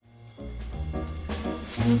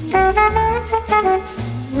Hello,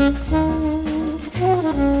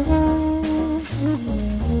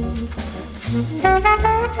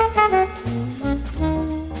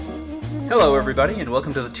 everybody, and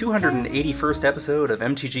welcome to the 281st episode of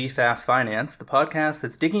MTG Fast Finance, the podcast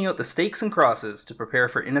that's digging out the stakes and crosses to prepare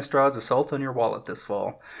for Innistrah's assault on your wallet this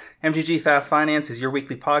fall. MTG Fast Finance is your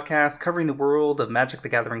weekly podcast covering the world of Magic the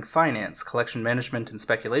Gathering finance, collection management, and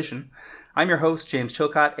speculation. I'm your host, James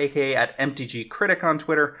Chilcott, aka at MTG Critic on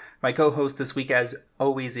Twitter. My co-host this week, as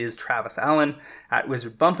always, is Travis Allen at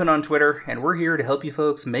Wizard Bumpin' on Twitter, and we're here to help you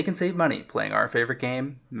folks make and save money playing our favorite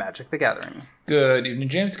game, Magic the Gathering. Good evening,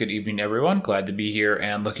 James. Good evening, everyone. Glad to be here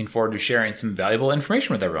and looking forward to sharing some valuable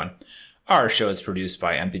information with everyone. Our show is produced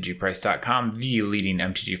by MTGprice.com, the leading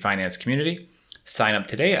MTG finance community. Sign up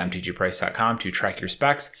today at MTGprice.com to track your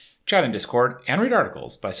specs, chat in Discord, and read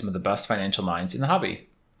articles by some of the best financial minds in the hobby.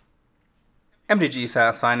 MTG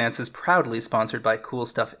Fast Finance is proudly sponsored by Cool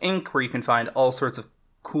Stuff Inc., where you can find all sorts of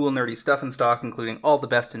cool, nerdy stuff in stock, including all the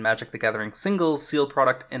best in Magic the Gathering singles, sealed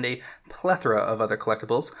product, and a plethora of other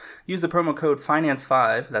collectibles. Use the promo code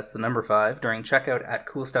FINANCE5, that's the number 5, during checkout at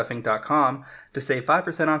CoolStuffInc.com to save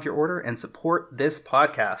 5% off your order and support this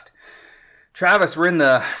podcast. Travis, we're in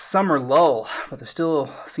the summer lull, but there still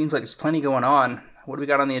seems like there's plenty going on. What do we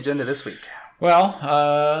got on the agenda this week? Well,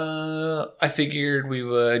 I figured we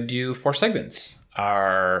would do 4 segments.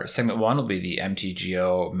 Our segment 1 will be the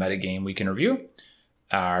MTGO metagame week in review.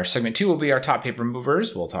 Our segment 2 will be our top paper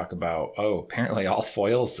movers. We'll talk about, apparently all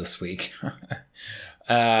foils this week.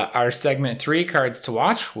 Our segment 3, cards to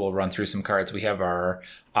watch. We'll run through some cards we have our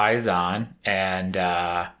eyes on and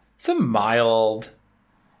some mild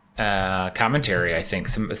commentary, I think.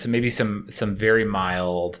 Maybe some very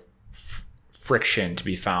mild friction to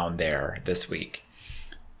be found there this week.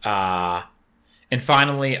 And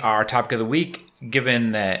finally, our topic of the week,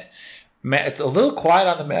 given that it's a little quiet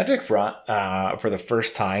on the Magic front for the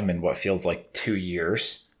first time in what feels like 2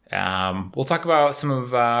 years. We'll talk about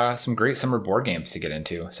some great summer board games to get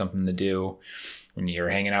into, something to do when you're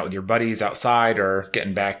hanging out with your buddies outside or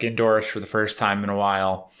getting back indoors for the first time in a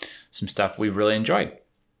while. Some stuff we've really enjoyed.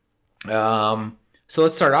 So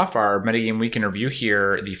let's start off our metagame week in review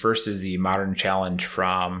here. The first is the Modern Challenge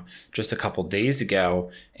from just a couple days ago,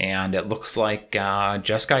 and it looks like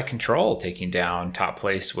Jeskai Control taking down top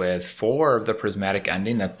place with 4 of the Prismatic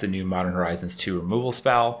Ending. That's the new Modern Horizons 2 removal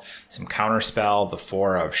spell, some counter spell, the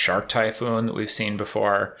 4 of Shark Typhoon that we've seen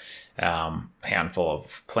before, handful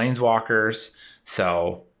of Planeswalkers.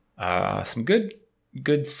 So some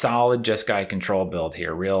good solid Jeskai Control build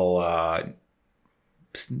here. Real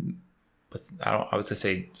I was gonna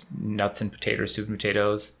say nuts and potatoes, soup and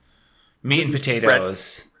potatoes, meat and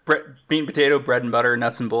potatoes, meat and potato, bread and butter,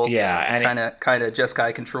 nuts and bolts. Yeah, kind of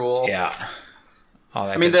Jeskai Control. Yeah, all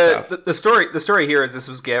that. The story here is this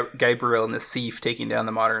was Gabriel and the Thief taking down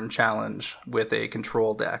the Modern Challenge with a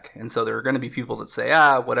control deck, and so there are going to be people that say,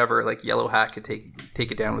 whatever, like Yellow Hat could take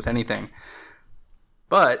it down with anything,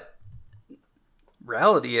 but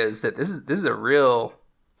reality is that this is a real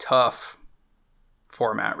tough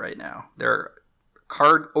format right now. Their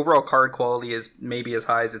overall card quality is maybe as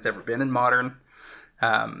high as it's ever been in Modern,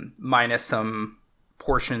 minus some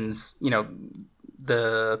portions,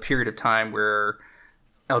 the period of time where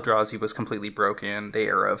Eldrazi was completely broken,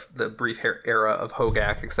 the brief era of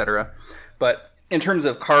Hogak, etc. But in terms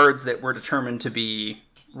of cards that were determined to be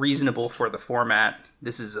reasonable for the format,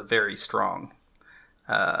 this is a very strong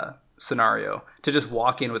scenario to just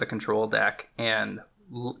walk in with a control deck and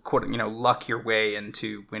luck your way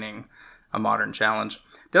into winning a Modern Challenge.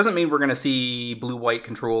 Doesn't mean we're going to see blue-white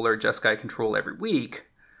control or Jeskai Control every week,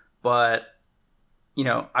 but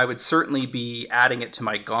I would certainly be adding it to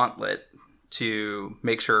my gauntlet to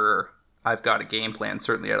make sure I've got a game plan,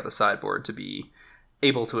 certainly out of the sideboard, to be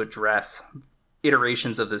able to address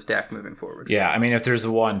iterations of this deck moving forward. Yeah, I mean, if there's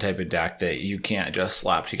one type of deck that you can't just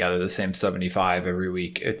slap together the same 75 every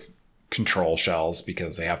week, it's control shells,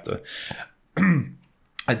 because they have to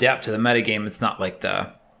adapt to the metagame. It's not like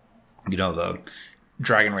the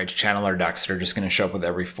Dragon Rage Channeler decks that are just going to show up with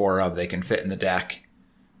every 4 of they can fit in the deck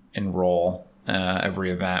and roll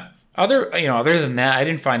every event. Other than that, I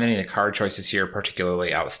didn't find any of the card choices here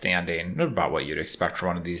particularly outstanding. About what you'd expect for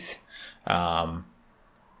one of these. The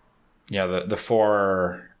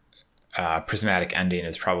 4 Prismatic Ending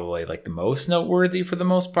is probably like the most noteworthy for the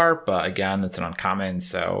most part, but again, that's an uncommon,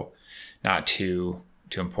 so not too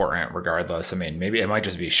important regardless. I mean, maybe it might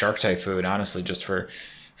just be Shark Typhoon, honestly, just for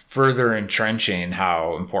further entrenching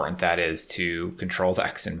how important that is to control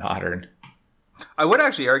decks in Modern. I would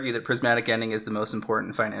actually argue that Prismatic Ending is the most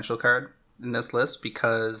important financial card in this list,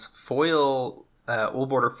 because foil Old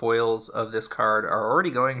Border foils of this card are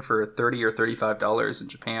already going for $30 or $35 in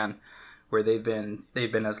Japan, where they've been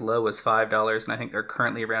as low as $5, and I think they're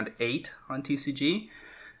currently around $8 on TCG.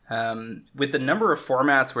 With the number of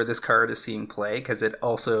formats where this card is seeing play, because it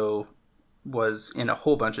also was in a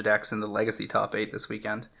whole bunch of decks in the Legacy top 8 this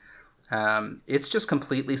weekend, it's just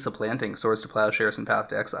completely supplanting Swords to Plowshares and Path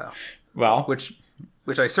to Exile. Well, which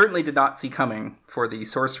I certainly did not see coming for the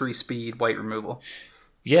sorcery speed white removal.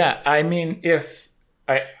 Yeah, I mean, if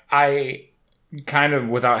I kind of,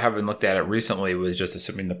 without having looked at it recently, was just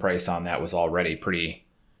assuming the price on that was already pretty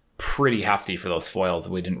hefty for those foils.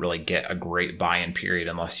 We didn't really get a great buy-in period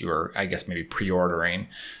unless you were, I guess, maybe pre-ordering.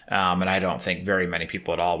 And I don't think very many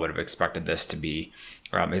people at all would have expected this to be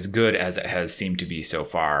as good as it has seemed to be so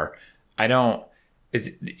far.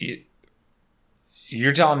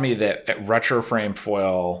 You're telling me that retro frame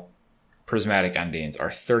foil prismatic endings are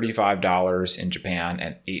 $35 in Japan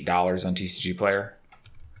and $8 on TCG Player?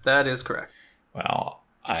 That is correct. Well,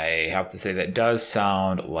 I have to say that does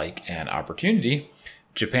sound like an opportunity.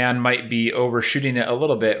 Japan might be overshooting it a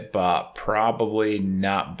little bit, but probably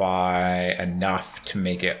not by enough to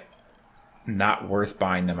make it not worth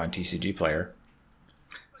buying them on TCG Player.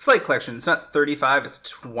 Slight collection. It's not 35, it's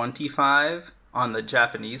 25 on the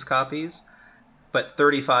Japanese copies, but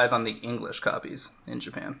 35 on the English copies in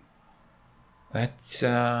Japan. That's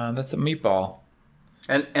a meatball.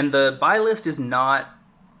 And the buy list is not,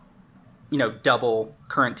 double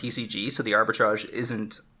current TCG, so the arbitrage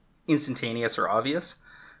isn't instantaneous or obvious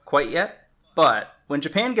quite yet. But when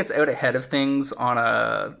Japan gets out ahead of things on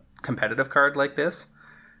a competitive card like this,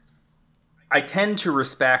 I tend to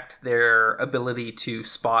respect their ability to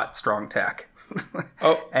spot strong tech.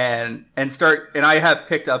 and I have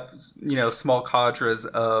picked up, small cadres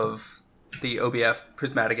of the OBF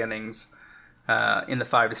prismatic endings in the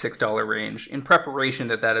 $5 to $6 range in preparation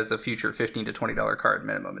that is a future $15 to $20 card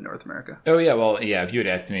minimum in North America. Oh yeah, well yeah. If you had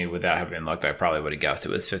asked me without having looked, I probably would have guessed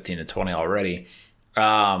it was 15 to 20 already.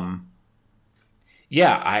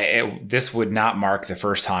 This would not mark the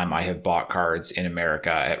first time I have bought cards in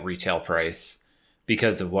America at retail price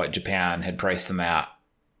because of what Japan had priced them at.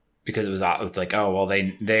 Because it was like, oh well,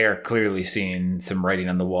 they are clearly seeing some writing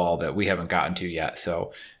on the wall that we haven't gotten to yet.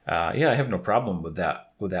 So I have no problem with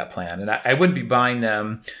that plan, and I wouldn't be buying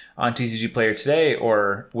them on TCG Player today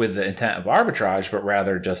or with the intent of arbitrage, but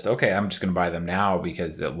rather just okay, I'm just going to buy them now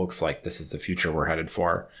because it looks like this is the future we're headed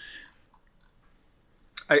for.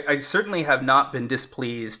 I certainly have not been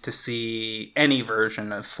displeased to see any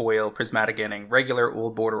version of foil prismatic ending, regular,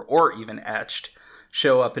 old border, or even etched,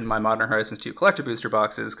 show up in my Modern Horizons 2 collector booster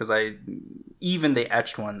boxes, because even the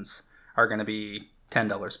etched ones are going to be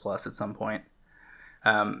 $10 plus at some point.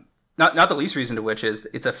 Not the least reason to which is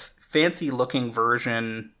it's a fancy looking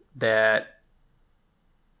version that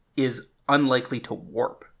is unlikely to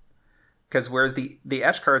warp. Because whereas the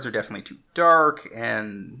etched cards are definitely too dark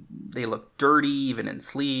and they look dirty even in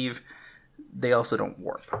sleeve, they also don't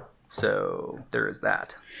warp. So there is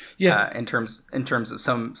that. Yeah. In terms of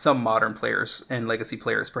some modern players and legacy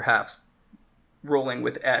players perhaps rolling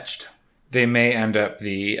with etched. They may end up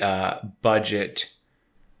the budget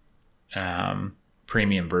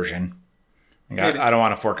premium version. I don't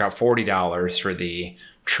want to fork out $40 for the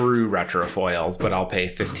true retro foils, but I'll pay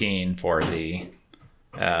 $15 for the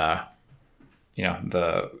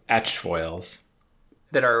the etched foils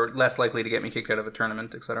that are less likely to get me kicked out of a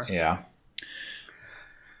tournament, etc. Yeah.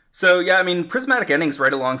 So, yeah, I mean, Prismatic Endings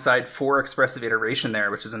right alongside 4 Expressive Iteration there,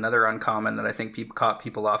 which is another uncommon that I think caught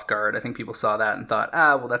people off guard. I think people saw that and thought,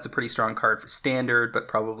 well, that's a pretty strong card for Standard, but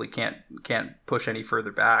probably can't push any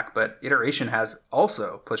further back. But Iteration has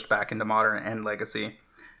also pushed back into Modern and Legacy.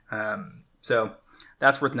 So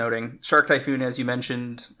that's worth noting. Shark Typhoon, as you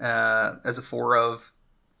mentioned, as a 4 of,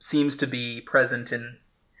 seems to be present in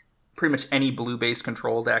pretty much any blue-based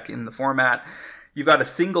control deck in the format. You've got a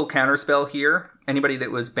single counterspell here. Anybody that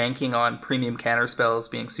was banking on premium counterspells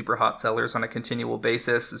being super hot sellers on a continual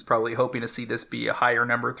basis is probably hoping to see this be a higher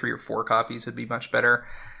number. 3 or 4 copies would be much better.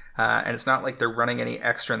 And it's not like they're running any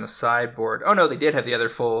extra in the sideboard. Oh no, they did have the other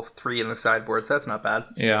full 3 in the sideboard, so that's not bad.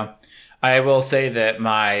 Yeah. I will say that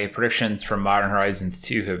my predictions from Modern Horizons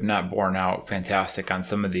 2 have not borne out fantastic on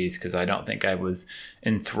some of these because I don't think I was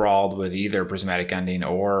enthralled with either Prismatic Ending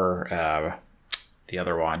or the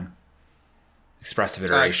other one. Expressive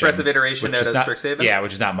Iteration. Expressive Iteration out of Strixhaven? Yeah,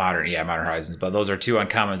 which is not Modern. Yeah, Modern Horizons. But those are 2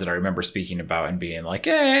 uncommons that I remember speaking about and being like,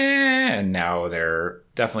 and now they're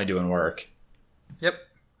definitely doing work. Yep.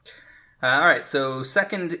 All right, so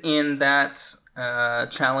second in that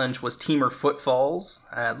challenge was Teamer Footfalls.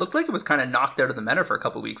 Looked like it was kind of knocked out of the meta for a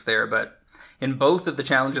couple weeks there, but in both of the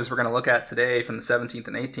challenges we're going to look at today from the 17th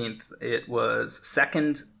and 18th, it was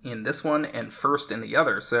second in this one and first in the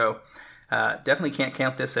other. So definitely can't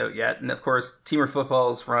count this out yet. And of course, Temur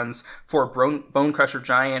Footfalls runs 4 Bone Crusher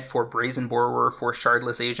Giant, 4 Brazen Borrower, 4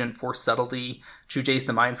 Shardless Agent, 4 Subtlety, Chujace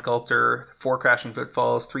the Mind Sculptor, 4 Crashing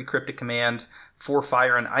Footfalls, 3 Cryptic Command, 4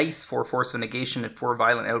 Fire and Ice, 4 Force of Negation, and 4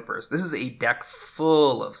 Violent Outburst. This is a deck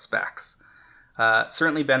full of specs.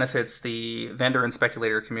 Certainly benefits the vendor and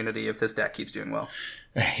speculator community if this deck keeps doing well.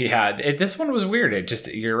 Yeah, this one was weird.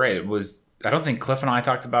 You're right. It was. I don't think Cliff and I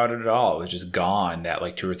talked about it at all. It was just gone that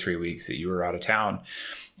like 2 or 3 weeks that you were out of town.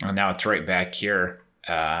 And now it's right back here.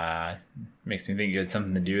 Makes me think you had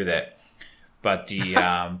something to do with it. But the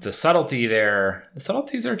the subtlety there, the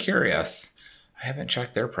subtleties are curious. I haven't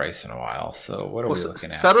checked their price in a while. So what are we looking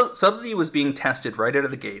at? Subtlety was being tested right out of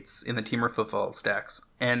the gates in the Temur Footfall stacks.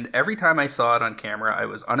 And every time I saw it on camera, I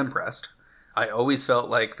was unimpressed. I always felt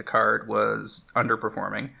like the card was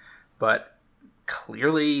underperforming. But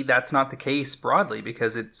clearly that's not the case broadly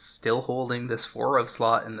because it's still holding this 4 of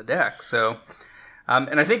slot in the deck. So,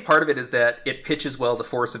 and I think part of it is that it pitches well to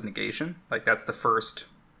Force of Negation. Like that's the first,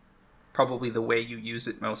 probably the way you use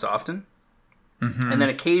it most often. Mm-hmm. And then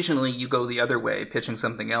occasionally you go the other way, pitching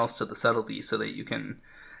something else to the Subtlety so that you can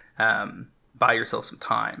buy yourself some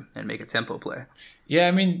time and make a tempo play. Yeah,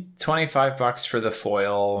 I mean, $25 for the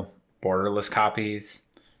foil borderless copies,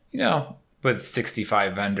 with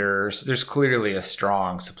 65 vendors, there's clearly a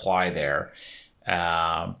strong supply there.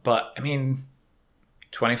 But I mean,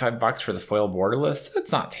 $25 for the foil borderless,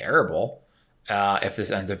 that's not terrible. If this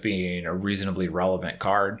ends up being a reasonably relevant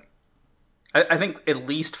card. I think at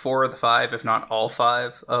least 4 of the 5, if not all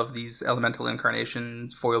 5 of these Elemental Incarnation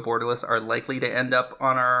foil borderless are likely to end up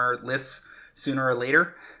on our lists sooner or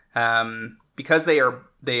later. Because they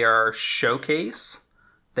are showcase.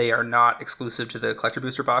 They are not exclusive to the collector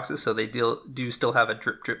booster boxes, so they do still have a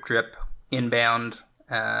drip inbound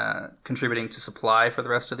contributing to supply for the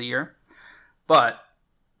rest of the year. But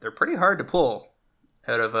they're pretty hard to pull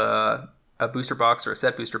out of a booster box or a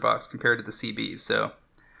set booster box compared to the CBs, so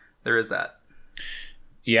there is that.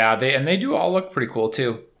 Yeah, they do all look pretty cool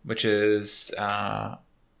too, which is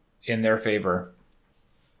in their favor.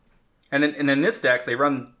 And in this deck, they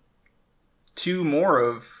run 2 more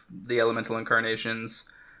of the Elemental Incarnations,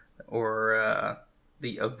 or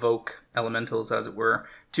the Evoke Elementals, as it were.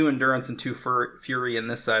 2 Endurance and 2 Fury in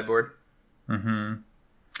this sideboard. Mm-hmm.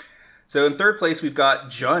 So in third place, we've got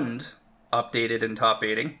Jund updated and top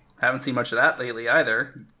 8ing. Haven't seen much of that lately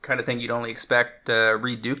either. Kind of thing you'd only expect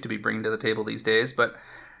Reed Duke to be bringing to the table these days. But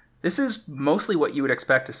this is mostly what you would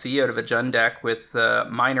expect to see out of a Jund deck with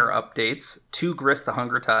minor updates. 2 Grist the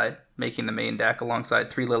Hunger Tide, making the main deck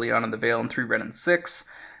alongside 3 Liliana the Veil and 3 Ren and 6.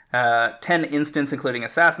 10 instants, including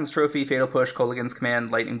Assassin's Trophy, Fatal Push, Kolaghan's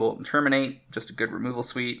Command, Lightning Bolt, and Terminate. Just a good removal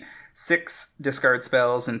suite. 6 discard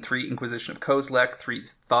spells and 3 Inquisition of Kozilek, 3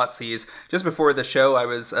 Thoughtseize. Just before the show, I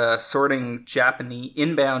was sorting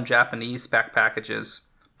inbound Japanese spec packages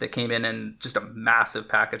that came in just a massive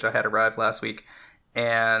package I had arrived last week.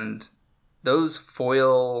 And those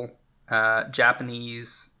foil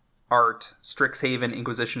Japanese art Strixhaven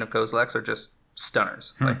Inquisition of Kozilek are just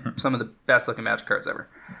stunners. Like some of the best looking Magic cards ever.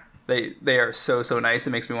 They are so nice.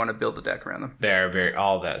 It makes me want to build a deck around them. They're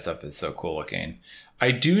all that stuff is so cool looking. I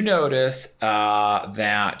do notice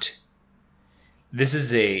that this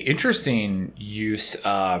is a interesting use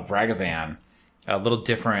of Ragavan, a little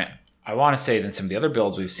different, I want to say, than some of the other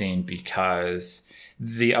builds we've seen, because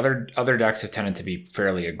the other decks have tended to be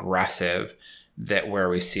fairly aggressive, that where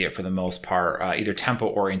we see it for the most part, either tempo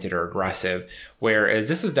oriented or aggressive, whereas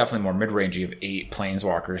this is definitely more mid-range. You have 8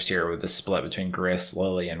 planeswalkers here with the split between Grist,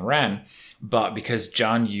 Lily, and Ren. But because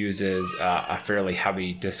Jund uses a fairly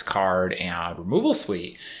heavy discard and removal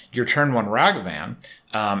suite, your turn 1 Ragavan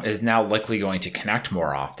is now likely going to connect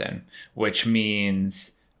more often, which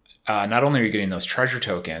means not only are you getting those treasure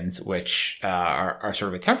tokens, which are sort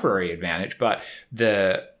of a temporary advantage, but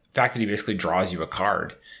the fact that he basically draws you a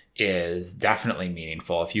card is definitely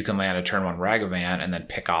meaningful. If you can land a turn 1 Ragavan and then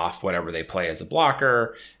pick off whatever they play as a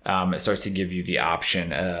blocker, it starts to give you the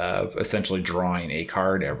option of essentially drawing a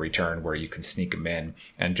card every turn where you can sneak them in.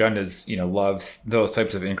 And Jund loves those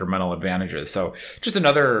types of incremental advantages. So just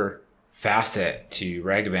another facet to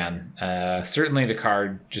Ragavan. Certainly the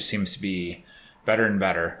card just seems to be better and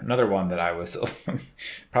better. Another one that I was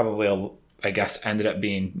probably, I guess, ended up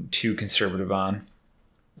being too conservative on.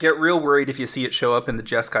 Get real worried if you see it show up in the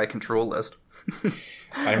Jeskai control list.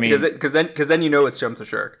 I mean, because then you know it's jumped the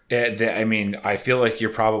shark. I mean, I feel like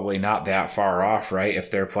you're probably not that far off, right? If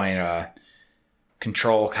they're playing a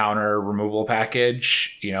control counter removal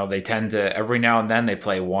package. They tend to, every now and then they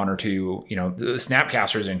play one or two, the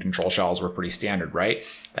Snapcasters and control shells were pretty standard, right?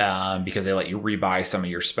 Because they let you rebuy some of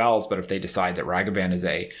your spells. But if they decide that Ragavan is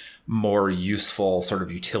a more useful sort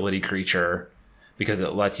of utility creature because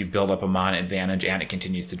it lets you build up a mana advantage and it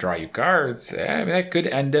continues to draw you cards, that could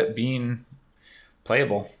end up being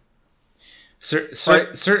playable.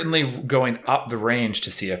 Certainly going up the range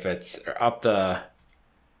to see if it's up the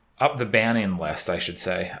banning list, I should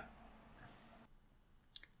say.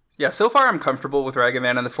 Yeah, so far I'm comfortable with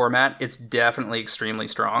Ragavan in the format. It's definitely extremely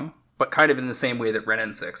strong, but kind of in the same way that Wrenn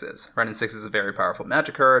and 6 is. Wrenn and 6 is a very powerful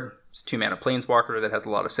Magic card. It's a 2-mana Planeswalker that has a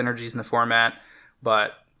lot of synergies in the format,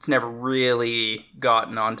 but it's never really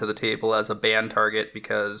gotten onto the table as a ban target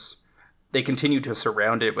because they continue to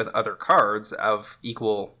surround it with other cards of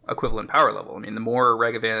equal equivalent power level. I mean, the more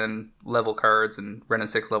Ragavan level cards and Wrenn and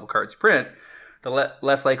 6 level cards you print, the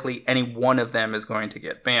less likely any one of them is going to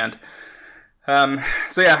get banned.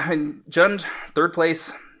 So yeah, Jund, 3rd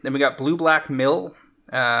place. Then we got Blue-Black Mill,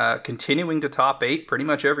 continuing to top 8 pretty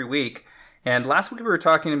much every week. And last week we were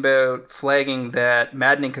talking about flagging that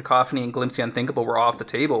Maddening Cacophony and Glimpse the Unthinkable were off the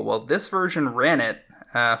table. Well, this version ran it.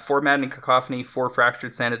 4 Maddening Cacophony, 4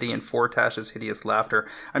 Fractured Sanity, and 4 Tasha's Hideous Laughter.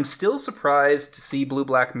 I'm still surprised to see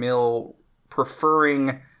Blue-Black Mill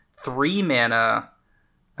preferring 3 mana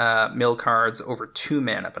mill cards over 2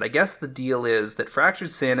 mana, but I guess the deal is that Fractured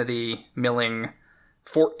Sanity milling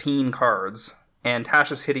 14 cards and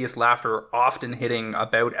Tasha's Hideous Laughter often hitting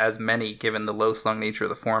about as many given the low slung nature of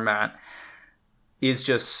the format is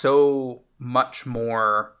just so much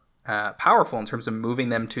more powerful in terms of moving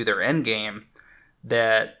them to their end game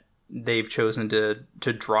that they've chosen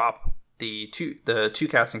to drop the two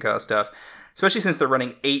casting cost stuff, especially since they're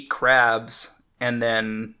running 8 crabs and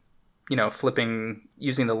then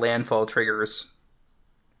using the landfall triggers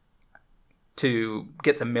to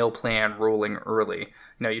get the mill plan rolling early.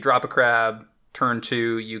 You drop a crab, turn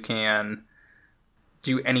 2, you can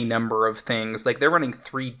do any number of things. Like, they're running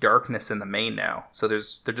 3 darkness in the main now, so they're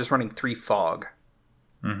just running 3 fog.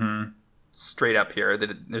 Mm-hmm. Straight up here.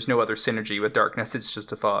 There's no other synergy with darkness, it's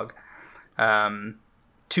just a fog.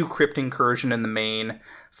 2 Crypt Incursion in the main,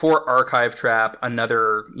 4 Archive Trap,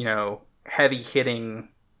 another, heavy hitting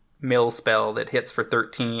mill spell that hits for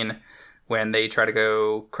 13 when they try to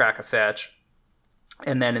go crack a fetch.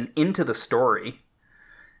 And then an Into the Story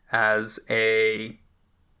as a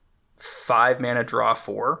 5 mana draw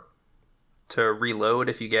 4 to reload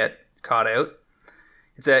if you get caught out.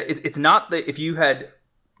 It's not that if you had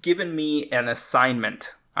given me an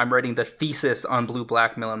assignment, I'm writing the thesis on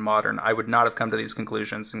Blue-Black Mill and Modern, I would not have come to these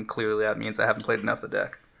conclusions, and clearly that means I haven't played enough of the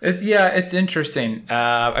deck. It's interesting.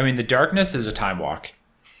 The darkness is a time walk.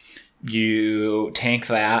 You tank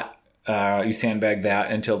that, you sandbag that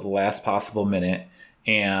until the last possible minute,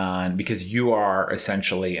 and because you are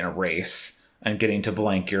essentially in a race, and getting to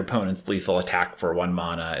blank your opponent's lethal attack for 1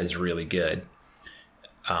 mana is really good.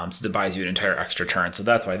 So it buys you an entire extra turn, so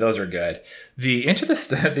that's why those are good. The Into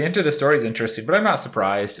the Story is interesting, but I'm not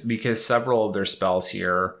surprised because several of their spells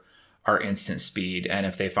here are instant speed, and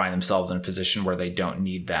if they find themselves in a position where they don't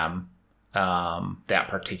need them that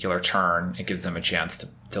particular turn, it gives them a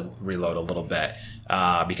chance to reload a little bit,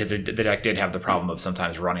 because the deck did have the problem of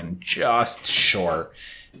sometimes running just short,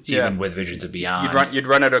 even with Visions of Beyond. You'd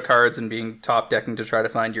run out of cards and being top decking to try to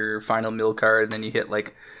find your final mill card, and then you hit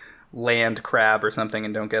like land crab or something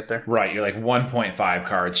and don't get there. Right, you're like 1.5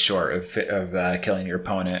 cards short of killing your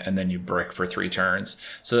opponent, and then you brick for 3 turns.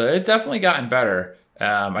 So it's definitely gotten better.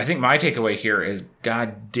 I think my takeaway here is,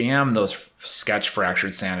 god damn, those sketch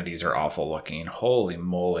Fractured Sanities are awful looking. Holy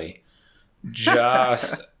moly.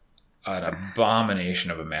 Just an abomination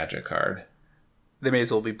of a Magic card. They may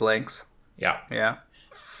as well be blanks. Yeah.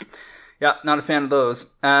 Yeah, not a fan of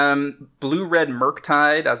those. Blue-Red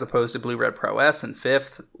Murktide as opposed to Blue-Red Prowess in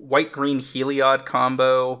 5th. White-Green Heliod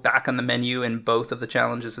combo back on the menu in both of the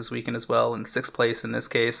challenges this weekend as well, in 6th place in this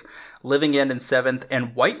case. Living End in 7th.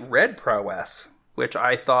 And White-Red Prowess, which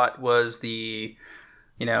I thought was the,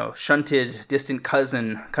 shunted distant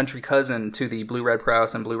country cousin to the Blue-Red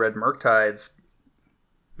Prowess and Blue-Red Murktides,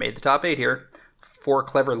 made the top 8 here. 4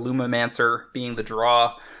 Clever Lumomancer being the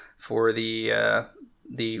draw for the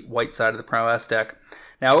white side of the Prowess deck.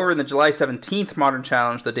 Now, over in the July 17th Modern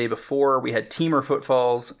Challenge, the day before, we had Temur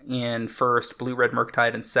Footfalls in 1st, Blue-Red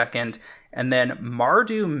Murktide in 2nd, and then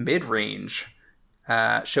Mardu Midrange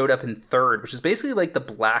showed up in 3rd, which is basically like the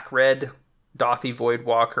Black-Red Dothy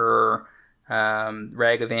Voidwalker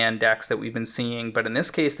Ragavan decks that we've been seeing, but in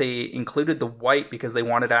this case they included the white because they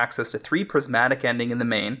wanted access to 3 Prismatic Ending in the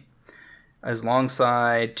main,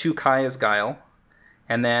 alongside 2 Kaya's Guile,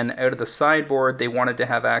 And then out of the sideboard, they wanted to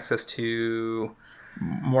have access to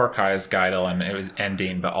Mordekai's Geidel, and it was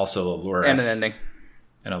ending, but also Lurrus. And an ending.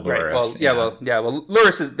 And a Lurrus. Right. Well,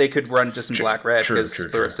 Lurrus is, they could run just in black-red because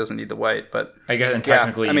Lurrus doesn't need the white. But I guess, and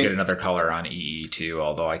technically you get another color on EE too,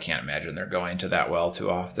 although I can't imagine they're going to that well too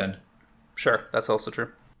often. Sure, that's also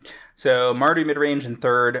true. So Mardu mid-range in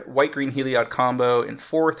third, white-green Heliod combo in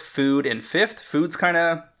fourth, Food in fifth. Food's kind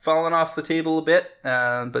of fallen off the table a bit,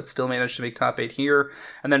 but still managed to make top 8 here.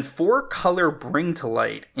 And then 4-color Bring to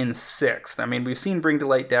Light in sixth. I mean, we've seen Bring to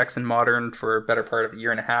Light decks in Modern for a better part of a year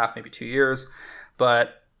and a half, maybe 2 years.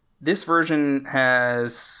 But this version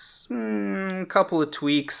has a couple of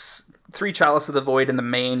tweaks. 3 Chalice of the Void in the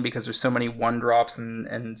main because there's so many 1-drops and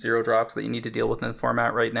 0-drops that you need to deal with in the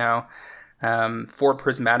format right now. 4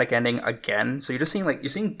 Prismatic Ending again. So you're just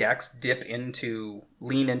seeing decks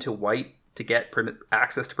lean into white to get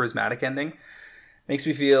access to Prismatic Ending. Makes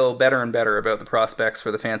me feel better and better about the prospects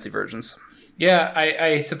for the fancy versions. Yeah,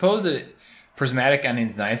 I suppose that Prismatic Ending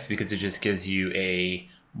is nice because it just gives you a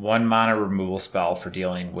 1-mana removal spell for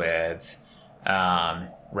dealing with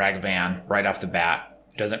Ragavan right off the bat.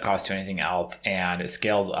 It doesn't cost you anything else, and it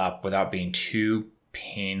scales up without being too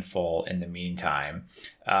painful in the meantime.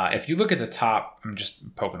 If you look at the top, I'm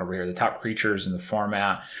just poking over here, the top creatures in the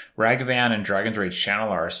format, Ragavan and Dragon's Rage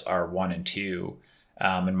Channeler are 1 and 2,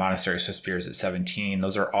 and Monastery Swiftspear is at 17.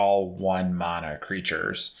 Those are all 1-mana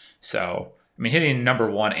creatures. So, I mean, hitting number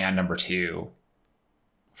 1 and number 2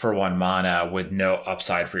 for 1 mana with no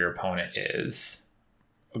upside for your opponent is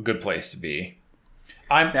a good place to be.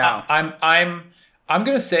 I'm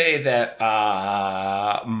gonna say that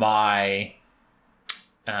my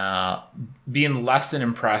being less than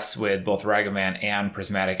impressed with both Ragavan and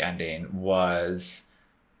Prismatic Ending was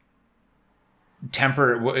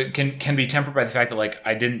tempered. Can be tempered by the fact that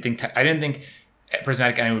I didn't think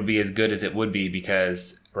Prismatic Ending would be as good as it would be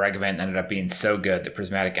because Ragavan ended up being so good that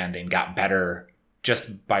Prismatic Ending got better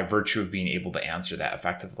just by virtue of being able to answer that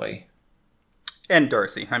effectively. And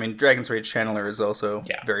Darcy. I mean, Dragon's Rage Channeler is also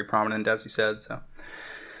very prominent, as you said. So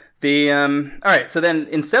all right. So then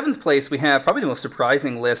in 7th place, we have probably the most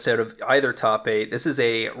surprising list out of either top 8. This is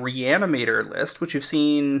a Reanimator list, which you've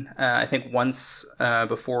seen, I think, once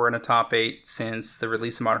before in a top 8 since the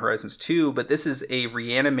release of Modern Horizons 2. But this is a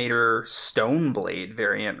Reanimator Stoneblade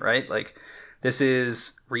variant, right? This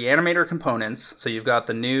is Reanimator components. So you've got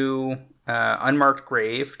the new Unmarked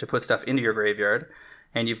Grave to put stuff into your graveyard.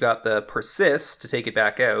 And you've got the Persist to take it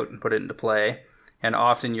back out and put it into play. And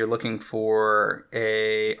often you're looking for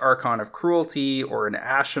a Archon of Cruelty or an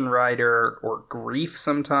Ashen Rider or Grief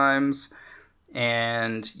sometimes.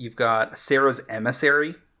 And you've got Sarah's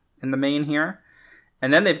Emissary in the main here.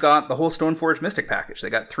 And then they've got the whole Stoneforge Mystic package. They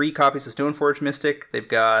got 3 copies of Stoneforge Mystic. They've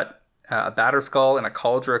got a Batterskull and a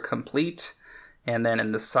Kaldra Complete. And then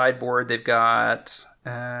in the sideboard, they've got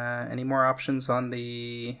any more options on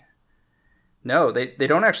the... No, they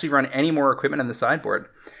don't actually run any more equipment on the sideboard.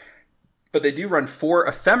 But they do run 4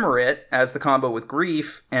 Ephemerate as the combo with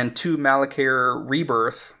Grief and 2 Malakir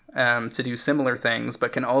Rebirth to do similar things,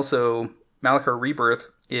 but can also... Malakir Rebirth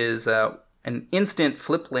is an instant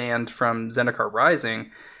flip land from Zendikar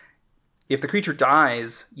Rising. If the creature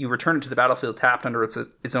dies, you return it to the battlefield tapped under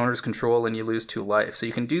its owner's control and you lose 2 life. So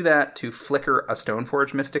you can do that to flicker a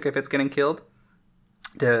Stoneforge Mystic if it's getting killed,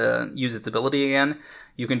 to use its ability again.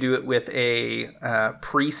 You can do it with a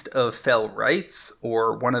Priest of Fell Rites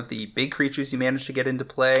or one of the big creatures you manage to get into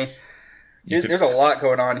play. There's a lot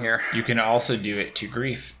going on here. You can also do it to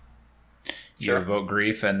Grief. Sure. You evoke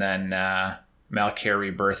Grief and then Malakir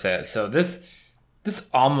Rebirth it. So this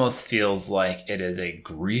almost feels like it is a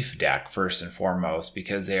Grief deck first and foremost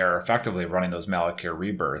because they are effectively running those Malakir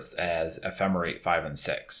Rebirths as Ephemerate 5 and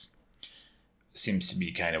 6. Seems to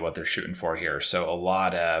be kind of what they're shooting for here. So a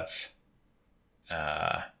lot of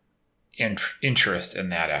interest in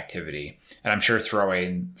that activity. And I'm sure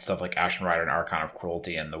throwing stuff like Ashen Rider and Archon of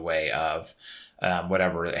Cruelty in the way of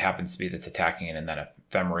whatever it happens to be that's attacking it and then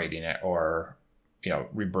ephemerating it or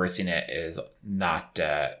rebirthing it is not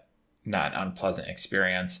an unpleasant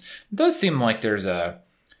experience. It does seem like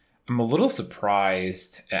I'm a little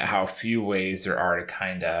surprised at how few ways there are to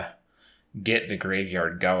kind of get the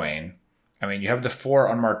graveyard going. I mean, you have the 4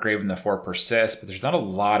 Unmarked Grave and the 4 Persist, but there's not a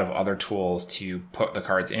lot of other tools to put the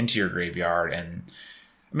cards into your graveyard. And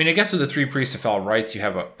I mean, I guess with the 3 Priest of Fell Rites, you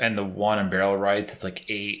have and the 1 Unburial Rites, it's like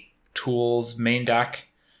 8 tools main deck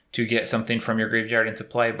to get something from your graveyard into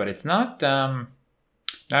play, but it's not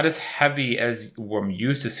as heavy as we're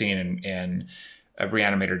used to seeing in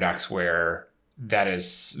Reanimator decks where that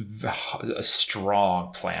is a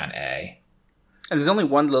strong plan A. And there's only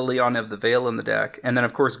one Liliana of the Veil in the deck, and then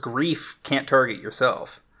of course Grief can't target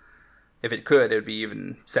yourself. If it could, it would be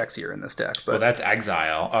even sexier in this deck. But well, that's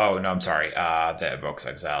Exile. Oh no, I'm sorry. That evokes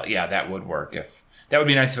Exile. Yeah, that would work if that would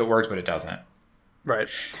be nice if it worked, but it doesn't. Right.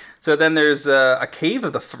 So then there's a Cave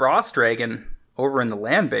of the Frost Dragon over in the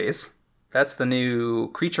land base. That's the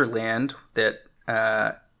new creature land that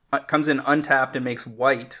comes in untapped and makes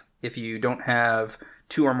white if you don't have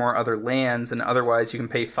 2 or more other lands, and otherwise you can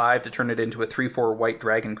pay 5 to turn it into a 3/4 white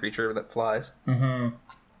dragon creature that flies. Mm-hmm.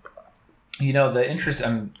 You know, the interest,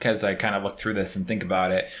 because I kind of look through this and think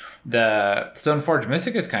about it, the Stoneforge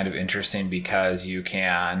Mystic is kind of interesting because you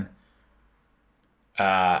can...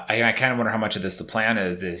 I kind of wonder how much of this the plan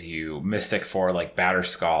is you Mystic for like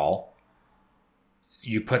Batterskull.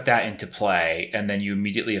 You put that into play, and then you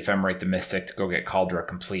immediately ephemerate the Mystic to go get Kaldra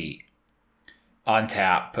Complete.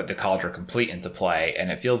 Untap, put the Kaldra Complete into play,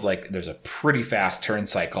 and it feels like there's a pretty fast turn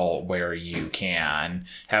cycle where you can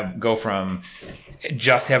go from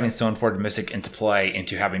just having Stoneforge Mystic into play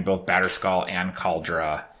into having both Batterskull and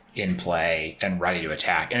Kaldra in play and ready to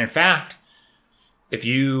attack. And in fact, if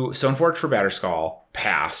you Stoneforge for Batterskull,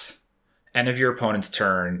 pass, end of your opponent's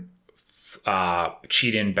turn,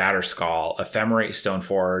 cheat in Batterskull, ephemerate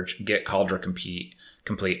Stoneforge, get Kaldra Complete,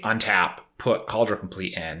 untap, put Kaldra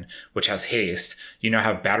Complete in, which has haste. You now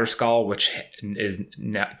have Batterskull, which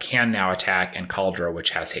can now attack, and Kaldra,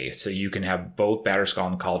 which has haste. So you can have both Batterskull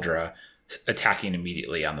and Kaldra attacking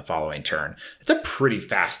immediately on the following turn. It's a pretty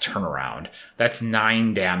fast turnaround. That's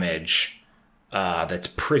 9 damage. That's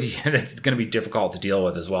going to be difficult to deal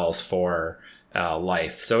with, as well as 4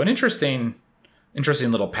 life. So an interesting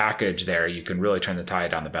little package there. You can really turn the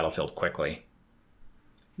tide on the battlefield quickly.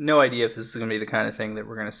 No idea if this is going to be the kind of thing that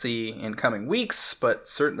we're going to see in coming weeks, but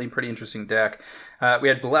certainly pretty interesting deck. We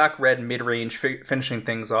had black-red mid-range finishing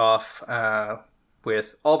things off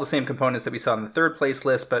with all the same components that we saw in the third place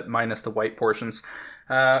list, but minus the white portions.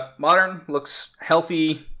 Modern looks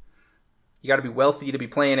healthy. You got to be wealthy to be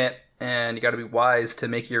playing it, and you got to be wise to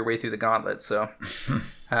make your way through the gauntlet. So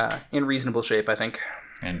in reasonable shape, I think.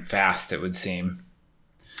 And fast, it would seem.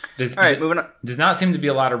 All right, moving on. Does not seem to be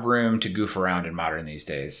a lot of room to goof around in Modern these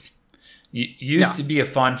days. Used to be a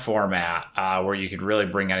fun format where you could really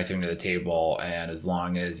bring anything to the table, and as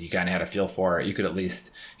long as you kind of had a feel for it, you could at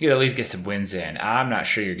least get some wins in. I'm not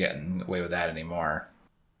sure you're getting away with that anymore.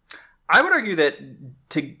 I would argue that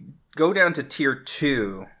to go down to tier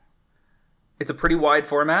 2, it's a pretty wide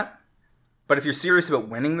format, but if you're serious about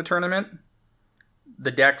winning the tournament,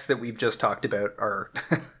 the decks that we've just talked about are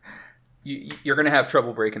you're going to have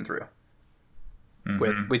trouble breaking through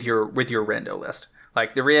with your rando list.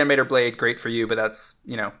 Like the Reanimator Blade, great for you, but that's,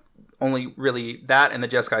 only really that and the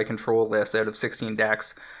Jeskai Control list out of 16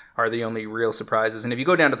 decks are the only real surprises. And if you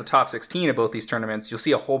go down to the top 16 of both these tournaments, you'll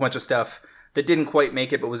see a whole bunch of stuff that didn't quite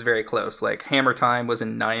make it but was very close. Like Hammer Time was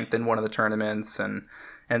in 9th in one of the tournaments, and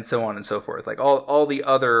so on and so forth. Like all the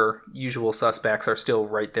other usual suspects are still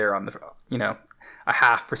right there on the, a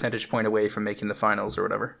half percentage point away from making the finals or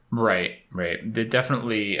whatever. Right. They're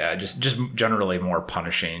definitely just generally more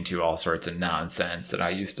punishing to all sorts of nonsense that I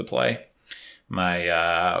used to play. My,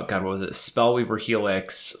 what was it? Spellweaver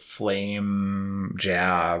Helix, Flame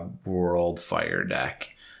Jab, World Fire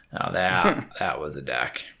deck. Now that was a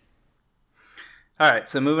deck. All right,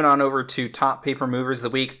 so moving on over to top paper movers of the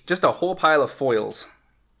week. Just a whole pile of foils.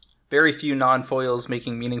 Very few non-foils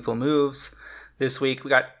making meaningful moves. This week, we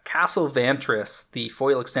got Castle Vantress, the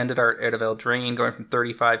foil extended art out of Eldraine, going from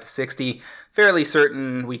 35 to 60. Fairly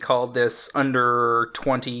certain we called this under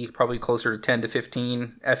 20, probably closer to 10 to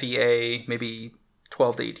 15 FEA, maybe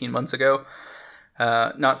 12 to 18 months ago.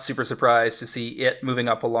 Not super surprised to see it moving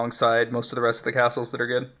up alongside most of the rest of the castles that are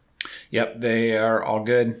good. Yep, they are all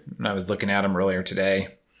good. And I was looking at them earlier today,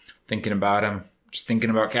 thinking about them, just thinking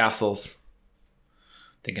about castles.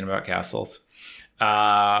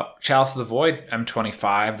 Chalice of the Void,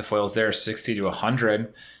 M25, the foils there 60 to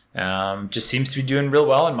 100. Just seems to be doing real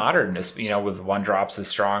well in Modern. With 1 drops as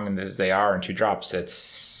strong as they are, and 2 drops,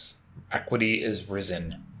 its equity is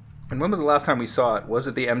risen. And when was the last time we saw it? Was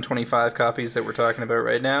it the M25 copies that we're talking about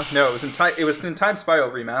right now? No, it was in Time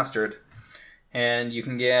Spiral Remastered. And you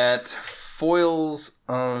can get foils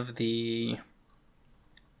of the...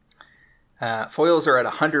 foils are at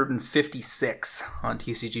 156 on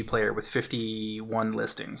TCG Player with 51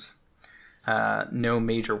 listings. No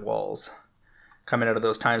major walls coming out of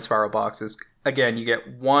those Time Spiral boxes. Again, you get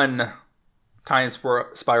 1 Time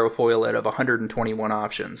Spiral foil out of 121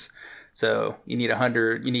 options. So you need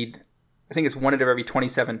 100. I think it's 1 out of every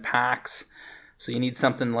 27 packs. So you need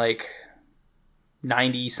something like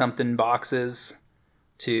 90 something boxes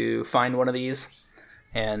to find one of these.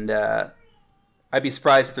 And I'd be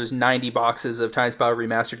surprised if there's 90 boxes of Time Spiral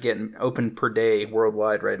Remastered getting opened per day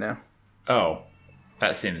worldwide right now. Oh,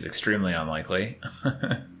 that seems extremely unlikely.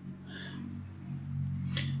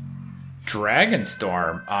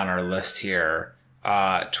 Dragonstorm on our list here.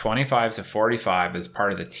 25 to 45 is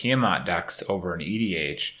part of the Tiamat decks over in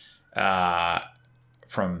EDH.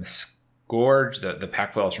 From Scourge, the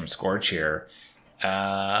pack foils from Scourge here.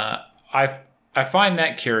 I find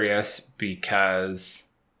that curious because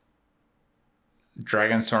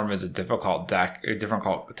Dragonstorm is a difficult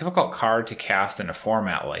card to cast in a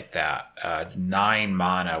format like that. It's 9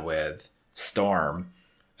 mana with Storm.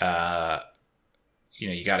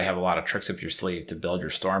 You got to have a lot of tricks up your sleeve to build your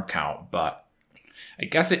Storm count, but I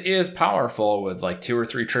guess it is powerful with like 2 or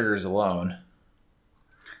 3 triggers alone.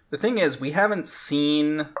 The thing is, we haven't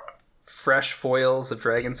seen fresh foils of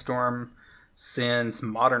Dragonstorm since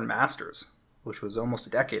Modern Masters, which was almost a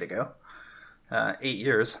decade ago. 8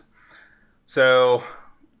 years. So,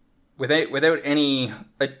 without any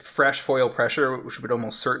fresh foil pressure, which would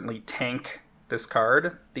almost certainly tank this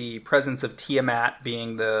card, the presence of Tiamat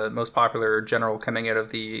being the most popular general coming out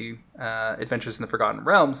of the Adventures in the Forgotten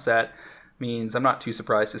Realms set means I'm not too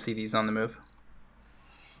surprised to see these on the move.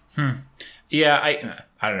 Yeah,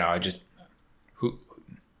 I don't know.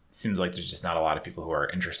 Seems like there's just not a lot of people who are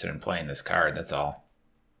interested in playing this card. That's all.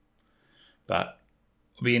 But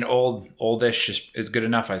being oldish is good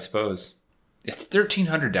enough, I suppose. It's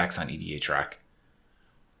 1,300 decks on EDH Rec.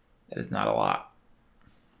 That is not a lot.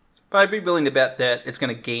 But I'd be willing to bet that it's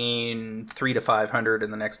going to gain 300 to 500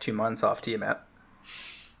 in the next 2 months off Tiamat.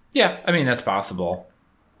 Yeah, I mean that's possible.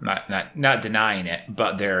 Not denying it,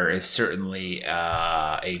 but there is certainly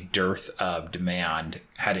a dearth of demand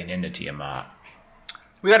heading into Tiamat.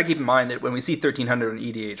 We got to keep in mind that when we see 1,300 on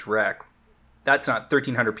EDH Rec, that's not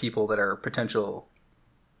 1,300 people that are potential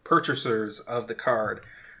purchasers of the card.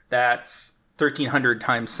 That's 1,300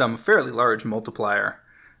 times some fairly large multiplier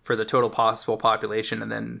for the total possible population,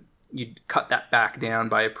 and then you'd cut that back down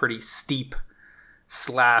by a pretty steep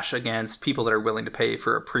slash against people that are willing to pay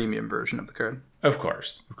for a premium version of the card. Of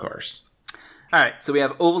course. All right, so we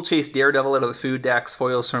have Oval Chase Daredevil out of the food decks,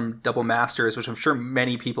 foils from Double Masters, which I'm sure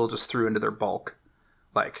many people just threw into their bulk.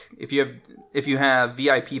 Like, if you have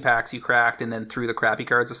VIP packs you cracked and then threw the crappy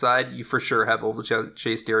cards aside, you for sure have Oval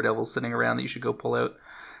Chase Daredevils sitting around that you should go pull out.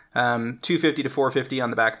 250 to 450 on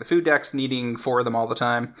the back of the food decks, needing 4 of them all the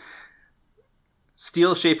time.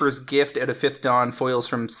 Steel Shaper's Gift out of Fifth Dawn, foils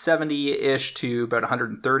from 70-ish to about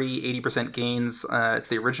 130, 80% gains. It's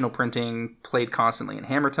the original printing, played constantly in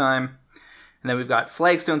Hammer Time. And then we've got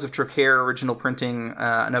Flagstones of Tracair, original printing,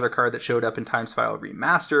 another card that showed up in Time Spiral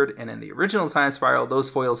Remastered. And in the original Time Spiral,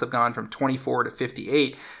 those foils have gone from 24 to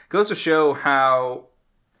 58. Goes to show how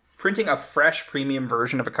printing a fresh premium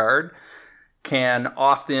version of a card can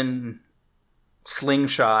often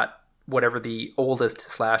slingshot whatever the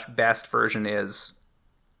oldest / best version is,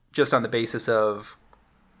 just on the basis of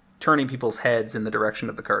turning people's heads in the direction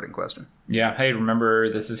of the card in question. Yeah. Hey, remember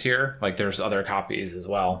this is here? Like, there's other copies as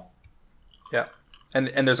well. Yeah.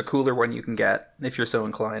 And there's a cooler one you can get if you're so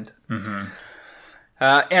inclined. Mm-hmm.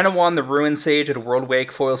 Anawan the Ruin Sage at a World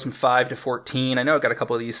Wake, foils from 5 to 14. I know I've got a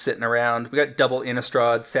couple of these sitting around. We got double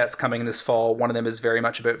Innistrad sets coming this fall. One of them is very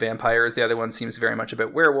much about vampires. The other one seems very much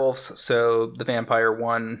about werewolves. So the vampire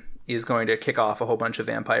one is going to kick off a whole bunch of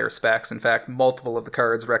vampire specs. In fact, multiple of the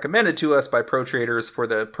cards recommended to us by pro traders for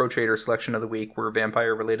the pro trader selection of the week were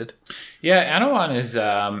vampire related. Yeah, Anawan is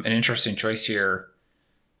an interesting choice here.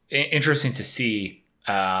 Interesting to see.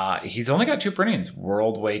 He's only got 2 printings,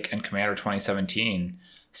 World Wake and Commander 2017.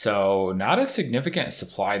 So not a significant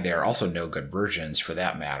supply there. Also no good versions for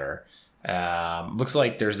that matter. Looks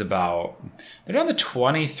like they're down to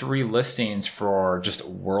 23 listings for just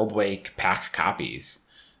World Wake pack copies.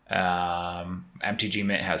 MTG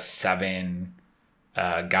Mint has 7.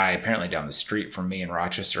 Guy apparently down the street from me in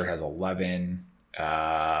Rochester has 11.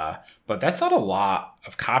 But that's not a lot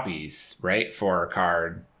of copies, right? For a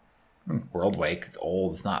card. World Wake is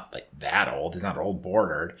old. It's not like that old. It's not old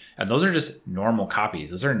bordered. And those are just normal copies.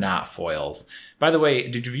 Those are not foils. By the way,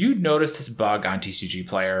 did you notice this bug on TCG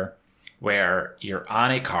Player where you're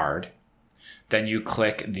on a card, then you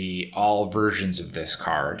click the all versions of this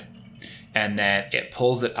card, and then it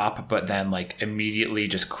pulls it up, but then like immediately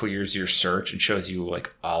just clears your search and shows you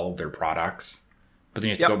like all of their products. But then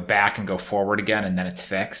you have to go back and go forward again, and then it's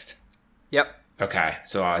fixed. Yep. Okay,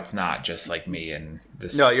 so it's not just like me and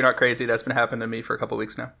this. No, you're not crazy. That's been happening to me for a couple of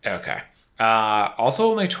weeks now. Okay. Also,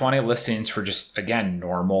 only 20 listings for just, again,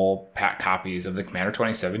 normal pack copies of the Commander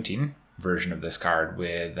 2017 version of this card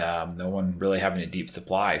with no one really having a deep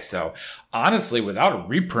supply. So, honestly, without a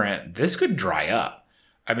reprint, this could dry up.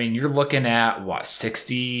 I mean, you're looking at,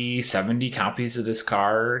 60, 70 copies of this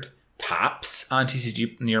card tops on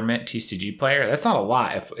TCG, near mint TCG player. That's not a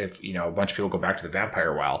lot if a bunch of people go back to the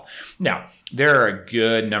Vampire Well. Now, there are a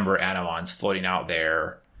good number of Anowons floating out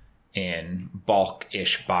there in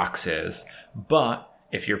bulk-ish boxes, but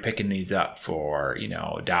if you're picking these up for,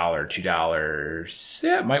 $1, $2,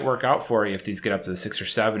 it might work out for you if these get up to the 6 or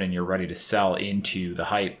 7 and you're ready to sell into the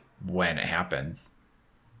hype when it happens.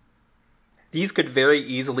 These could very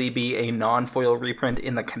easily be a non-foil reprint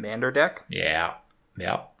in the Commander deck. Yeah.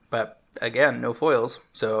 But again, no foils.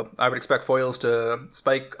 So I would expect foils to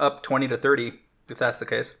spike up 20 to 30 if that's the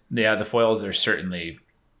case. Yeah, the foils are certainly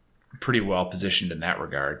pretty well positioned in that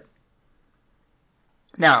regard.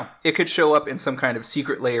 Now, it could show up in some kind of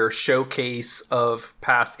secret layer showcase of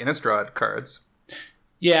past Innistrad cards.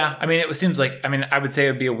 Yeah, I mean, it seems like, I would say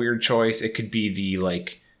it would be a weird choice. It could be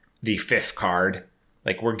the fifth card.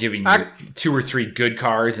 Like, we're giving you 2 or 3 good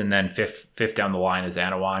cards, and then fifth down the line is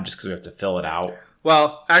Anowon, just because we have to fill it out.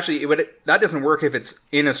 Well, actually, that doesn't work if it's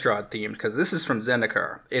Innistrad themed, because this is from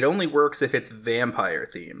Zendikar. It only works if it's vampire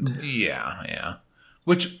themed. Yeah.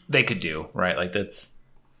 Which they could do, right? Like, that's...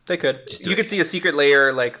 They could. You could see a secret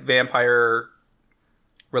layer, like, vampire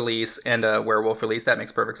release and a werewolf release. That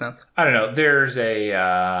makes perfect sense. I don't know. There's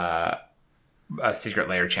a secret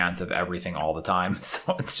layer chance of everything all the time.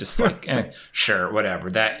 So it's just like, sure, whatever.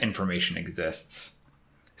 That information exists.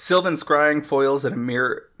 Sylvan Scrying foils and a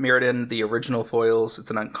Mirrodin, the original foils. It's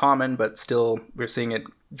an uncommon, but still we're seeing it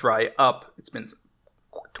dry up. It's been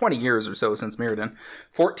 20 years or so since Mirrodin.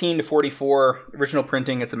 14 to 44, original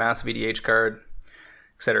printing. It's a massive EDH card,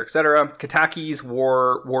 etc., etc. Kataki's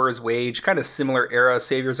War's Wage, kind of similar era.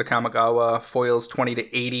 Saviors of Kamigawa, foils 20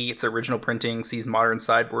 to 80. Its original printing sees modern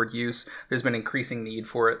sideboard use. There's been increasing need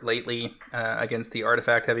for it lately against the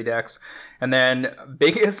artifact heavy decks. And then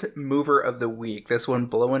biggest mover of the week, this one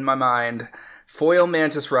blowing my mind. Foil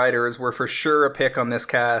Mantis Riders were for sure a pick on this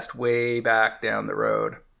cast way back down the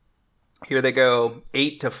road. Here they go,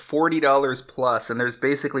 $8 to $40 plus, and there's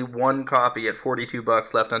basically one copy at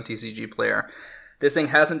 $42 left on TCG Player. This thing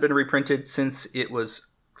hasn't been reprinted since it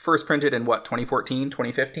was first printed in, 2014,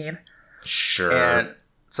 2015? Sure. And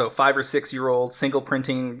so 5 or 6 year old single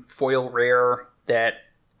printing foil rare that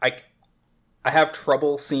I have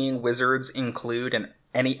trouble seeing Wizards include in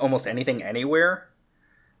almost anything anywhere,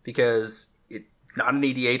 because it's not an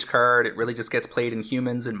EDH card. It really just gets played in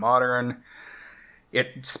Humans and Modern.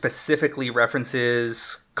 It specifically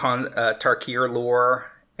references Tarkir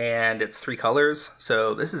lore, and it's 3 colors,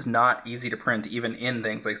 so this is not easy to print even in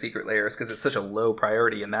things like Secret Layers, because it's such a low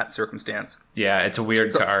priority in that circumstance. Yeah, it's a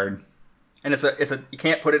weird card. And it's a you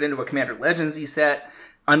can't put it into a Commander Legends-y set,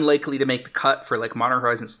 unlikely to make the cut for like Modern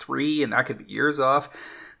Horizons 3, and that could be years off.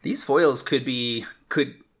 These foils could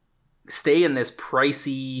stay in this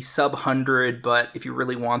pricey sub-100, but if you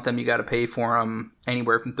really want them, you got to pay for them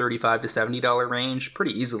anywhere from $35 to $70 range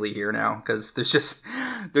pretty easily here now, because there's just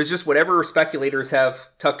whatever speculators have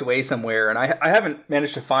tucked away somewhere, and I haven't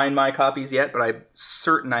managed to find my copies yet, but I'm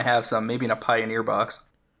certain I have some, maybe in a Pioneer box.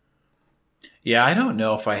 Yeah, I don't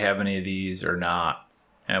know if I have any of these or not.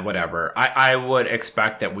 Whatever. I would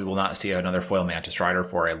expect that we will not see another Foil Mantis Rider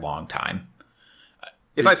for a long time.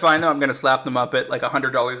 If I find them, I'm going to slap them up at like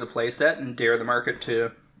 $100 a playset and dare the market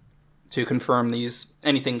to confirm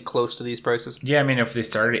anything close to these prices. Yeah, I mean, if they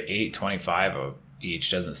started at $8.25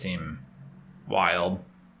 each, doesn't seem wild.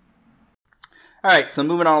 All right, so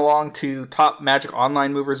moving on along to top Magic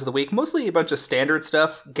Online movers of the week. Mostly a bunch of standard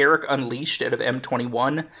stuff. Garruk Unleashed out of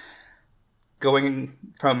M21, going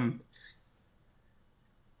from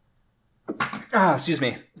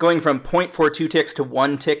 0.42 ticks to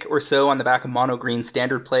 1 tick or so on the back of mono green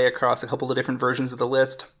standard play across a couple of different versions of the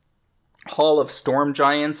list. Hall of Storm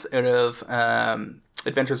Giants out of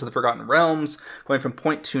Adventures of the Forgotten Realms, going from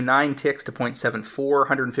 0.29 ticks to 0.74,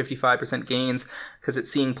 155% gains, because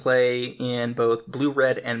it's seeing play in both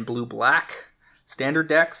blue-red and blue-black standard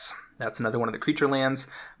decks. That's another one of the creature lands.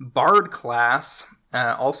 Bard class,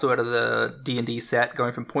 also out of the D&D set,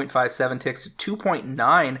 going from 0.57 ticks to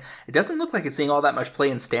 2.9. It doesn't look like it's seeing all that much play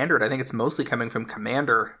in standard. I think it's mostly coming from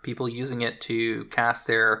Commander, people using it to cast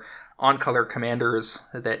their on-color commanders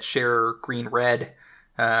that share green-red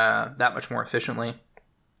that much more efficiently.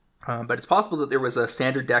 But it's possible that there was a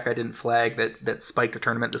standard deck I didn't flag that spiked a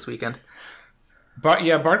tournament this weekend. But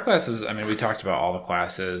yeah, Bard classes, I mean, we talked about all the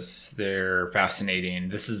classes. They're fascinating.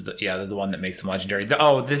 This is they're the one that makes them legendary.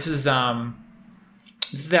 This is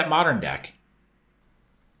that modern deck.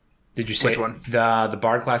 Did you say which one? The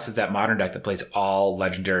Bard class is that modern deck that plays all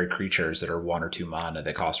legendary creatures that are 1 or 2 mana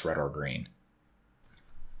that cost red or green.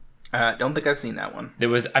 Don't think I've seen that one.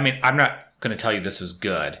 I'm not going to tell you this was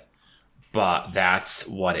good, but that's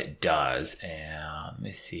what it does. And let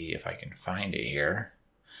me see if I can find it here,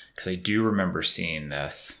 because I do remember seeing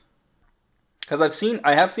this. Because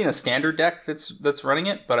I have seen a standard deck that's running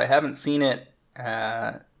it, but I haven't seen it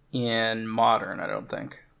in Modern, I don't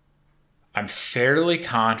think. I'm fairly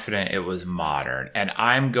confident it was Modern, and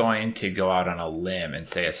I'm going to go out on a limb and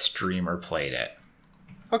say a streamer played it.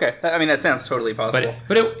 Okay, I mean, that sounds totally possible.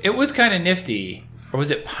 But it was kind of nifty. Or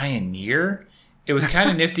was it Pioneer? It was kind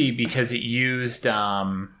of nifty because it used,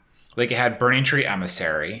 it had Burning Tree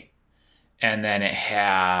Emissary, and then it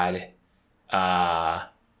had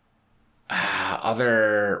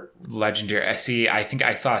other legendary. I think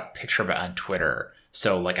I saw a picture of it on Twitter.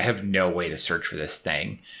 So, I have no way to search for this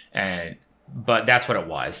thing. But that's what it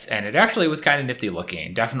was. And it actually was kind of nifty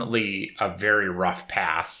looking. Definitely a very rough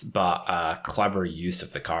pass, but a clever use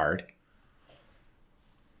of the card.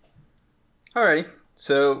 Alrighty.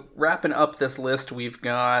 So, wrapping up this list, we've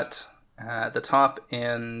got the top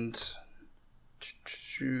end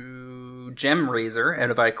Gem Razor out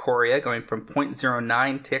of Ikoria going from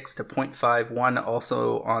 0.09 ticks to 0.51,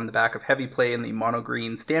 also on the back of heavy play in the mono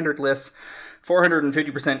green standard lists.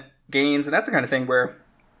 450% gains, and that's the kind of thing where,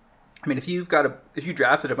 I mean, if you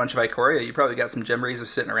drafted a bunch of Ikoria, you probably got some Gem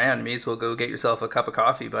Razors sitting around. You may as well go get yourself a cup of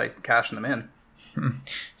coffee by cashing them in.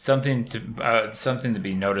 Something to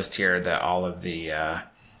be noticed here, that all of the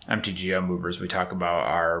MTGO movers we talk about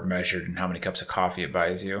are measured in how many cups of coffee it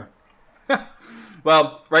buys you.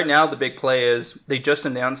 Well, right now the big play is they just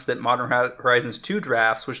announced that Modern Horizons 2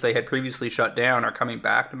 drafts, which they had previously shut down, are coming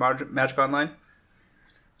back to Magic Online.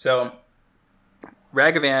 So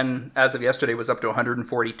Ragavan, as of yesterday, was up to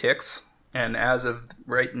 140 ticks. And as of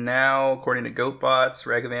right now, according to GoatBots,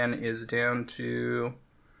 Ragavan is down to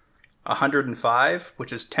 105,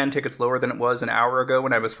 which is 10 tickets lower than it was an hour ago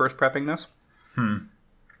when I was first prepping this.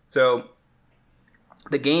 So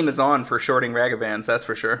the game is on for shorting Ragavans, that's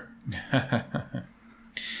for sure.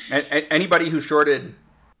 And anybody who shorted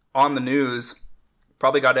on the news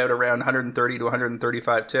probably got out around 130 to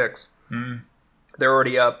 135 ticks. They're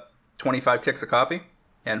already up 25 ticks a copy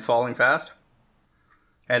and falling fast.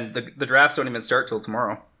 And the drafts don't even start till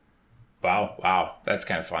tomorrow. Wow. That's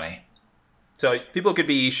kind of funny. So people could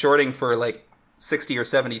be shorting for 60 or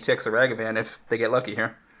 70 ticks of Ragavan if they get lucky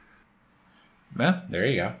here. Well, there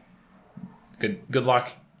you go. Good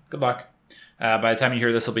luck. By the time you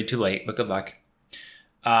hear this, it'll be too late, but good luck.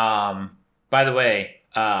 By the way,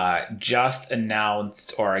 just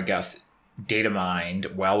announced, or I guess data mined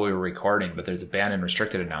while we were recording, but there's a banned and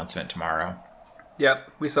restricted announcement tomorrow.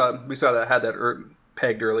 Yep, we saw that, had that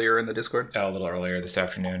pegged earlier in the Discord. Oh, a little earlier this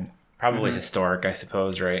afternoon. Probably historic, I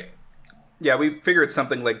suppose, right? Yeah, we figured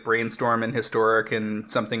something like Brainstorm and Historic and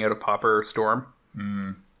something out of Pauper Storm.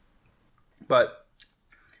 But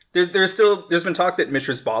there's been talk that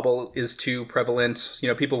Mishra's Bauble is too prevalent.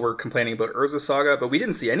 People were complaining about Urza Saga, but we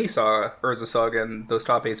didn't see any Urza Saga in those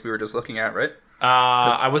top 8s we were just looking at, right?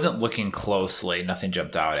 I wasn't looking closely. Nothing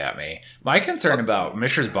jumped out at me. My concern about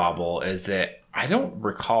Mishra's Bauble is that I don't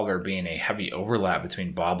recall there being a heavy overlap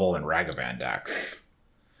between Bauble and Ragavan decks.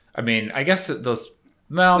 I mean, I guess those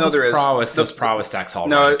prowess decks all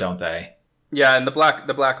run, don't they? Yeah, and the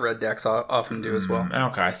black red decks often do as well.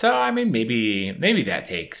 Okay, so I mean, maybe that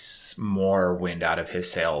takes more wind out of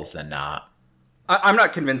his sails than not. I'm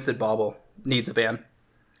not convinced that Bauble needs a ban.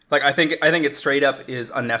 I think it straight up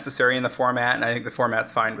is unnecessary in the format, and I think the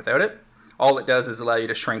format's fine without it. All it does is allow you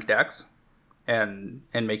to shrink decks and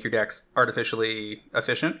make your decks artificially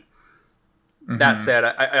efficient. That said,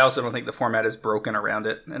 I also don't think the format is broken around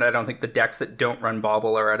it, and I don't think the decks that don't run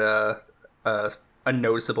Bauble are at a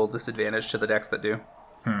noticeable disadvantage to the decks that do.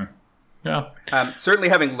 Yeah. Certainly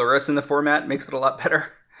having Lurrus in the format makes it a lot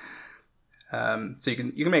better. So you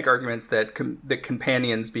can make arguments that the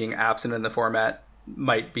companions being absent in the format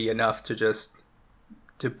might be enough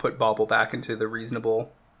to put Bauble back into the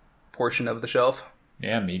reasonable portion of the shelf.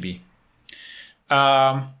 Yeah, maybe.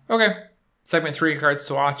 Okay. Segment 3, cards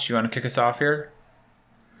to watch. You want to kick us off here?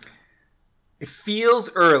 It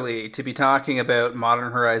feels early to be talking about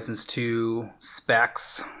Modern Horizons 2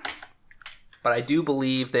 specs, but I do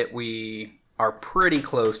believe that we are pretty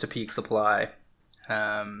close to peak supply,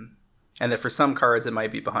 and that for some cards it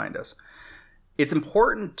might be behind us. It's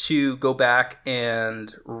important to go back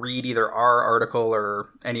and read either our article or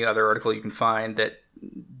any other article you can find that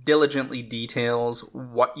diligently details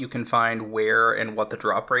what you can find where and what the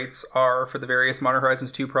drop rates are for the various Modern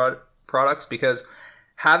Horizons 2 products, because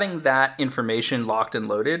having that information locked and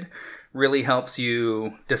loaded really helps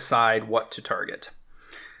you decide what to target.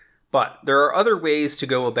 But there are other ways to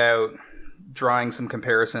go about drawing some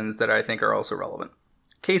comparisons that I think are also relevant.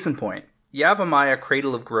 Case in point, Yavimaya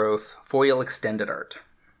Cradle of Growth Foil Extended Art.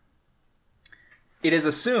 It is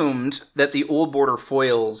assumed that the Old Border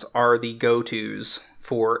foils are the go-tos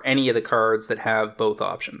for any of the cards that have both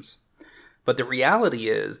options. But the reality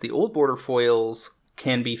is the Old Border foils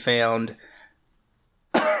can be found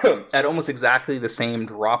at almost exactly the same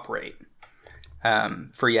drop rate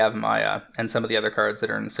for Yavimaya and some of the other cards that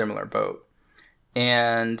are in a similar boat.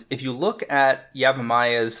 And if you look at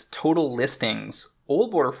Yavimaya's total listings,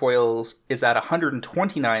 Old Border foils is at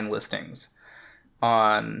 129 listings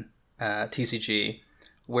on TCG,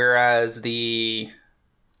 whereas the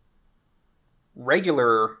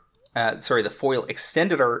the foil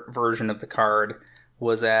extended art version of the card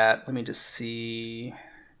was at, let me just see,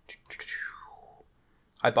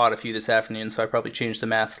 I bought a few this afternoon, so I probably changed the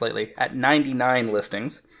math slightly, at 99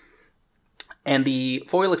 listings. And the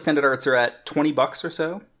foil extended arts are at $20 or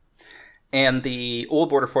so, and the Old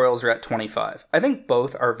Border foils are at $25. I think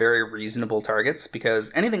both are very reasonable targets,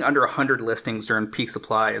 because anything under 100 listings during peak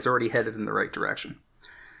supply is already headed in the right direction.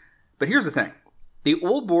 But here's the thing. The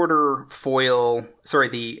Old Border foil,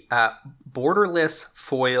 the borderless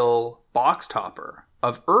foil box topper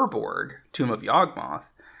of Urborg, Tomb of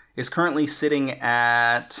Yawgmoth, is currently sitting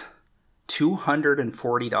at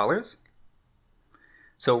 $240.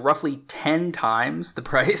 So roughly 10 times the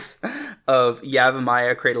price of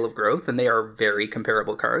Yavimaya Cradle of Growth, and they are very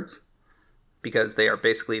comparable cards because they are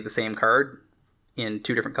basically the same card in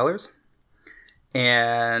two different colors.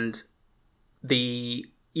 And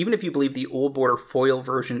even if you believe the Old Border foil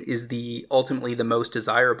version is ultimately the most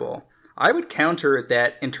desirable, I would counter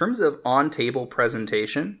that in terms of on-table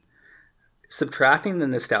presentation, subtracting the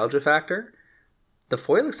nostalgia factor, the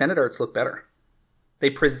foil extended arts look better.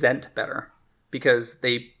 They present better because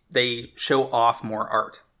they show off more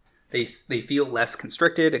art. They feel less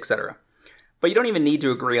constricted, etc. But you don't even need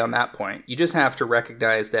to agree on that point. You just have to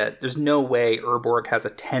recognize that there's no way Urborg has a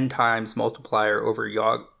 10 times multiplier over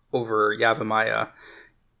Yavimaya,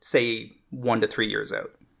 say 1 to 3 years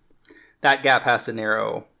out. That gap has to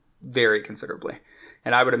narrow very considerably.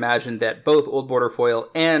 And I would imagine that both Old Border foil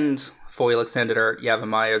and foil extended art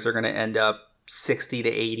Yavimayas are going to end up 60 to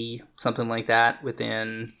 80, something like that,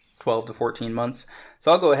 within 12 to 14 months.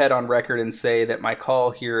 So I'll go ahead on record and say that my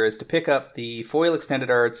call here is to pick up the foil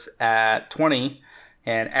extended arts at 20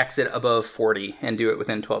 and exit above 40 and do it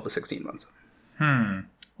within 12 to 16 months.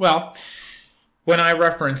 Well, when I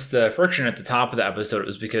referenced the friction at the top of the episode, it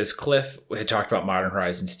was because Cliff had talked about Modern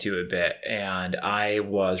Horizons 2 a bit, and I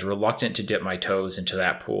was reluctant to dip my toes into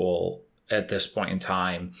that pool at this point in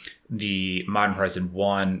time. The Modern Horizon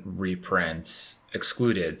 1 reprints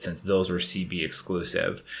excluded, since those were CB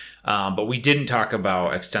exclusive. But we didn't talk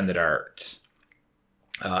about extended arts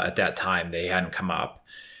at that time. They hadn't come up.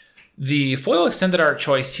 The foil extended art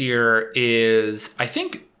choice here is, I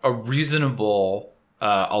think, a reasonable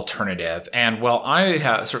alternative. And while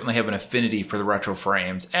I certainly have an affinity for the retro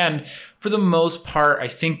frames, and for the most part, I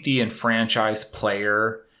think the enfranchised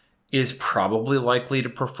player is probably likely to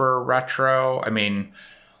prefer retro. I mean,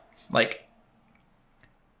 like,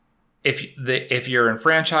 if you're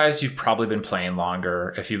enfranchised, you've probably been playing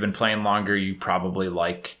longer. If you've been playing longer, you probably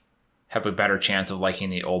have a better chance of liking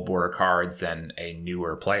the Old Border cards than a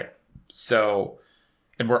newer player. So,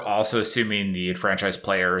 and we're also assuming the enfranchised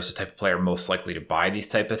player is the type of player most likely to buy these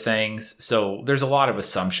type of things. So there's a lot of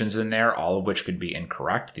assumptions in there, all of which could be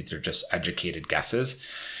incorrect. These are just educated guesses.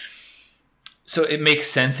 So it makes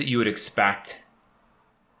sense that you would expect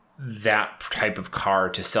that type of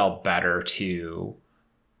card to sell better to,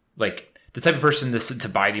 like, the type of person to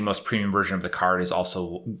buy the most premium version of the card is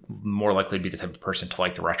also more likely to be the type of person to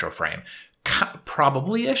like the retro frame.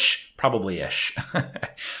 Probably-ish.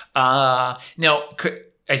 Now,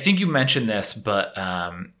 I think you mentioned this, but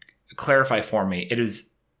clarify for me. It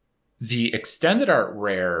is the extended art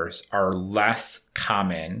rares are less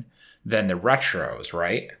common than the retros,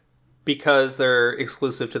 right? Because they're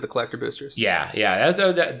exclusive to the collector boosters. Yeah.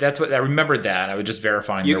 That's what I remembered that. And I was just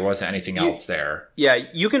verifying there wasn't anything else there. Yeah,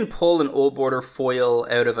 you can pull an Old Border foil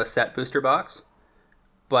out of a set booster box,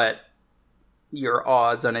 but your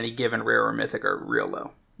odds on any given rare or mythic are real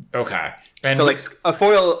low. Okay. And so, like,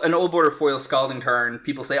 an Old Border foil Scalding Tarn,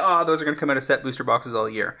 people say, those are going to come out of set booster boxes all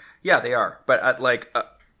year. Yeah, they are, but at like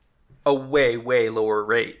a way, way lower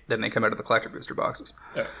rate than they come out of the collector booster boxes.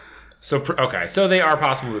 So they are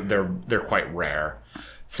possible. They're quite rare.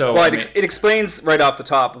 So it explains right off the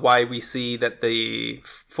top why we see that the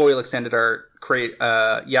foil extended art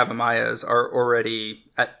Yavimayas are already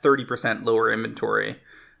at 30% lower inventory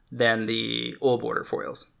than the Old Border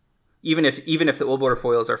foils. Even if the Old Border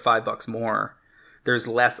foils are $5 more, there's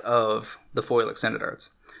less of the foil extended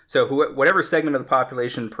arts. So whatever segment of the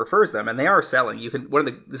population prefers them, and they are selling.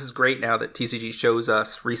 This is great now that TCG shows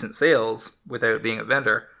us recent sales without being a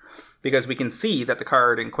vendor, because we can see that the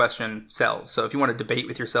card in question sells. So if you want to debate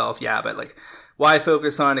with yourself, yeah, but like, why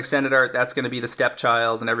focus on extended art? That's going to be the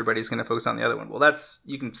stepchild, and everybody's going to focus on the other one. Well,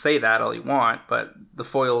 you can say that all you want, but the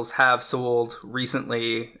foils have sold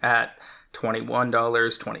recently at $21,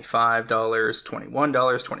 $25, $21,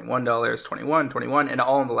 $21, $21, and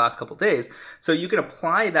all in the last couple of days. So you can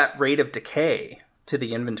apply that rate of decay to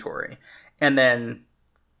the inventory and then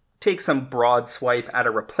take some broad swipe at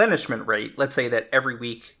a replenishment rate. Let's say that every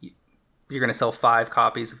week you're going to sell 5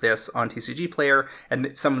 copies of this on TCG Player,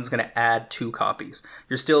 and someone's going to add 2 copies.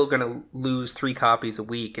 You're still going to lose 3 copies a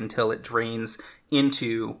week until it drains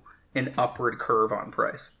into an upward curve on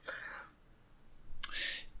price.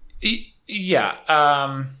 Yeah.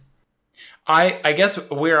 I guess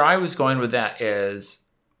where I was going with that is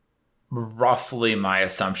roughly my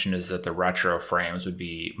assumption is that the retro frames would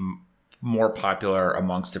be more popular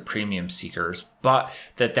amongst the premium seekers, but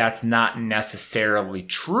that's not necessarily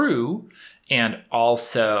true. And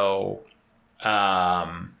also,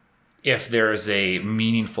 if there's a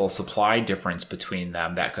meaningful supply difference between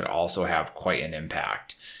them, that could also have quite an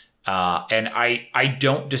impact. And I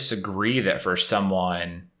don't disagree that for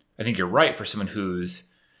someone, I think you're right, for someone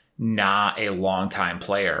who's not a longtime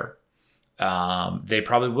player, they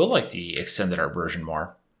probably will like the extended art version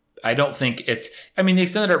more. I don't think the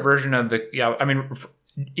extended art version of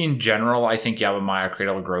in general, I think Yavimaya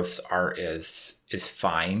Cradle of Growth's art is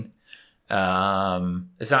fine.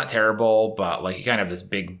 It's not terrible, but like you kind of have this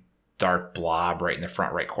big dark blob right in the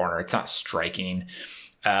front right corner. It's not striking.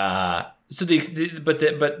 Regardless,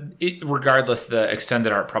 the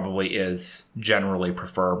extended art probably is generally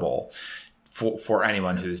preferable for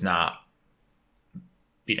anyone who's not,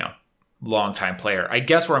 long-time player. I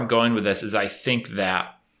guess where I'm going with this is I think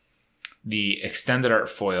that the extended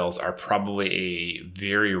art foils are probably a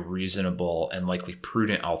very reasonable and likely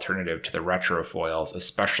prudent alternative to the retro foils,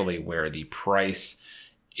 especially where the price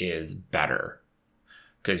is better.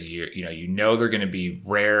 Because they're going to be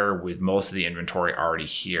rare with most of the inventory already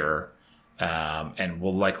here. And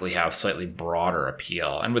will likely have slightly broader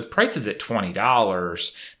appeal. And with prices at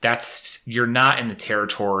 $20, you're not in the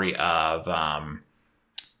territory of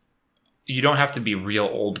you don't have to be real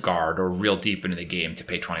old guard or real deep into the game to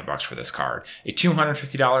pay $20 for this card. A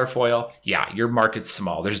 $250 foil, yeah, your market's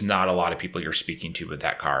small. There's not a lot of people you're speaking to with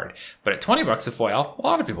that card. But at $20 a foil, a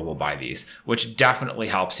lot of people will buy these, which definitely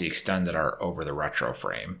helps the extended art over the retro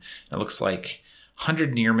frame. It looks like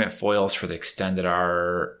 100 near mint foils for the extended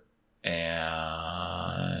art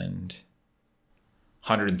and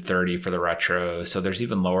 130 for the retro. So there's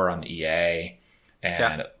even lower on the EA.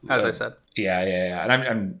 And as I said. Yeah.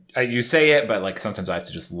 And you say it, but like sometimes I have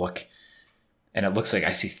to just look, and it looks like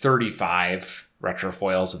I see 35 retro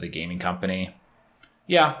foils with a gaming company.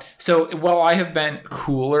 Yeah. So while I have been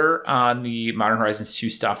cooler on the Modern Horizons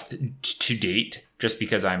 2 stuff to date, just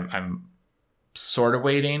because I'm sort of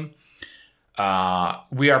waiting,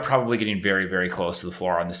 we are probably getting very, very close to the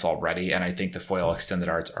floor on this already. And I think the foil extended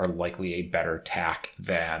arts are likely a better tack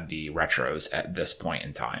than the retros at this point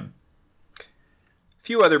in time.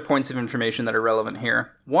 Few other points of information that are relevant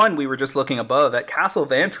here. One, we were just looking above at Castle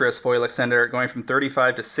Vantress foil extended art going from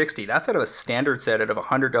 35 to 60. That's out of a standard set out of a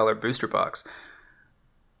 $100 booster box.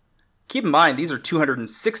 Keep in mind, these are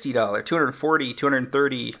 $260, $240,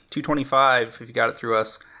 $230, $225 if you got it through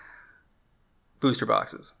us, booster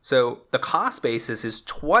boxes. So the cost basis is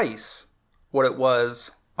twice what it was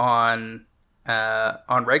on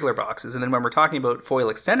regular boxes. And then when we're talking about foil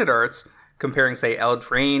extended arts, comparing, say,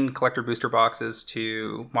 Eldraine collector booster boxes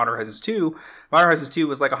to Modern Horizons 2, Modern Horizons 2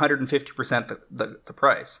 was like 150% the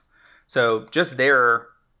price. So just there,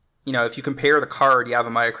 if you compare the card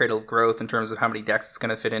Yavimaya Cradle of Growth in terms of how many decks it's going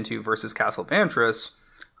to fit into versus Castle Vantress,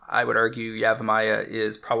 I would argue Yavimaya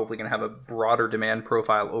is probably going to have a broader demand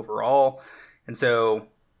profile overall. And so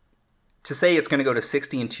to say it's going to go to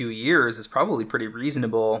 60 in 2 years is probably pretty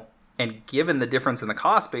reasonable. And given the difference in the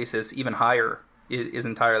cost basis, even higher is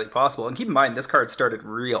entirely possible. And keep in mind, this card started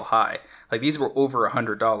real high. Like these were over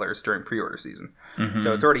 $100 during pre-order season. Mm-hmm.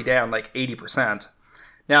 So it's already down like 80%.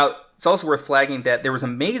 Now, it's also worth flagging that there was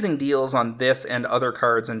amazing deals on this and other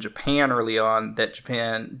cards in Japan early on that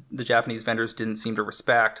the Japanese vendors didn't seem to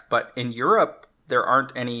respect. But in Europe, there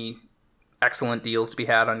aren't any excellent deals to be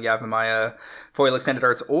had on Yavimaya foil extended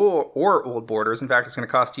arts or old borders. In fact, it's going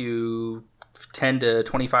to cost you 10 to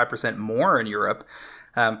 25% more in Europe,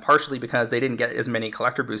 partially because they didn't get as many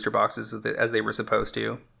collector booster boxes as they were supposed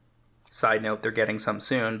to. Side note, they're getting some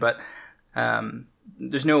soon. But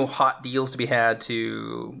there's no hot deals to be had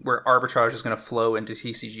to where arbitrage is going to flow into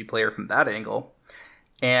TCG Player from that angle.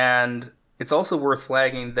 And it's also worth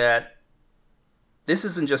flagging that this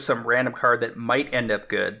isn't just some random card that might end up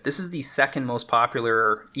good. This is the second most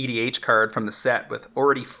popular EDH card from the set, with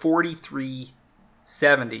already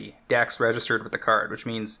 4,370 decks registered with the card, which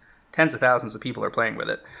means tens of thousands of people are playing with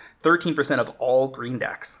it. 13% of all green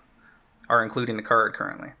decks are including the card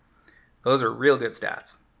currently. Those are real good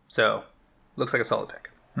stats. So, looks like a solid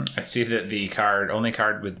pick. I see that the only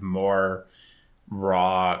card with more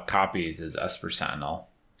raw copies is Esper Sentinel.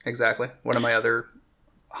 Exactly. One of my other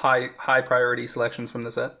high priority selections from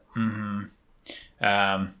the set. Mm-hmm.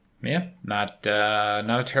 Yeah, not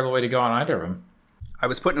a terrible way to go on either of them. I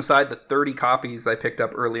was putting aside the 30 copies I picked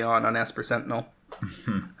up early on Esper Sentinel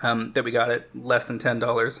that we got at less than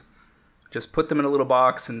 $10. Just put them in a little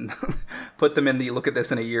box and put them in the look at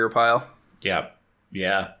this in a year pile. Yep.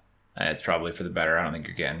 Yeah. It's probably for the better. I don't think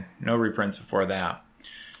you're getting no reprints before that.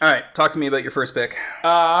 All right. Talk to me about your first pick.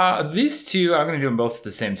 These two, I'm going to do them both at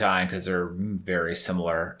the same time because they're very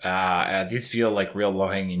similar. These feel like real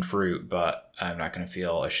low-hanging fruit, but I'm not going to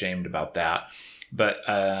feel ashamed about that. But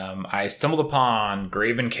I stumbled upon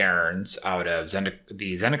Graven Cairns out of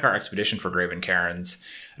the Zendikar Expedition for Graven Cairns.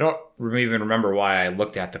 I don't even remember why I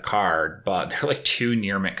looked at the card, but there are like 2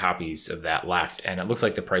 near mint copies of that left, and it looks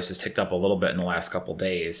like the price has ticked up a little bit in the last couple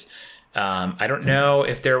days. I don't know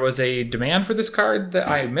if there was a demand for this card that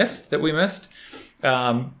we missed,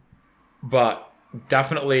 but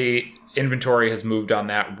definitely inventory has moved on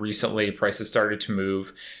that recently. Prices started to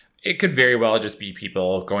move. It could very well just be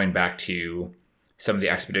people going back to some of the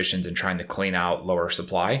expeditions and trying to clean out lower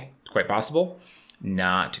supply. Quite possible.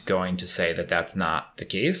 Not going to say that that's not the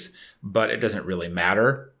case, but it doesn't really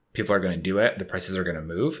matter. People are going to do it. The prices are going to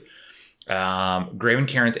move. Graven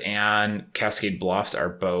Cairns and Cascade Bluffs are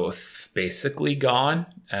both basically gone.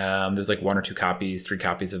 There's like 1 or 2 copies, 3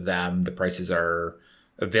 copies of them. The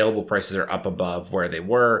available prices are up above where they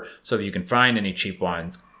were. So if you can find any cheap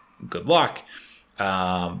ones, good luck.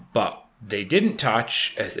 But they didn't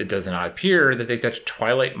touch, as it does not appear, that they touched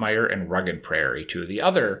Twilight Mire and Rugged Prairie, 2 of the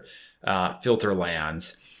other filter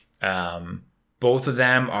lands. Both of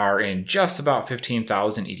them are in just about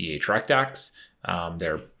 15,000 EDH rec decks.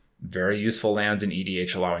 They're very useful lands in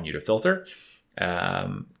EDH, allowing you to filter.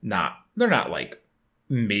 They're not like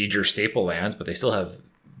major staple lands, but they still have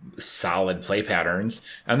solid play patterns,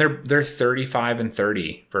 and they're 35 and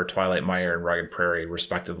 30 for Twilight Mire and Rugged Prairie,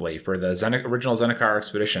 respectively, for the original Zendikar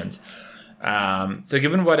expeditions. So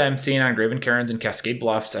given what I'm seeing on Graven Cairns and Cascade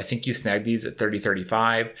Bluffs, I think you snag these at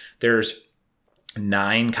 30-35. There's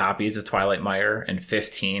 9 copies of Twilight Mire and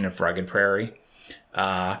 15 of Rugged Prairie.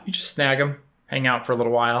 You just snag them, hang out for a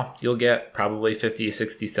little while. You'll get probably 50,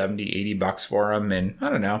 60, 70, $80 for them. And I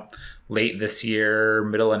don't know, late this year,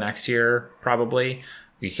 middle of next year, probably,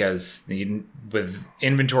 because with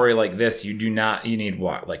inventory like this, you need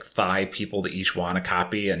what, like 5 people to each want a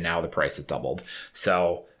copy. And now the price has doubled.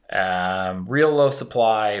 So, real low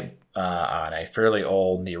supply, on a fairly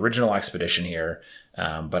old, the original expedition here.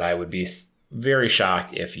 But I would be very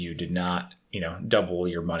shocked if you did not, double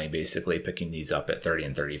your money basically picking these up at 30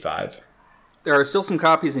 and 35. There are still some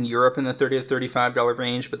copies in Europe in the $30 to $35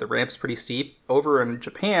 range, but the ramp's pretty steep. Over in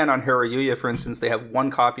Japan, on Haruya, for instance, they have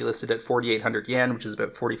 1 copy listed at 4,800 yen, which is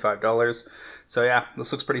about $45. So yeah,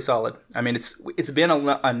 this looks pretty solid. I mean, it's been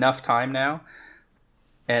enough time now,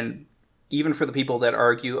 and even for the people that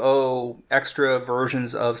argue, extra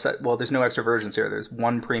versions of set. Well, there's no extra versions here. There's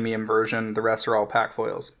 1 premium version. The rest are all pack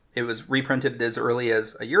foils. It was reprinted as early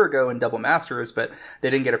as a year ago in Double Masters, but they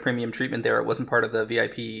didn't get a premium treatment there. It wasn't part of the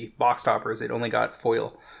VIP box toppers. It only got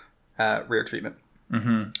foil rare treatment.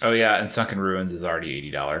 Mm-hmm. Oh yeah, and Sunken Ruins is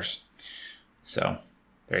already $80. So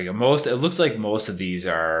there you go. It looks like most of these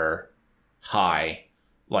are high.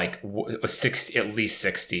 Like at least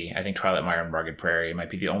 60. I think Twilight Mire and Rugged Prairie might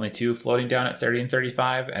be the only 2 floating down at 30 and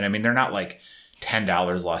 35. And I mean, they're not like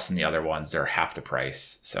 $10 less than the other ones. They're half the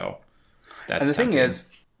price. So that's tempting.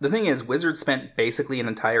 The thing is, Wizards spent basically an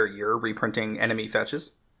entire year reprinting enemy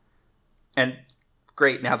fetches. And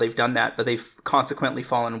great, now they've done that, but they've consequently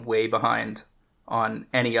fallen way behind on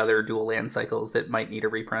any other dual land cycles that might need a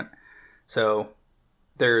reprint. So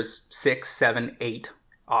there's 6, 7, 8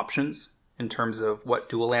 options in terms of what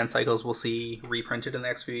dual land cycles we'll see reprinted in the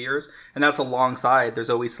next few years. And that's alongside, there's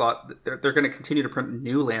always thought they're going to continue to print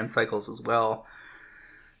new land cycles as well.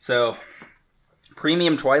 So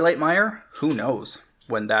premium Twilight Mire, who knows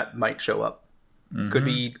when that might show up.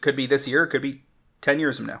 Mm-hmm. Could be this year, could be 10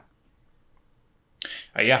 years from now.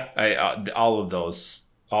 All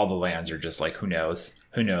the lands are just like, who knows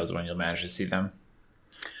when you'll manage to see them.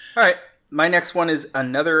 All right. my next one is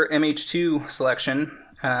another MH2 selection.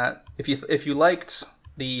 If you liked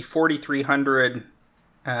the 4,300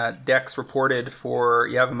 decks reported for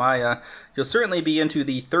Yavimaya, you'll certainly be into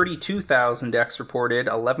the 32,000 decks reported,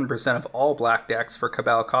 11% of all black decks for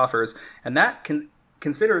Cabal Coffers, and that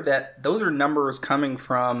consider that those are numbers coming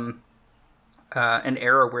from an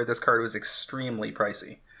era where this card was extremely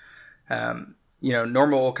pricey.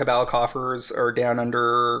 Normal Cabal Coffers are down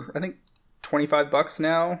under, I think, $25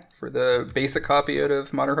 now for the basic copy out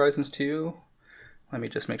of Modern Horizons 2. Let me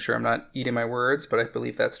just make sure I'm not eating my words, but I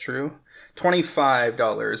believe that's true.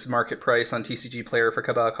 $25 market price on TCG Player for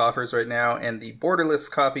Cabal Coffers right now, and the borderless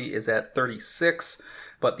copy is at $36.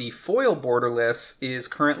 But the foil borderless is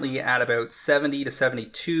currently at about $70 to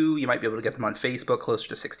 $72. You might be able to get them on Facebook closer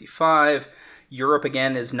to $65. Europe,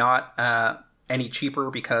 again, is not any cheaper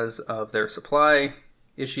because of their supply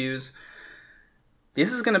issues.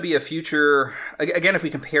 This is going to be a future, again, if we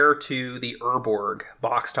compare to the Urborg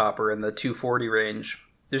box topper in the 240 range,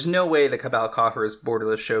 there's no way the Cabal Coffers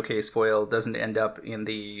borderless showcase foil doesn't end up in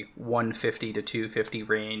the 150 to 250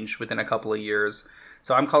 range within a couple of years.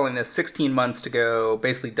 So I'm calling this 16 months to go,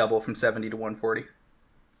 basically double from 70 to 140.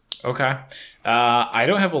 Okay. I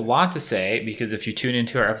don't have a lot to say because if you tune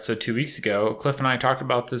into our episode 2 weeks ago, Cliff and I talked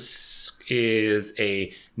about this is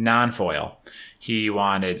a non-foil. He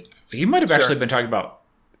might have actually been talking about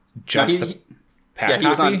just the pack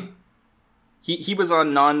copy. He was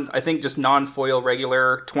on just non-foil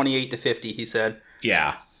regular 28 to 50, he said.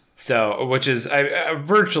 Yeah. So, which is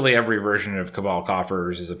virtually every version of Cabal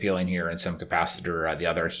Coffers is appealing here in some capacity or the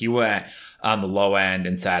other. He went on the low end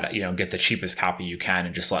and said, get the cheapest copy you can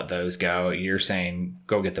and just let those go. You're saying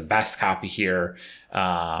go get the best copy here.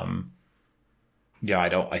 I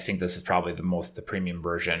think this is probably the premium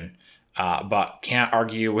version. But can't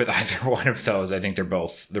argue with either one of those. I think they're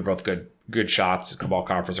both good shots. Cabal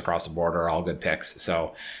Coffers across the board are all good picks.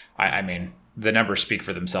 So, I mean, the numbers speak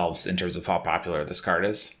for themselves in terms of how popular this card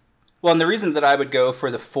is. Well, and the reason that I would go for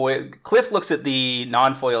the foil, Cliff looks at the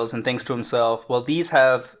non-foils and thinks to himself, well, these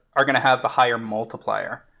are going to have the higher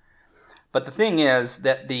multiplier. But the thing is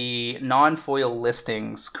that the non-foil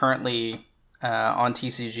listings currently on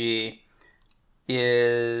TCG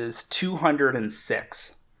is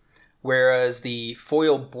 206. Whereas the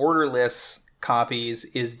foil borderless copies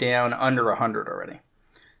is down under 100 already.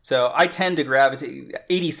 So I tend to gravitate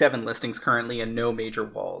 87 listings currently and no major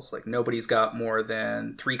walls. Like nobody's got more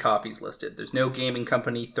than 3 copies listed. There's no gaming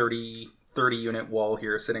company 30 unit wall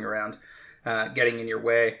here sitting around getting in your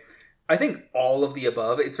way. I think all of the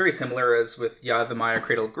above, it's very similar as with Yavimaya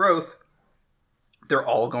Cradle of Growth. They're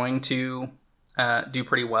all going to do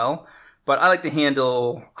pretty well. But I like to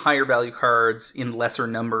handle higher value cards in lesser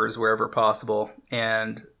numbers wherever possible.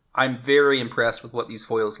 And I'm very impressed with what these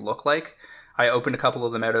foils look like. I opened a couple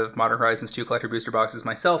of them out of Modern Horizons 2 collector booster boxes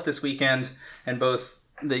myself this weekend, and both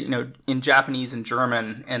in Japanese and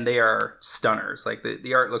German, and they are stunners. Like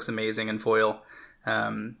the art looks amazing in foil.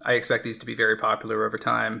 I expect these to be very popular over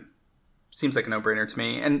time. Seems like a no-brainer to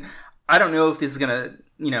me. And I don't know if this is going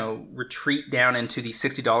to, retreat down into the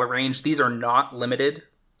 $60 range. These are not limited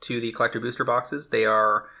to the collector booster boxes. They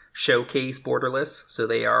are showcase borderless, so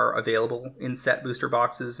they are available in set booster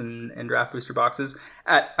boxes and draft booster boxes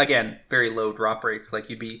at, again, very low drop rates. Like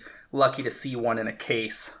you'd be lucky to see one in a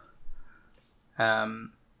case, let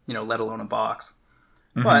alone a box.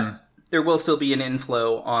 Mm-hmm. But there will still be an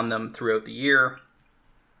inflow on them throughout the year.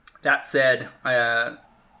 That said, I'd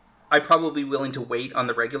probably be willing to wait on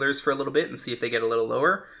the regulars for a little bit and see if they get a little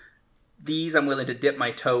lower. These I'm willing to dip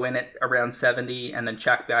my toe in at around 70 and then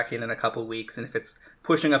check back in a couple of weeks. And if it's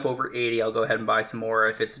pushing up over 80, I'll go ahead and buy some more.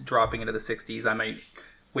 If it's dropping into the 60s, I might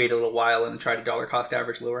wait a little while and try to dollar cost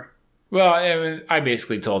average lower. Well, I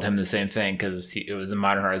basically told him the same thing because it was a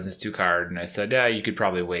Modern Horizons 2 card. And I said, yeah, you could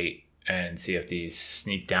probably wait and see if these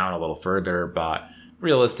sneak down a little further. But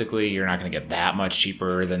realistically, you're not going to get that much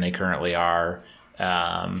cheaper than they currently are.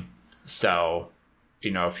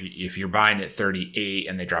 If you're buying at 38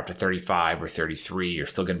 and they drop to 35 or 33, you're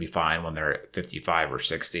still going to be fine when they're at 55 or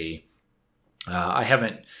 60.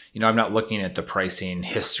 I'm not looking at the pricing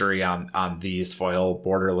history on these foil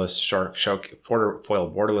borderless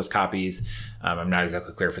foil borderless copies. I'm not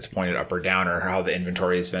exactly clear if it's pointed up or down or how the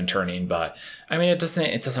inventory has been turning, but I mean, it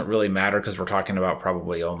doesn't really matter because we're talking about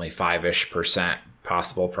probably only 5-ish%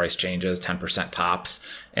 possible price changes, 10% tops.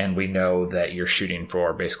 And we know that you're shooting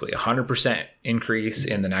for basically 100% increase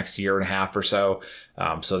in the next year and a half or so.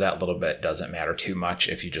 So that little bit doesn't matter too much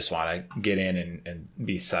if you just want to get in and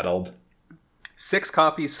be settled. 6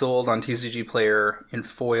 copies sold on TCG Player in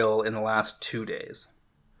foil in the last 2 days.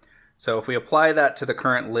 So if we apply that to the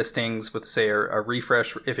current listings with, say, a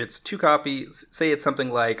refresh, if it's 2 copies, say it's something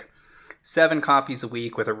like 7 copies a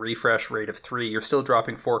week with a refresh rate of 3, you're still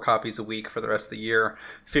dropping 4 copies a week for the rest of the year.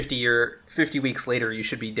 50 weeks later, you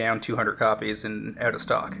should be down 200 copies and out of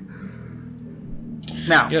stock.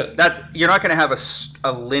 Now, you're not going to have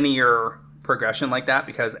a linear progression like that,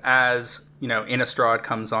 because as Innistrad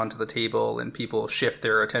comes onto the table and people shift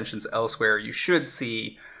their attentions elsewhere, you should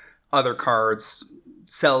see other cards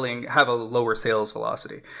have a lower sales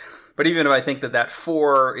velocity. But even if I think that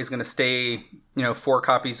 4 is going to stay, 4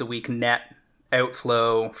 copies a week net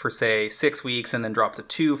outflow for, say, 6 weeks, and then drop to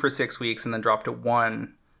 2 for 6 weeks, and then drop to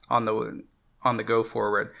 1 on the go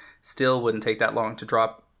forward, still wouldn't take that long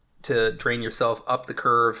to drain yourself up the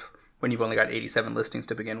curve when you've only got 87 listings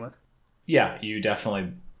to begin with. Yeah, you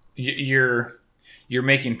definitely you're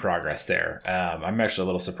making progress there. I'm actually a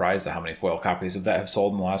little surprised at how many foil copies of that have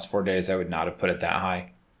sold in the last 4 days. I would not have put it that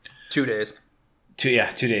high. 2 days. 2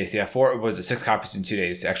 days. Yeah, 4 was it 6 copies in 2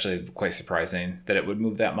 days? Actually, quite surprising that it would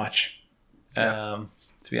move that much. To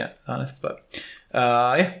be honest, but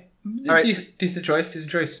yeah, all right. Decent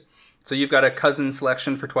choice. So you've got a cousin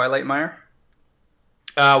selection for Twilight Mire.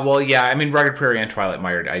 Well, yeah, I mean, Rugged Prairie and Twilight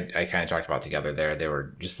Mire, I kind of talked about together there. They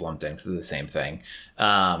were just lumped into the same thing.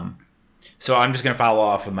 So I'm just going to follow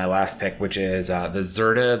off with my last pick, which is the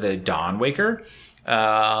Zirda, the Dawnwaker.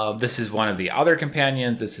 This is one of the other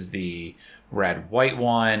companions. This is the red-white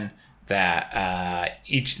one that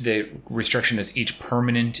the restriction is each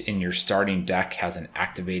permanent in your starting deck has an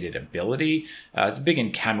activated ability. It's big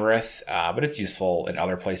in Kenrith, but it's useful in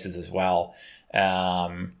other places as well.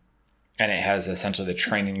 And it has essentially the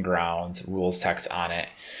Training Grounds rules text on it.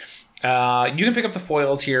 You can pick up the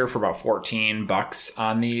foils here for about $14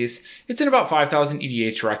 on these. It's in about 5,000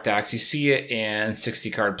 EDH rec decks. You see it in 60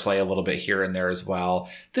 card play a little bit here and there as well.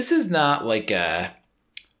 This is not like a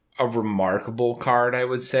remarkable card, I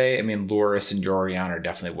would say. I mean, Lurrus and Yorion are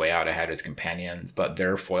definitely way out ahead as companions, but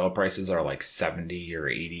their foil prices are like 70 or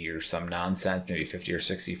 80 or some nonsense, maybe 50 or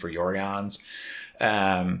 60 for Yorions.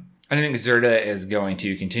 I think Zirda is going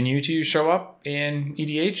to continue to show up in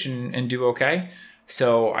EDH and do okay.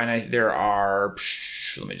 So, there are,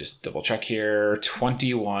 let me just double check here,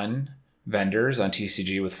 21 vendors on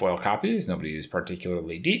TCG with foil copies. Nobody's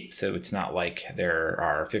particularly deep, so it's not like there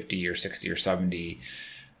are 50 or 60 or 70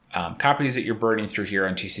 copies that you're burning through here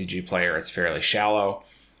on TCG Player. It's fairly shallow.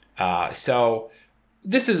 So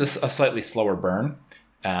this is a slightly slower burn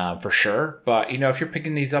for sure. But, if you're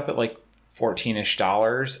picking these up at like $14-ish,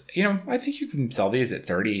 I think you can sell these at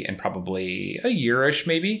 30 and probably a year-ish,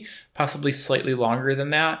 maybe, possibly slightly longer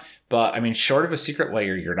than that. But I mean, short of a secret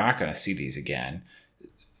layer, you're not going to see these again.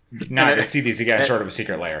 Short of a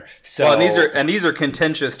secret layer. So, well, and these are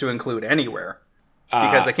contentious to include anywhere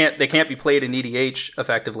because they can't be played in EDH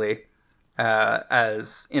effectively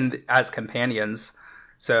as companions.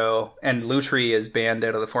 So, and Lutri is banned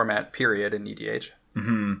out of the format, period, in EDH.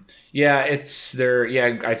 Mm-hmm. Yeah, it's there.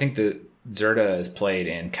 Yeah, I think the Zirda is played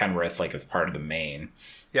in Kenrith like as part of the main.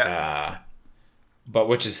 Yeah. But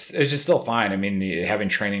which is just still fine. I mean, having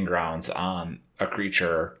Training Grounds on a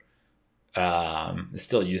creature is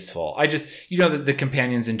still useful. I just, the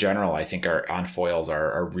companions in general, I think are on foils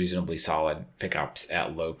are reasonably solid pickups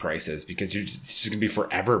at low prices because it's just going to be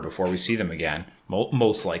forever before we see them again.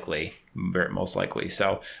 Most likely.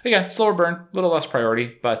 So again, slower burn, a little less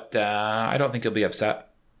priority, but I don't think you'll be upset.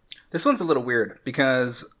 This one's a little weird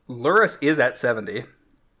because Lurrus is at 70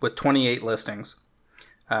 with 28 listings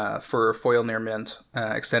for foil near mint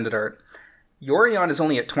extended art. Yorion is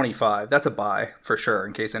only at 25. That's a buy for sure,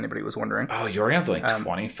 in case anybody was wondering. Oh, Yorion's like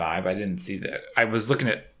 25. I didn't see that. I was looking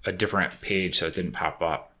at a different page, so it didn't pop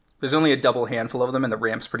up. There's only a double handful of them, and the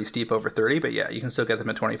ramp's pretty steep over 30. But yeah, you can still get them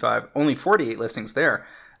at 25. Only 48 listings there.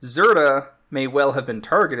 Zirda may well have been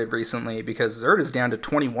targeted recently because Zirda's down to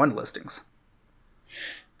 21 listings.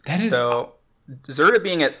 That is... So Zirda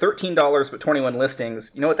being at $13 but 21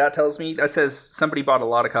 listings, you know what that tells me? That says somebody bought a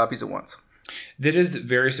lot of copies at once. That is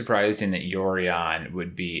very surprising that Yorion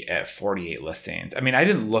would be at 48 listings. I mean, I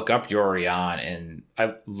didn't look up Yorion and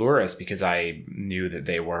Lurrus because I knew that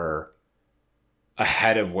they were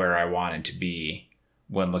ahead of where I wanted to be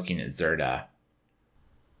when looking at Zirda.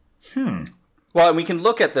 Well, and we can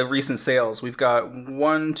look at the recent sales. We've got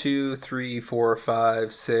 1, 2, 3, 4,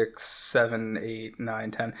 5, 6, 7, 8,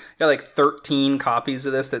 9, 10. We've got like 13 copies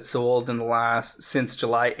of this that sold since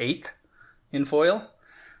July 8th in foil.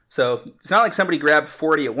 So it's not like somebody grabbed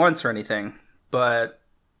 40 at once or anything, but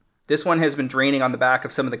this one has been draining on the back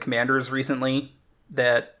of some of the commanders recently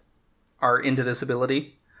that are into this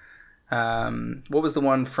ability. What was the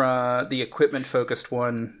one from the equipment-focused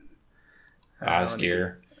one?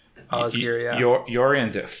 Osgear. Osgear, yeah.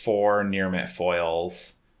 Yorion's at 4 near mint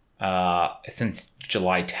foils since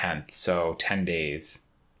July 10th, so 10 days.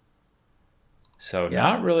 So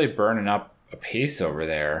not really burning up a pace over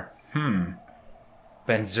there.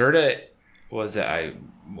 Benzerta was it? I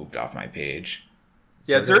moved off my page.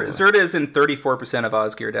 Yeah, Zerta is in 34% of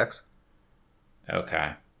Osgear decks.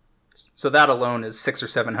 Okay. So that alone is 600 or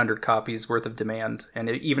 700 copies worth of demand, and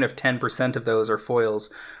even if 10% of those are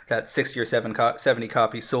foils, that's 60 or 70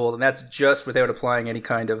 copies sold, and that's just without applying any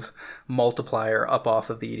kind of multiplier up off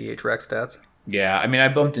of the EDH rec stats. Yeah, I mean, I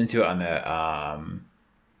bumped into it on the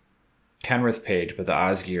Kenrith page, but the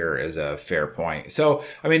Osgear is a fair point. So,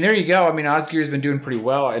 I mean, there you go. I mean, Osgear's been doing pretty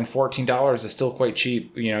well, and $14 is still quite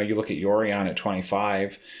cheap. You know, you look at Yorion at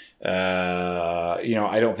 25. I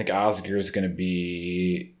don't think Osgear is going to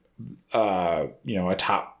be a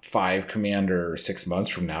top 5 commander 6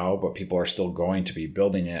 months from now, but people are still going to be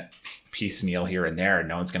building it piecemeal here and there, and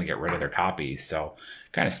no one's going to get rid of their copies. So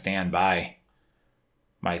kind of stand by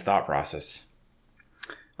my thought process.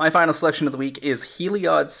 My final selection of the week is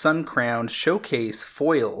Heliod Suncrown Showcase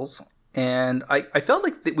Foils, and I felt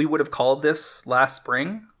like we would have called this last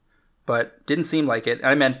spring, but didn't seem like it.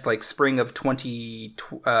 I meant like spring of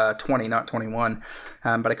 2020, not 21,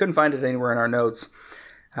 but I couldn't find it anywhere in our notes.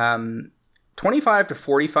 25 to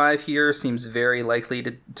 45 here seems very likely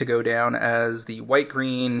to go down, as the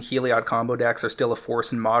white-green Heliod combo decks are still a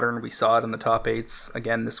force in Modern. We saw it in the top 8s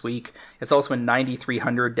again this week. It's also in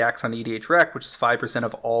 9,300 decks on EDH Rec, which is 5%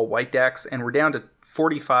 of all white decks, and we're down to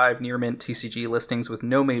 45 near-mint TCG listings with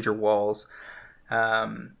no major walls.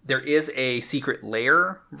 There is a Secret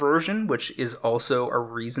Lair version, which is also a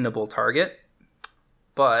reasonable target.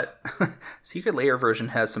 But Secret Lair version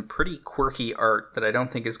has some pretty quirky art that I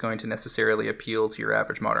don't think is going to necessarily appeal to your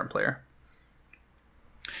average Modern player.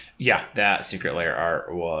 Yeah, that Secret Lair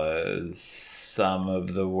art was some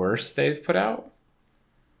of the worst they've put out.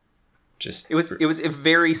 It was a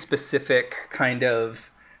very specific kind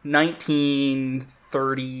of 1930s,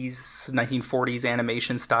 1940s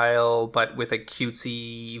animation style, but with a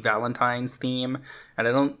cutesy Valentine's theme, and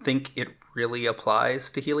I don't think it really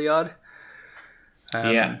applies to Heliod.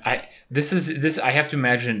 I have to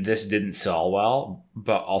imagine this didn't sell well,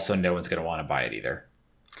 but also no one's going to want to buy it either.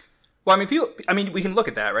 Well, we can look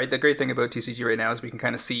at that, right? The great thing about TCG right now is we can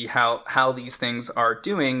kind of see how these things are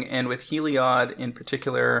doing, and with Heliod in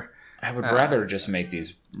particular, I would rather just make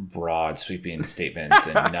these broad, sweeping statements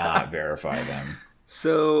and not verify them.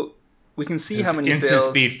 So we can see how many instant sales.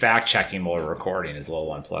 Speed fact checking while we're recording is a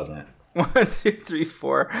little unpleasant. 1, 2, 3,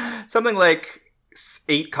 4, something like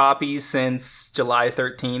 8 copies since July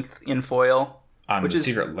 13th in foil. On the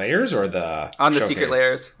Secret Layers or the on the Showcase? Secret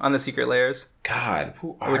Layers. On the Secret Layers. God,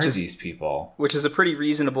 who are these people? Which is a pretty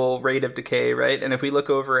reasonable rate of decay, right? And if we look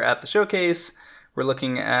over at the Showcase, we're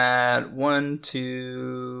looking at 1,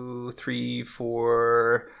 2, 3,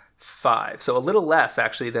 4, 5. So a little less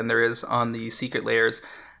actually than there is on the Secret Layers.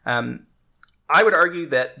 I would argue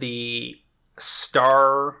that the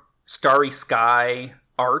Starry Sky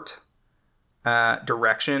art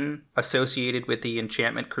direction associated with the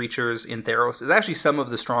enchantment creatures in Theros is actually some of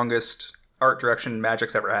the strongest art direction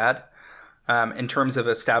Magic's ever had, in terms of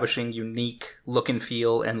establishing unique look and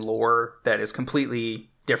feel and lore that is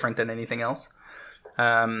completely different than anything else.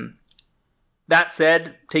 That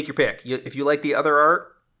said, take your pick. If you like the other art,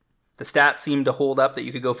 the stats seem to hold up that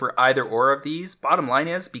you could go for either or of these. Bottom line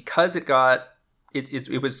is, because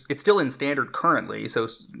it's still in standard currently, so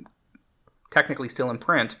technically still in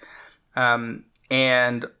print,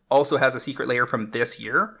 and also has a Secret Lair from this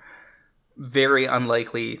year, very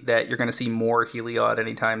unlikely that you're going to see more Heliod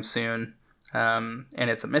anytime soon. And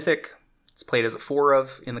it's a mythic. It's played as a 4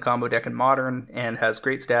 of in the combo deck in Modern and has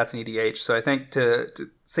great stats in EDH. So I think to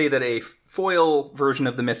say that a foil version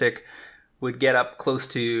of the mythic would get up close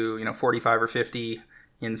to 45 or 50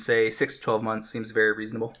 in, say, 6 to 12 months seems very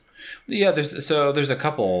reasonable. Yeah, there's a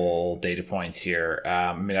couple data points here.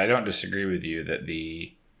 I don't disagree with you that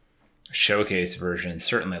the Showcase version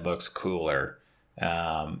certainly looks cooler.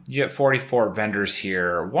 You have 44 vendors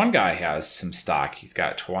here. One guy has some stock. He's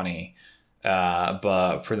got 20.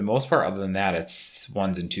 But for the most part, other than that, it's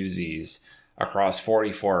ones and twosies across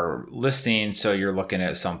 44 listings. So you're looking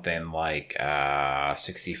at something like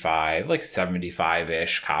 65, like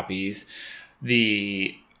 75-ish copies.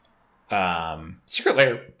 The Secret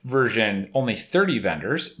Lair version, only 30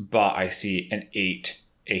 vendors, but I see an 8,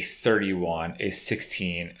 a 31, a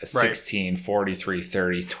 16, a 16, 43,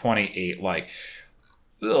 30, 28, like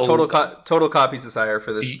total copies is higher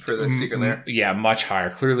for the Secret Lair. Yeah, much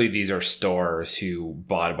higher. Clearly, these are stores who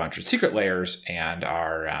bought a bunch of Secret Lairs and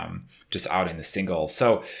are just outing the singles.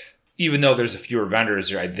 So, even though there's a fewer vendors,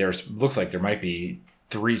 there's looks like there might be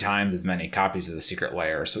 3 times as many copies of the Secret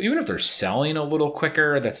Lair. So even if they're selling a little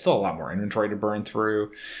quicker, that's still a lot more inventory to burn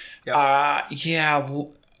through. Yep.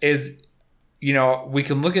 We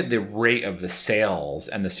can look at the rate of the sales,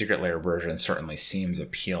 and the Secret Lair version certainly seems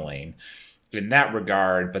appealing in that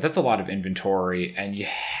regard, but that's a lot of inventory, and you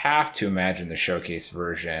have to imagine the showcase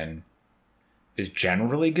version is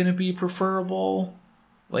generally going to be preferable.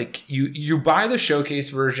 Like, you buy the showcase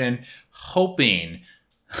version hoping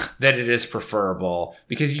that it is preferable,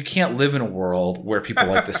 because you can't live in a world where people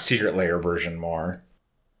like the Secret Lair version more.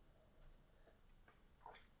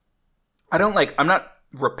 I'm not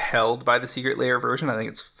repelled by the Secret Lair version. I think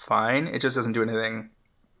it's fine. It just doesn't do anything.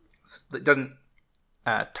 It doesn't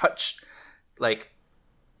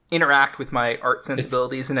interact with my art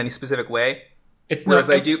sensibilities in any specific way. Whereas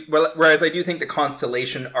I do think the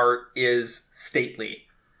Constellation art is stately.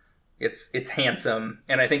 It's handsome,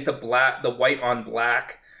 and I think the white on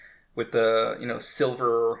black with the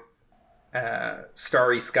silver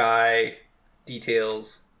starry sky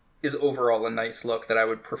details is overall a nice look that I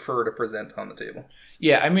would prefer to present on the table.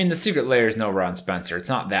 Yeah, I mean, the Secret Lair is no Ron Spencer. It's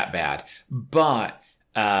not that bad, but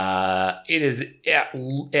it is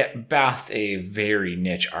at best a very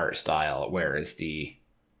niche art style, whereas the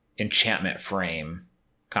enchantment frame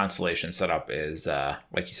Constellation setup is,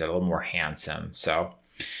 like you said, a little more handsome. So,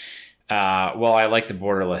 while I like the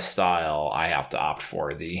borderless style, I have to opt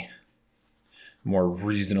for the more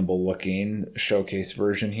reasonable looking showcase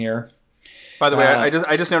version here. By the way, I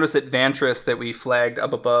just noticed that Vantress that we flagged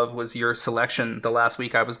up above was your selection the last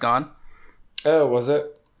week I was gone. Oh, was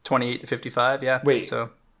it? 28 to 55, yeah. Wait,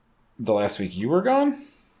 so the last week you were gone?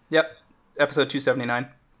 Yep, episode 279.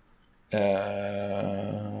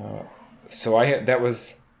 That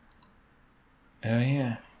was... Oh,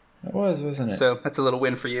 yeah. It was, wasn't it? So that's a little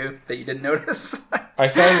win for you that you didn't notice. I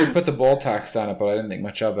saw you put the bold text on it, but I didn't think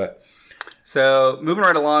much of it. So moving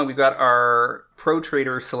right along, we've got our Pro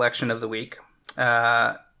Trader selection of the week.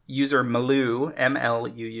 User Maluu,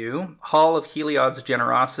 MLUU, Hall of Heliod's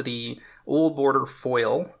Generosity Old Border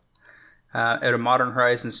Foil out of Modern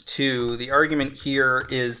Horizons 2. The argument here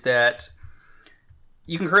is that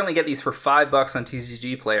you can currently get these for $5 on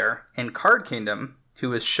TCG Player, and Card Kingdom,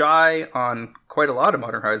 who is shy on quite a lot of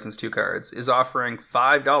Modern Horizons 2 cards, is offering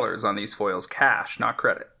 $5 on these foils cash, not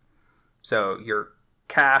credit. So you're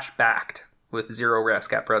cash backed with 0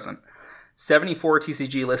 risk at present. 74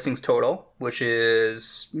 TCG listings total, which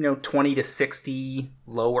is 20 to 60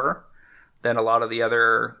 lower than a lot of the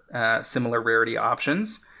other similar rarity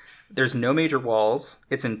options. There's no major walls.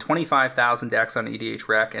 It's in 25,000 decks on EDH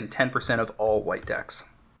Rec and 10% of all white decks.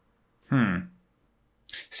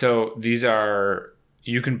 So these are...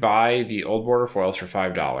 You can buy the Old Border foils for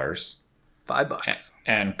 $5. $5.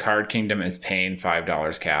 And Card Kingdom is paying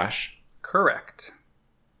 $5 cash. Correct.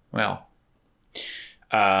 Well,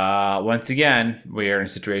 once again, we are in a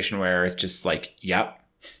situation where it's just like, yep.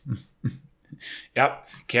 Yep.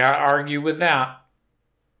 Can't argue with that.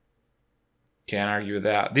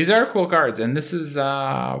 These are cool cards. And this is,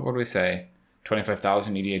 what do we say?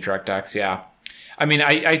 25,000 EDH Rec decks. Yeah. I mean,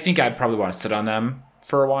 I think I'd probably want to sit on them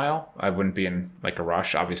for a while. I wouldn't be in like a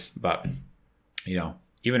rush, obviously, but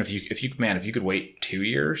even if you could wait 2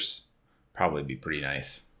 years, probably be pretty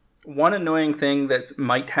nice. One annoying thing that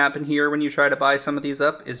might happen here when you try to buy some of these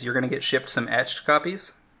up is you're going to get shipped some etched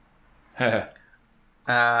copies. And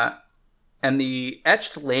the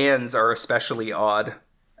etched lands are especially odd.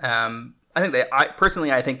 I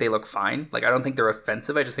think they look fine. Like, I don't think they're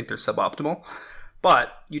offensive. I just think they're suboptimal.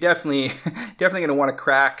 But you definitely going to want to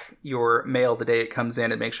crack your mail the day it comes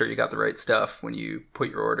in and make sure you got the right stuff when you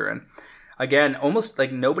put your order in. Again, almost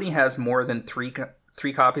like nobody has more than three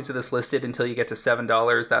copies of this listed until you get to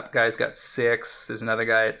 $7. That guy's got 6. There's another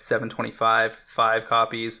guy at $7.25, 5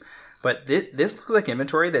 copies. But this looks like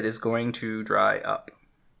inventory that is going to dry up.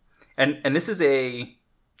 And this is a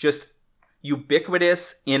just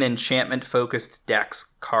ubiquitous in enchantment-focused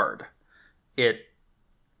decks card.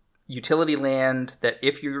 Utility land that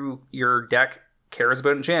if your deck cares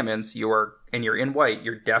about enchantments, you're in white,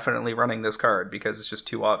 you're definitely running this card because it's just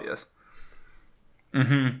too obvious.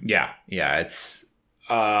 Mm-hmm. Yeah, it's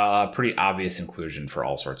a pretty obvious inclusion for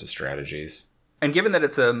all sorts of strategies. And given that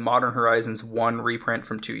it's a Modern Horizons 1 reprint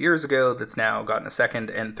from 2 years ago that's now gotten a second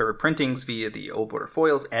and third printings via the Old Border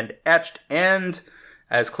foils and etched, and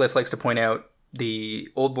as Cliff likes to point out, the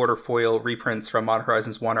Old Border foil reprints from Modern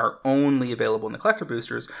Horizons 1 are only available in the collector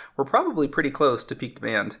boosters, we're probably pretty close to peak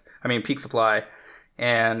supply.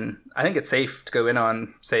 And I think it's safe to go in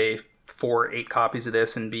on, say, 4 or 8 copies of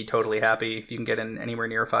this and be totally happy if you can get in anywhere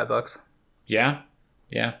near $5. Yeah.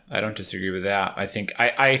 Yeah, I don't disagree with that. I think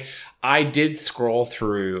I did scroll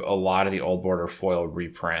through a lot of the Old Border foil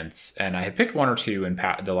reprints, and I had picked one or two in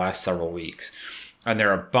the last several weeks. And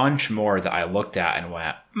there are a bunch more that I looked at and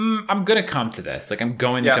went, I'm going to come to this. Like, I'm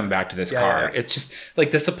going to come back to this card. Yeah. It's just,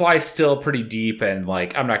 like, the supply is still pretty deep, and,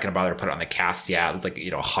 like, I'm not going to bother to put it on the cast yet. It's, like,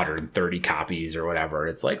 130 copies or whatever.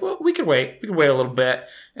 It's like, well, we could wait. We could wait a little bit.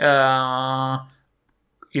 They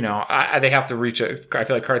have to reach I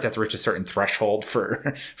feel like cards have to reach a certain threshold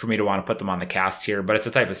for me to want to put them on the cast here. But it's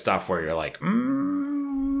the type of stuff where you're like, at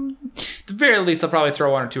the very least, I'll probably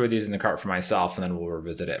throw one or two of these in the cart for myself, and then we'll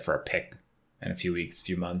revisit it for a pick in a few weeks,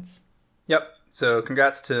 few months. Yep. So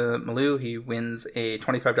congrats to Malou. He wins a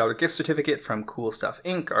 $25 gift certificate from Cool Stuff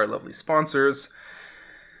Inc., our lovely sponsors.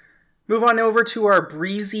 Move on over to our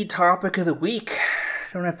breezy topic of the week.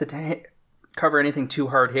 Don't have to cover anything too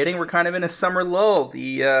hard-hitting. We're kind of in a summer lull.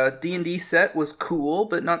 The D&D set was cool,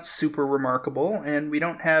 but not super remarkable, and we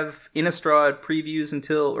don't have Innistrad previews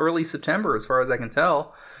until early September, as far as I can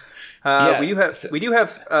tell. We do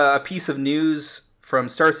have a piece of news from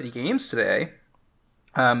Star City Games today.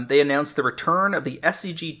 They announced the return of the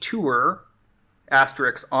SCG Tour *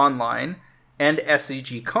 online and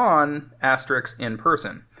SCG Con * in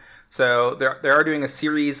person. So they are doing a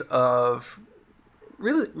series of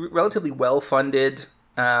really relatively well-funded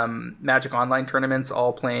Magic Online tournaments,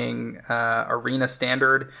 all playing Arena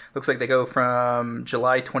Standard. Looks like they go from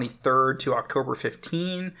July 23rd to October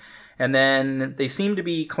 15. And then they seem to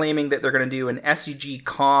be claiming that they're going to do an SCG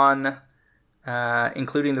Con,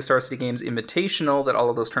 including the Star City Games Invitational that all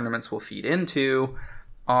of those tournaments will feed into,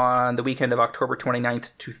 on the weekend of October 29th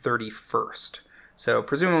to 31st. So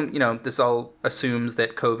presumably, this all assumes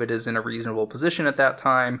that COVID is in a reasonable position at that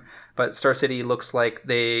time, but Star City looks like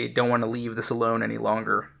they don't want to leave this alone any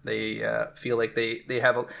longer. They feel like they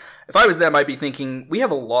have if I was them, I'd be thinking, we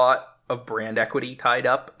have a lot of brand equity tied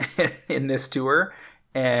up in this tour,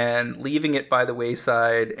 and leaving it by the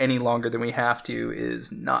wayside any longer than we have to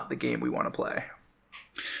is not the game we want to play.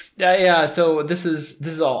 Yeah. So this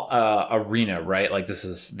is all Arena, right? Like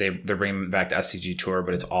they're bringing back the SCG Tour,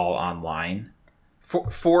 but it's all online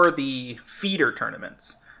for the feeder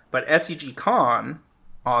tournaments. But SCG Con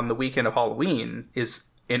on the weekend of Halloween is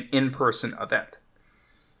an in-person event.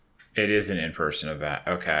 It is an in-person event.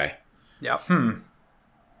 Okay. Yeah.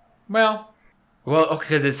 Well, okay,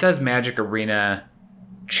 because it says Magic Arena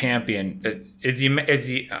Champion. Is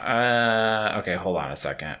he okay, hold on a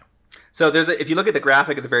second. So if you look at the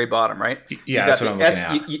graphic at the very bottom, right? Yeah, that's what I'm looking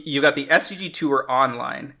at. You got the SCG Tour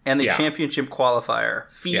online and the Championship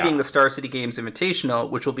Qualifier feeding the Star City Games Invitational,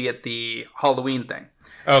 which will be at the Halloween thing.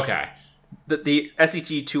 Okay. The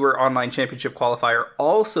SCG Tour Online Championship Qualifier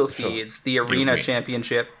also feeds the Arena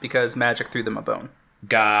Championship because Magic threw them a bone.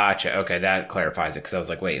 Gotcha. Okay, that clarifies it, because I was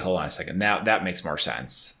like, wait, hold on a second. Now that makes more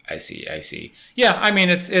sense. I see. Yeah, I mean,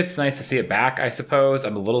 it's nice to see it back, I suppose.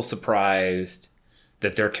 I'm a little surprised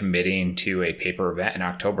that they're committing to a paper event in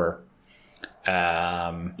October.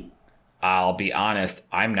 I'll be honest,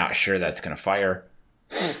 I'm not sure that's going to fire.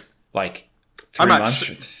 Like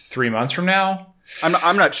 3 months from now?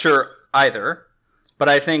 I'm not sure either, but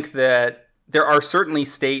I think that there are certainly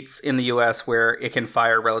states in the U.S. where it can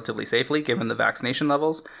fire relatively safely, given the vaccination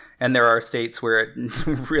levels, and there are states where it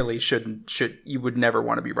really you would never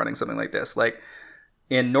want to be running something like this. Like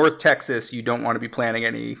in North Texas, you don't want to be planning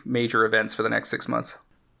any major events for the next 6 months.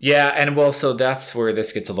 Yeah, and well, so that's where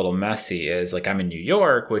this gets a little messy, is like I'm in New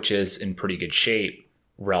York, which is in pretty good shape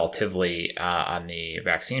relatively on the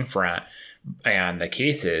vaccine front and the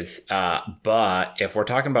cases. But if we're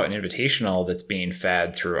talking about an invitational that's being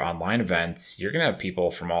fed through online events, you're going to have people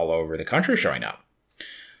from all over the country showing up.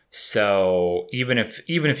 So even if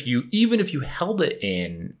you held it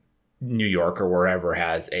in New York or wherever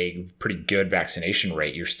has a pretty good vaccination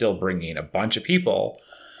rate, you're still bringing a bunch of people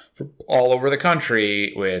from all over the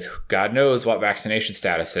country with God knows what vaccination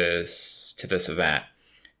status is to this event.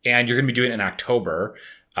 And you're going to be doing it in October.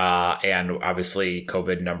 And obviously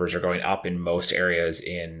COVID numbers are going up in most areas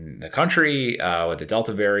in the country with the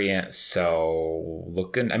Delta variant. So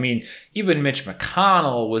even Mitch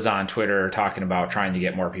McConnell was on Twitter talking about trying to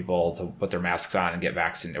get more people to put their masks on and get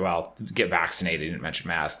vaccinated. Well, get vaccinated, he didn't mention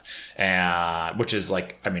masks, which is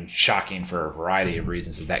shocking for a variety of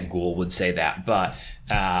reasons that Ghoul would say that. But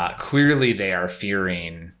clearly they are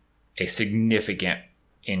fearing a significant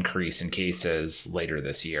increase in cases later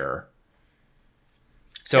this year.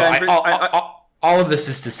 So all of this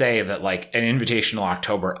is to say that like an invitational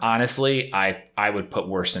October, honestly, I would put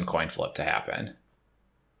worse than coin flip to happen.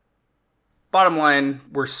 bottom line,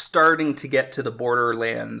 we're starting to get to the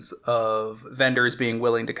borderlands of vendors being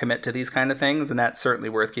willing to commit to these kind of things, and that's certainly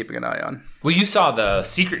worth keeping an eye on. Well, you saw the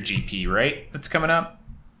secret GP, right? That's coming up.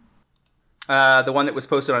 The one that was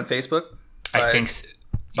posted on Facebook. I think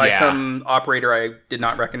by some operator I did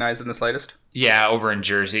not recognize in the slightest. Yeah, over in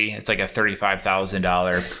Jersey, it's like a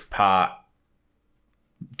 $35,000 pot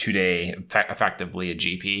 2-day, effectively a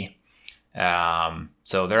GP.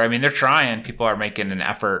 So they're trying. People are making an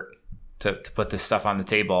effort to put this stuff on the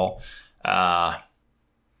table. I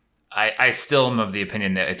still am of the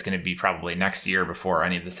opinion that it's going to be probably next year before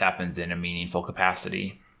any of this happens in a meaningful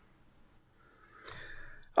capacity.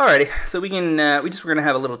 Alrighty, so we're going to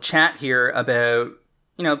have a little chat here about,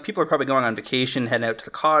 people are probably going on vacation, heading out to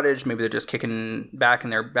the cottage. Maybe they're just kicking back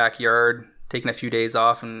in their backyard, taking a few days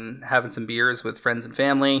off and having some beers with friends and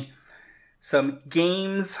family. Some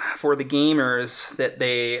games for the gamers that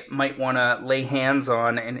they might want to lay hands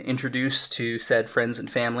on and introduce to said friends and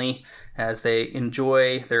family as they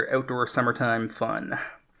enjoy their outdoor summertime fun.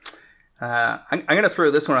 I'm going to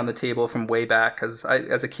throw this one on the table from way back because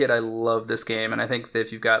as a kid, I love this game. And I think that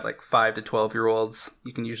if you've got like 5 to 12-year-olds,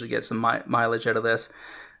 you can usually get some mileage out of this.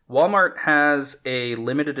 Walmart has a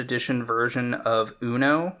limited edition version of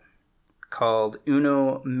Uno called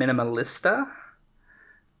Uno Minimalista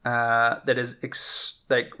that is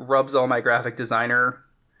rubs all my graphic designer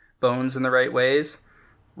bones in the right ways.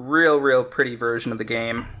 Real pretty version of the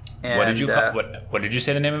game. And, what did you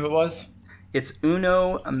say the name of it was? It's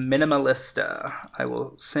Uno Minimalista. I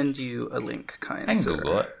will send you a link, I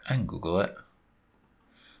can Google it.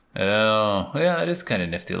 Oh, yeah, it is kind of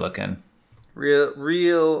nifty looking.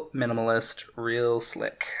 Real minimalist, real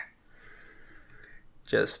slick.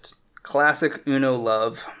 Just classic Uno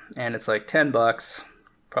love. And it's like $10.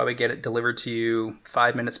 Probably get it delivered to you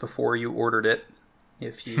 5 minutes before you ordered it.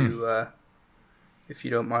 If you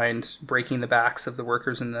don't mind breaking the backs of the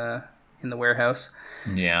workers in the warehouse.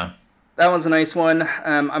 Yeah. That one's a nice one.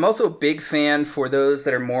 I'm also a big fan for those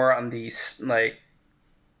that are more on the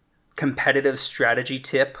competitive strategy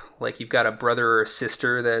tip. Like you've got a brother or a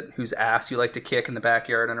sister whose ass you like to kick in the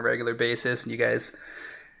backyard on a regular basis, and you guys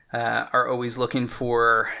are always looking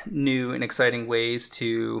for new and exciting ways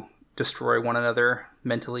to destroy one another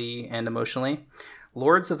mentally and emotionally.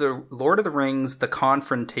 Lord of the Rings: The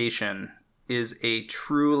Confrontation is a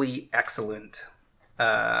truly excellent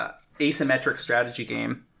asymmetric strategy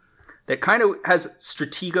game that kind of has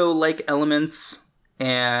Stratego-like elements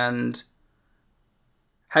and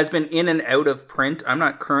has been in and out of print. I'm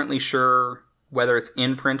not currently sure whether it's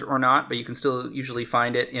in print or not, but you can still usually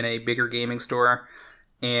find it in a bigger gaming store.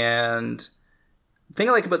 And the thing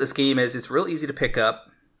I like about this game is it's real easy to pick up.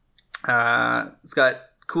 It's got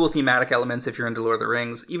cool thematic elements if you're into Lord of the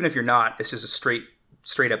Rings. Even if you're not, it's just a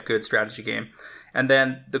straight up good strategy game. And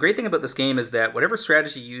then the great thing about this game is that whatever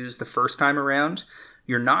strategy you use the first time around,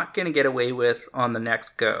 you're not going to get away with on the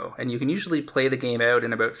next go. And you can usually play the game out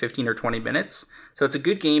in about 15 or 20 minutes. So it's a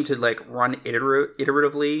good game to run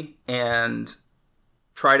iteratively and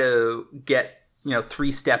try to get,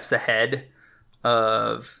 3 steps ahead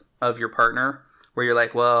of your partner, where you're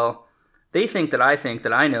like, well, they think that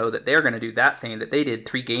I know that they're going to do that thing that they did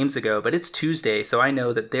 3 games ago, but it's Tuesday, so I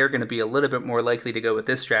know that they're going to be a little bit more likely to go with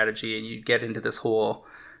this strategy, and you get into this whole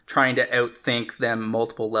trying to outthink them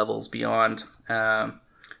multiple levels beyond.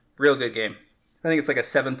 Real good game. I think it's like a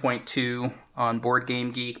 7.2 on Board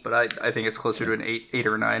Game Geek, but I think it's closer to an 8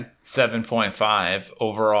 or a 9. 7.5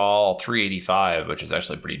 overall, 385, which is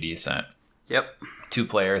actually pretty decent. Yep.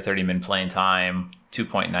 2-player, 30-minute playing time,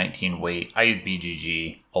 2.19 weight. I use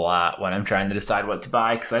BGG a lot when I'm trying to decide what to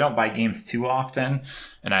buy because I don't buy games too often,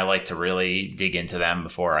 and I like to really dig into them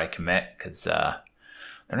before I commit because they're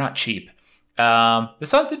not cheap. This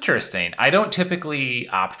sounds interesting. I don't typically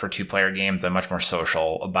opt for 2-player games. I'm much more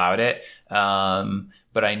social about it,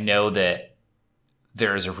 but I know that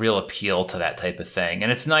there is a real appeal to that type of thing,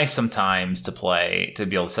 and it's nice sometimes to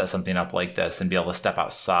be able to set something up like this and be able to step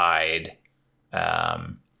outside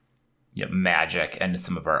Magic and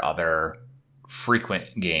some of our other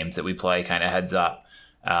frequent games that we play. Kind of heads up.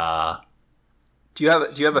 Do you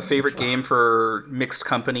have a favorite game for mixed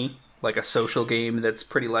company, like a social game that's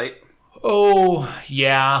pretty light? Oh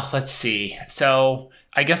yeah, let's see. So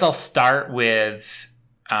I guess I'll start with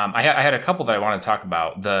I had a couple that I want to talk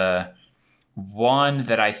about. The one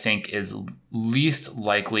that I think is least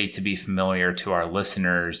likely to be familiar to our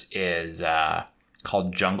listeners is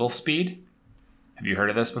called Jungle Speed. Have you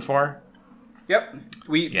heard of this before? Yep.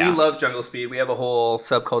 We love Jungle Speed. We have a whole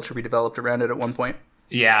subculture we developed around it at one point.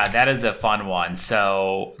 Yeah, that is a fun one.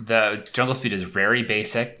 So the Jungle Speed is very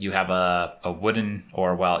basic. You have a wooden,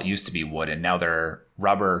 it used to be wooden. Now they're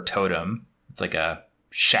rubber totem it's like a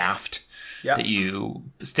shaft Yeah. that you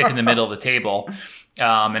stick in the middle of the table.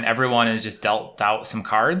 And everyone is just dealt out some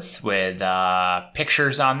cards with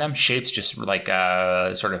pictures on them, shapes, just like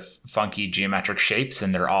sort of funky geometric shapes.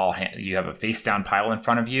 And they're all, you have a face down pile in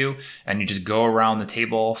front of you, and you just go around the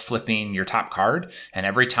table flipping your top card. And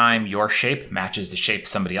every time your shape matches the shape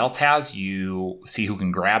somebody else has, you see who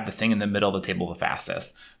can grab the thing in the middle of the table the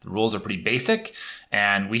fastest. The rules are pretty basic.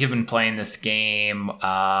 And we have been playing this game,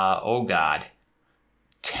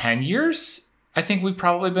 10 years? I think we've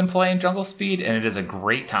probably been playing Jungle Speed, and it is a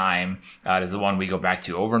great time. It is the one we go back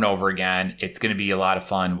to over and over again. It's going to be a lot of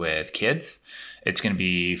fun with kids. It's going to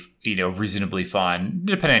be, reasonably fun.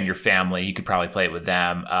 Depending on your family, you could probably play it with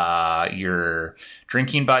them. Your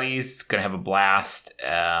drinking buddies going to have a blast.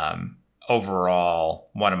 Overall,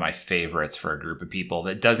 one of my favorites for a group of people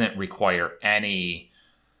that doesn't require any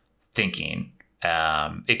thinking.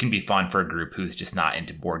 It can be fun for a group who's just not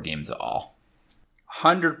into board games at all.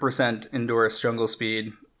 100% endorse Jungle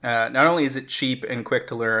Speed. Not only is it cheap and quick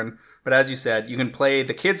to learn, but as you said, you can play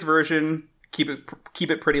the kids version, keep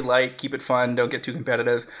it pretty light, keep it fun, don't get too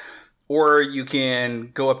competitive, or you can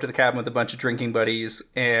go up to the cabin with a bunch of drinking buddies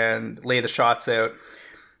and lay the shots out.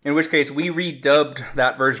 In which case, we redubbed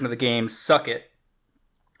that version of the game Suck It.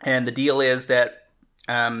 And the deal is that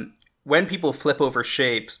when people flip over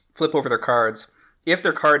their cards, if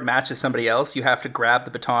their card matches somebody else, you have to grab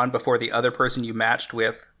the baton before the other person you matched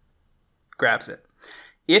with grabs it.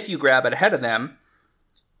 If you grab it ahead of them,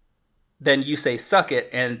 then you say suck it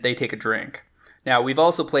and they take a drink. Now, we've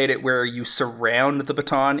also played it where you surround the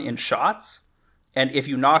baton in shots, and if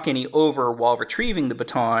you knock any over while retrieving the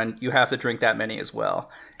baton, you have to drink that many as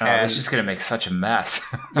well. Oh, it's just going to make such a mess.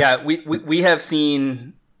 Yeah, we have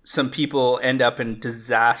seen some people end up in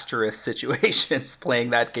disastrous situations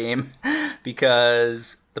playing that game,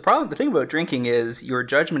 because the thing about drinking is your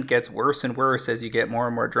judgment gets worse and worse as you get more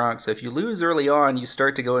and more drunk. So if you lose early on, you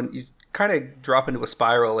start to go and you kind of drop into a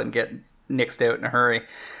spiral and get nixed out in a hurry.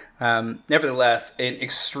 Nevertheless, an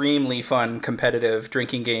extremely fun competitive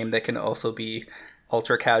drinking game that can also be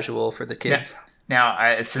ultra casual for the kids. Yeah.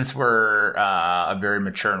 Now, since we're a very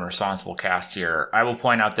mature and responsible cast here, I will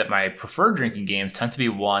point out that my preferred drinking games tend to be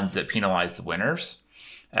ones that penalize the winners.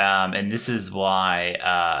 And this is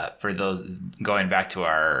why, for those going back to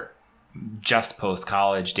our just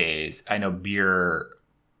post-college days, I know beer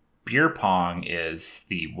pong is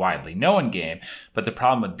the widely known game, but the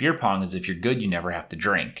problem with beer pong is if you're good, you never have to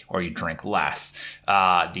drink, or you drink less.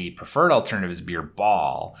 The preferred alternative is beer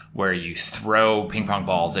ball, where you throw ping pong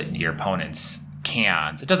balls at your opponent's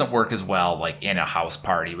cans. It doesn't work as well like in a house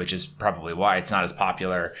party, which is probably why it's not as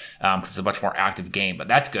popular, because it's a much more active game. But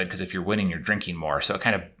that's good, because if you're winning, you're drinking more, so it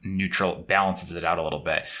kind of balances it out a little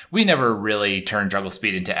bit. We never really turned Jungle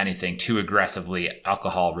Speed into anything too aggressively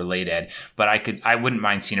alcohol related, but I wouldn't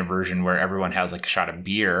mind seeing a version where everyone has like a shot of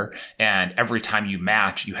beer, and every time you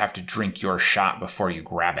match, you have to drink your shot before you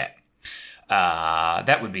grab it.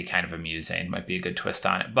 That would be kind of amusing. Might be a good twist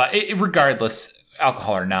on it. But regardless,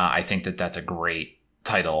 alcohol or not, I think that's a great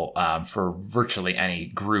title for virtually any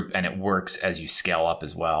group, and it works as you scale up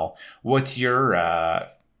as well. What's your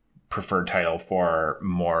preferred title for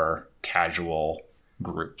more casual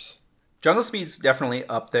groups? Jungle Speed's definitely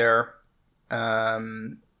up there.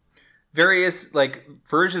 Various like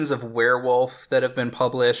versions of Werewolf that have been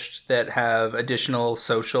published that have additional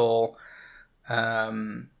social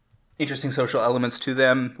interesting social elements to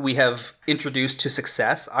them. We have introduced to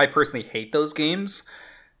Success. I personally hate those games,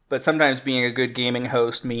 but sometimes being a good gaming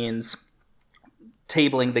host means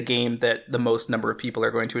tabling the game that the most number of people are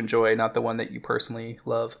going to enjoy, not the one that you personally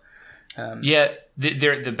love. They're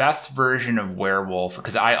the best version of Werewolf,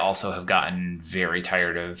 because I also have gotten very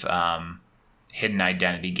tired of hidden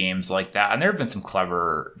identity games like that, and there have been some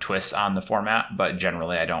clever twists on the format, but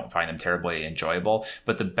generally I don't find them terribly enjoyable.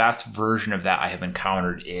 But the best version of that I have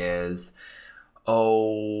encountered is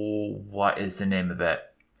what is the name of it?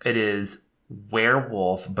 It is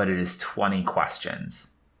Werewolf, but it is 20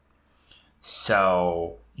 questions.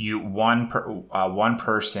 So one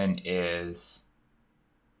person is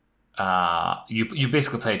you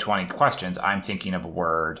basically play 20 questions. I'm thinking of a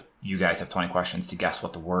word. You guys have 20 questions to guess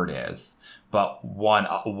what the word is. But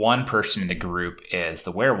one person in the group is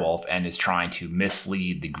the werewolf and is trying to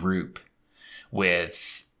mislead the group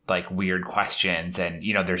with like weird questions, and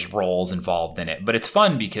there's roles involved in it. But it's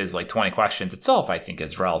fun because like 20 questions itself, I think,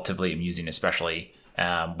 is relatively amusing, especially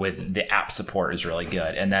with the app support is really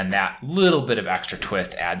good. And then that little bit of extra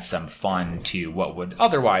twist adds some fun to what would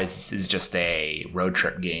otherwise is just a road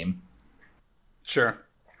trip game. Sure.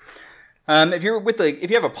 If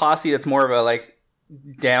you have a posse that's more of a like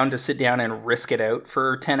down to sit down and risk it out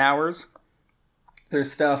for 10 hours,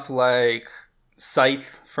 There's stuff like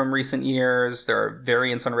Scythe from recent years. There are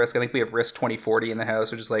variants on Risk. I think we have Risk 2040 in the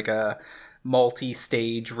house, which is like a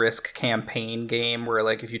multi-stage Risk campaign game where,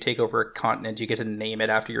 like, if you take over a continent, you get to name it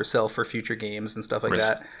after yourself for future games and stuff like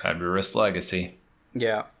that. That'd be Risk Legacy.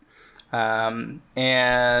 Yeah.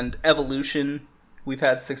 And Evolution, we've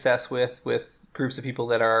had success with groups of people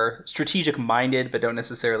that are strategic minded but don't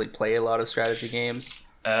necessarily play a lot of strategy games.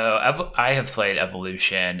 I have played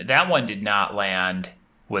Evolution. That one did not land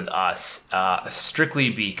with us, strictly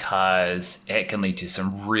because it can lead to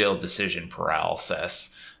some real decision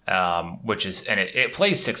paralysis. It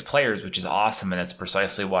plays 6 players, which is awesome, and that's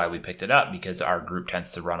precisely why we picked it up, because our group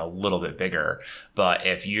tends to run a little bit bigger. But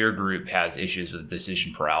if your group has issues with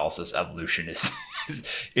decision paralysis, Evolution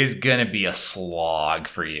is going to be a slog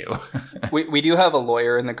for you. we do have a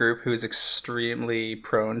lawyer in the group who's extremely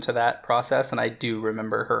prone to that process, and I do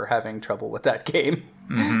remember her having trouble with that game.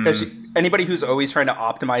 Because anybody who's always trying to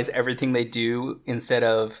optimize everything they do instead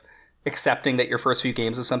of accepting that your first few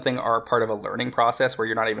games of something are part of a learning process where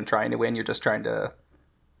you're not even trying to win, you're just trying to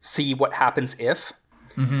see what happens if.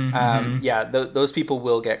 Those people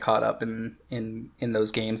will get caught up in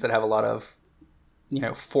those games that have a lot of,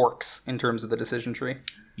 forks in terms of the decision tree.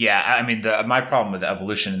 Yeah, I mean, my problem with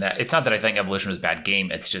Evolution, that it's not that I think Evolution was a bad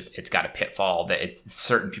game. It's just it's got a pitfall that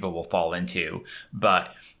certain people will fall into.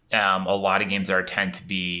 But a lot of games tend to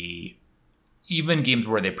be, even games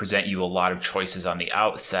where they present you a lot of choices on the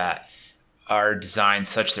outset, are designed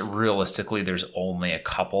such that realistically there's only a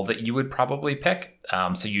couple that you would probably pick.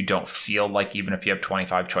 So you don't feel like, even if you have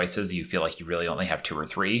 25 choices, you feel like you really only have 2 or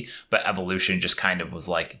 3. But Evolution just kind of was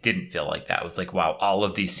like, didn't feel like that. It was like, wow, all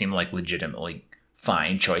of these seem like legitimately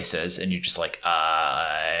fine choices. And you're just like,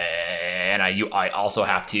 and I also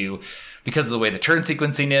have to, because of the way the turn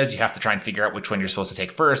sequencing is, you have to try and figure out which one you're supposed to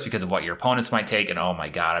take first because of what your opponents might take. And oh my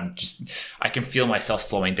God, I can feel myself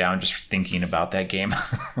slowing down just thinking about that game.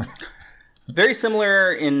 Very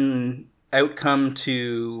similar in outcome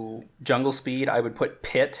to Jungle Speed. I would put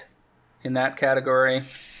Pit in that category.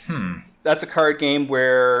 That's a card game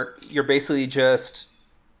where you're basically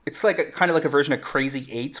it's like kind of like a version of Crazy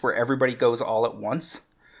Eights where everybody goes all at once.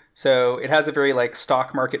 So it has a very like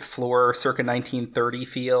stock market floor circa 1930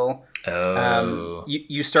 feel.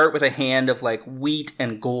 You start with a hand of like wheat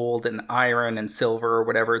and gold and iron and silver or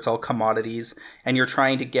whatever. It's all commodities. And you're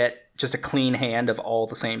trying to get just a clean hand of all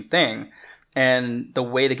the same thing. And the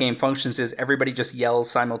way the game functions is everybody just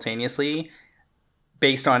yells simultaneously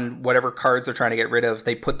based on whatever cards they're trying to get rid of.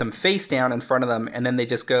 They put them face down in front of them, and then they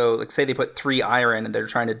just go, like, say they put 3 iron and they're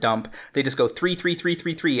trying to dump. They just go 3, 3, 3,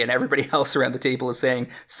 3, 3, and everybody else around the table is saying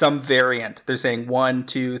some variant. They're saying 1,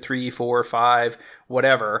 2, 3, 4, 5,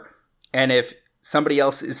 whatever. And if somebody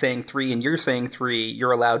else is saying 3 and you're saying 3,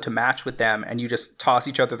 you're allowed to match with them, and you just toss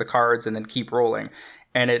each other the cards and then keep rolling.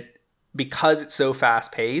 And because it's so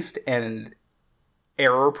fast paced and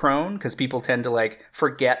error prone, because people tend to like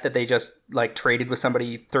forget that they just like traded with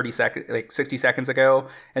somebody 60 seconds ago,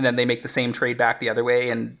 and then they make the same trade back the other way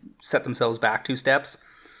and set themselves back 2 steps.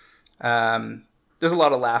 There's a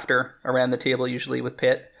lot of laughter around the table usually with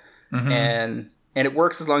Pit. And it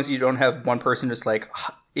works as long as you don't have one person just like,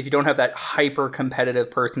 if you don't have that hyper competitive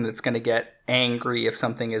person that's going to get angry if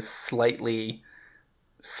something is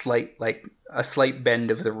a slight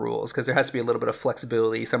bend of the rules, because there has to be a little bit of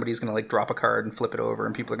flexibility. Somebody's going to like drop a card and flip it over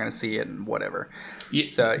and people are going to see it and whatever.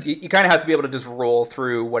 Yeah. So you kind of have to be able to just roll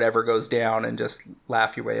through whatever goes down and just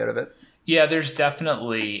laugh your way out of it. Yeah, there's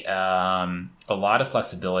definitely a lot of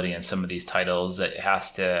flexibility in some of these titles that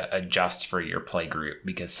has to adjust for your play group,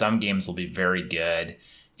 because some games will be very good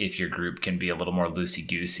if your group can be a little more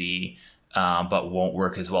loosey-goosey. But won't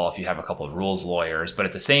work as well if you have a couple of rules lawyers. But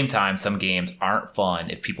at the same time, some games aren't fun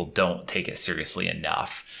if people don't take it seriously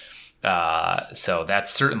enough. So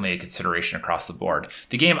that's certainly a consideration across the board.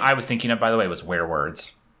 The game I was thinking of, by the way, was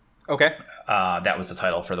Werewords. Okay. That was the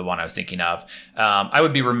title for the one I was thinking of. I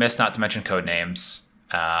would be remiss not to mention Codenames.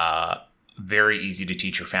 Very easy to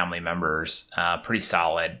teach your family members. Pretty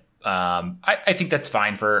solid. I think that's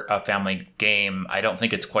fine for a family game. I don't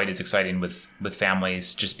think it's quite as exciting with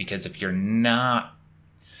families, just because if you're not,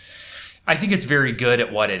 I think it's very good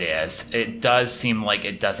at what it is. It does seem like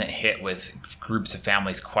it doesn't hit with groups of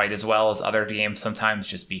families quite as well as other games sometimes,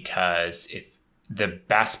 just because if the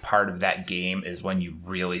best part of that game is when you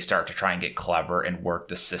really start to try and get clever and work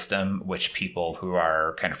the system, which people who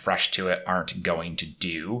are kind of fresh to it aren't going to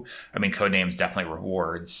do. I mean, Codenames definitely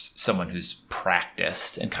rewards someone who's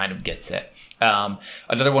practiced and kind of gets it.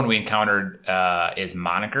 Another one we encountered is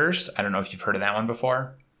Monikers. I don't know if you've heard of that one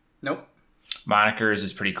before. Nope. Monikers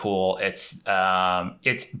is pretty cool. It's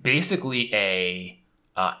basically a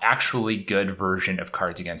actually good version of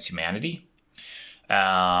Cards Against Humanity,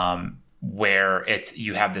 where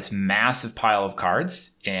you have this massive pile of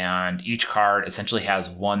cards, and each card essentially has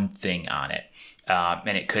one thing on it.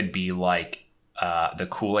 And it could be like the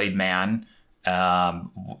Kool-Aid Man,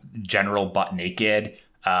 General Butt Naked,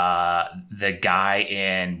 the guy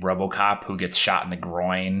in RoboCop who gets shot in the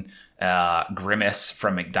groin, Grimace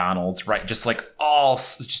from McDonald's, right? Just like all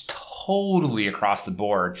just totally across the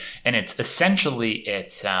board. And it's essentially what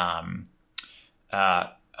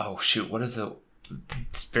is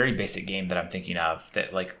it's a very basic game that I'm thinking of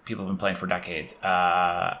that like people have been playing for decades.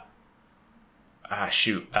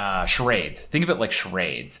 Charades. Think of it like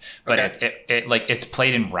charades, but okay. It's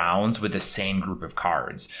played in rounds with the same group of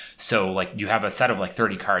cards. So like you have a set of like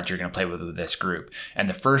 30 cards you're going to play with this group, and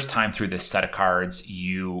the first time through this set of cards,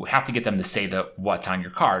 you have to get them to say what's on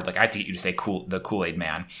your card. Like I have to get you to say the Kool-Aid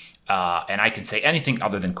Man, and I can say anything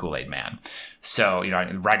other than Kool-Aid Man. So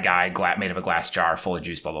red guy made of a glass jar full of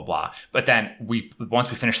juice, blah blah blah. But then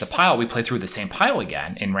once we finish the pile, we play through the same pile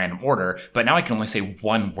again in random order. But now I can only say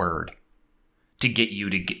one word to get you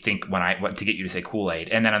to get you to say Kool-Aid.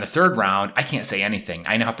 And then on the third round, I can't say anything.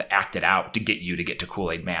 I now have to act it out to get you to get to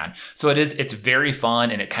Kool-Aid Man. So it's very fun,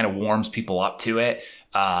 and it kind of warms people up to it,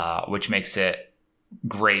 which makes it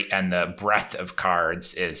great. And the breadth of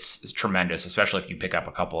cards is tremendous, especially if you pick up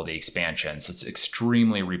a couple of the expansions. So it's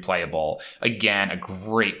extremely replayable. Again, a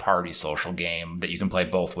great party social game that you can play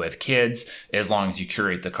both with kids, as long as you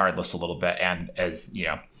curate the card list a little bit, and as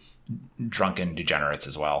drunken degenerates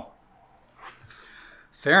as well.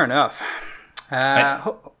 Fair enough.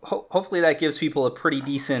 Hopefully that gives people a pretty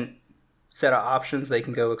decent set of options they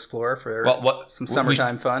can go explore for some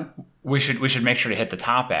summertime fun. We should make sure to hit the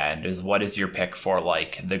top end. What is your pick for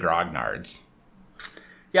like the grognards?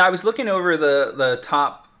 Yeah, I was looking over the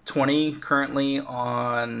top 20 currently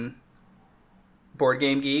on Board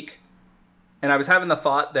Game Geek, and I was having the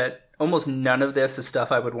thought that almost none of this is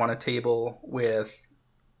stuff I would want to table with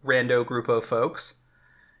rando group of folks.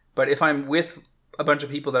 But if I'm with a bunch of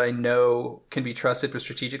people that I know can be trusted with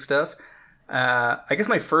strategic stuff, I guess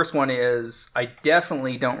my first one is I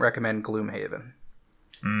definitely don't recommend Gloomhaven.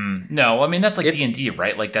 No, I mean that's like D&D,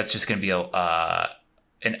 right? Like that's just going to be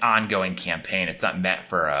an ongoing campaign. It's not meant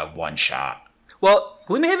for a one shot. Well,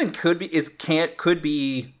 Gloomhaven could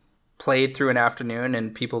be played through an afternoon,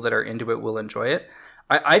 and people that are into it will enjoy it.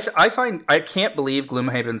 I can't believe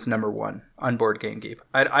Gloomhaven's number one on Board Game Geek.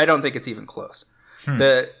 I don't think it's even close.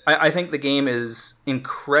 I think the game is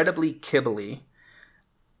incredibly kibbly,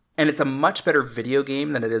 and it's a much better video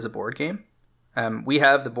game than it is a board game. We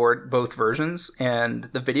have both versions, and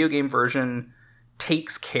the video game version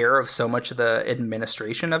takes care of so much of the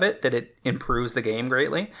administration of it that it improves the game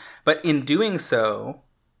greatly. But in doing so,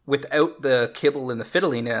 without the kibble and the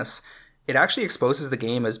fiddliness, it actually exposes the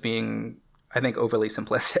game as being, I think, overly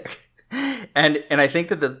simplistic. And I think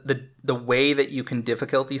that the way that you can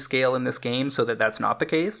difficulty scale in this game so that that's not the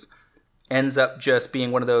case ends up just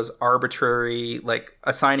being one of those arbitrary, like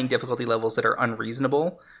assigning difficulty levels that are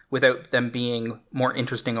unreasonable without them being more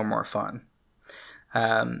interesting or more fun.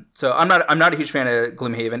 So I'm not a huge fan of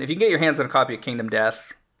Gloomhaven. If you can get your hands on a copy of Kingdom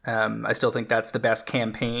Death, I still think that's the best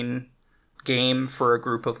campaign game for a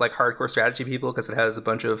group of like hardcore strategy people, because it has a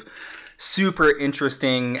bunch of super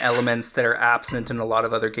interesting elements that are absent in a lot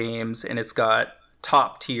of other games, and it's got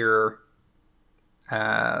top tier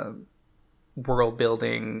world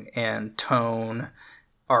building and tone,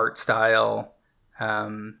 art style,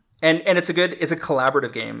 and it's a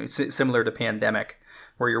collaborative game. It's similar to Pandemic,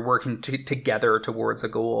 where you're working together towards a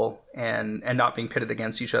goal and not being pitted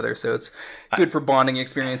against each other. So it's good for bonding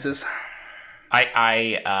experiences.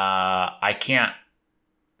 I can't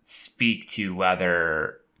speak to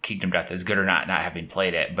whether Kingdom Death is good or not having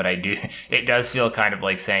played it, but it does feel kind of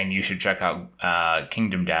like saying you should check out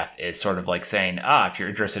Kingdom Death is sort of like saying, if you're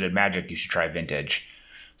interested in Magic, you should try Vintage.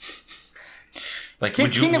 Like,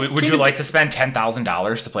 would you like to spend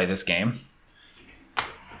 $10,000 to play this game?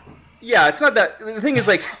 Yeah, it's not that. The thing is,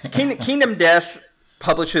 like, Kingdom Death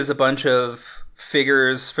publishes a bunch of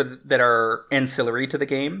figures that are ancillary to the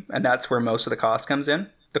game, and that's where most of the cost comes in.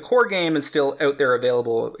 The core game is still out there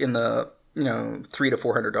available in the $300 to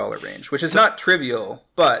 $400 range, which is not trivial,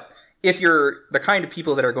 but if you're the kind of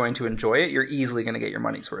people that are going to enjoy it, you're easily going to get your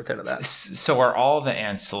money's worth out of that. So are all the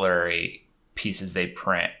ancillary pieces they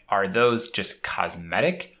print, are those just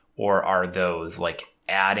cosmetic, or are those like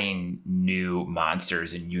adding new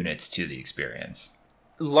monsters and units to the experience?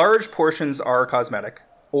 Large portions are cosmetic,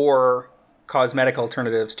 or cosmetic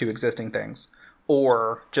alternatives to existing things,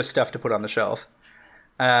 or just stuff to put on the shelf.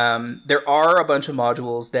 There are a bunch of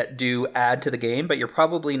modules that do add to the game, but you're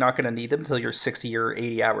probably not going to need them until you're 60 or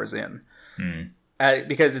 80 hours in.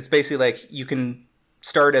 Because it's basically like you can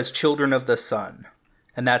start as Children of the Sun,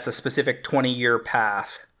 and that's a specific 20-year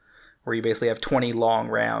path where you basically have 20 long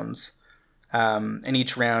rounds, and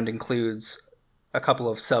each round includes a couple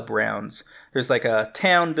of sub-rounds. There's like a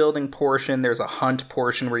town building portion, there's a hunt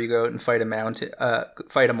portion where you go out and fight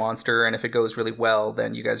a monster, and if it goes really well,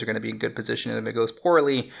 then you guys are going to be in good position, and if it goes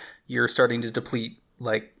poorly, you're starting to deplete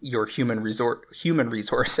like your human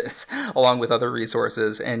resources along with other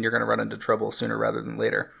resources, and you're going to run into trouble sooner rather than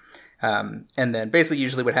later. And then basically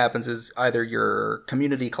usually what happens is either your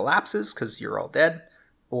community collapses because you're all dead,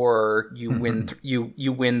 or you win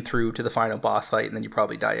you win through to the final boss fight, and then you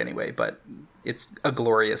probably die anyway, but it's a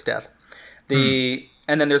glorious death.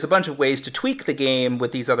 And then there's a bunch of ways to tweak the game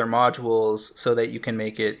with these other modules so that you can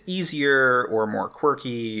make it easier or more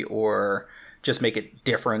quirky, or just make it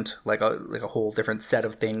different, like a whole different set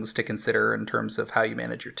of things to consider in terms of how you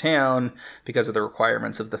manage your town because of the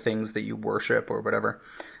requirements of the things that you worship or whatever.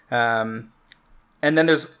 And then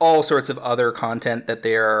there's all sorts of other content that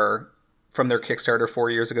they are from their Kickstarter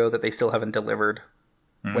 4 years ago that they still haven't delivered.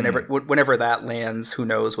 Whenever that lands, who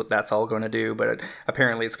knows what that's all going to do, but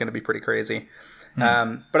apparently it's going to be pretty crazy.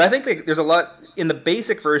 But I think there's a lot in the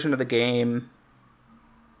basic version of the game.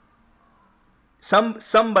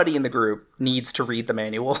 Somebody in the group needs to read the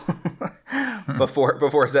manual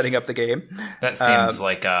before setting up the game. That seems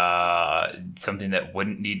like something that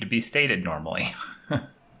wouldn't need to be stated normally.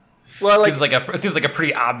 Well, it seems like a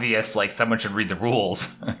pretty obvious, like, someone should read the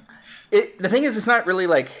rules. The thing is, it's not really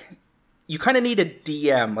like, you kind of need a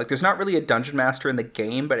DM. Like, there's not really a dungeon master in the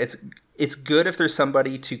game, but it's good if there's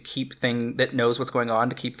somebody to that knows what's going on,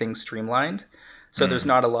 to keep things streamlined. So there's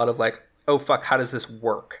not a lot of like, oh fuck, how does this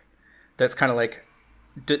work? That's kind of like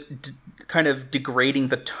kind of degrading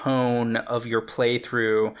the tone of your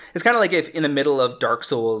playthrough. It's kind of like if in the middle of Dark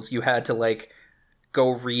Souls you had to like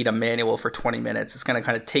go read a manual for 20 minutes. It's going to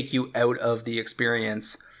kind of take you out of the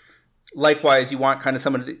experience. Likewise, you want kind of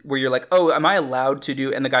someone where you're like, oh, am I allowed to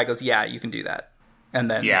do? And the guy goes, yeah, you can do that. And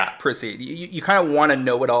then proceed. You kind of want to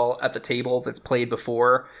know it all at the table that's played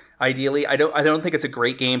before. Ideally, I don't think it's a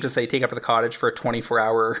great game to say take up to the cottage for a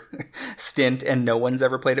 24-hour stint and no one's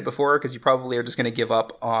ever played it before, because you probably are just going to give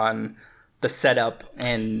up on the setup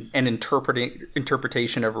and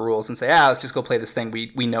interpretation of rules and say, let's just go play this thing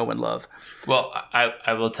we know and love. Well,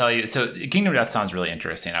 I will tell you, so Kingdom Death sounds really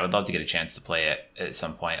interesting. I would love to get a chance to play it at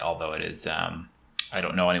some point, although it is, I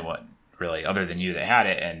don't know anyone really other than you that had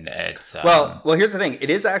it, and it's... Well, here's the thing.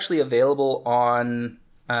 It is actually available on...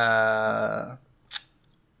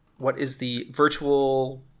 what is the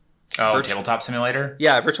virtual... Tabletop Simulator?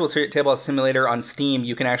 Yeah, Virtual Tabletop Simulator on Steam.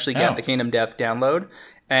 You can actually get the Kingdom Death download,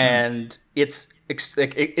 and it's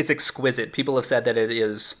exquisite. People have said that it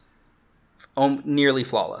is nearly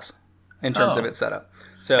flawless in terms of its setup.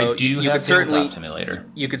 So you could Tabletop Simulator.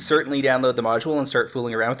 You could certainly download the module and start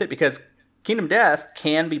fooling around with it, because Kingdom Death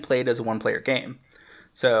can be played as a one-player game.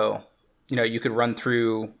 So, you could run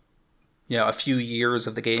through, a few years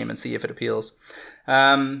of the game and see if it appeals.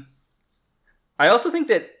 I also think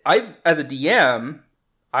that as a DM,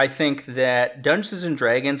 I think that Dungeons &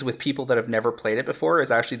 Dragons with people that have never played it before is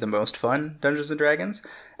actually the most fun Dungeons & Dragons,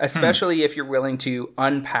 especially if you're willing to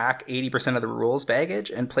unpack 80% of the rules baggage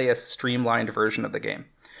and play a streamlined version of the game.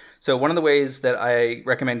 So one of the ways that I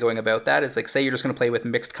recommend going about that is, like, say you're just going to play with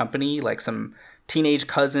mixed company, like some teenage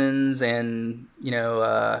cousins and,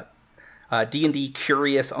 D&D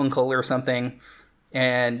curious uncle or something,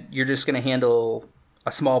 and you're just going to handle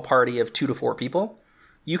a small party of 2 to 4 people.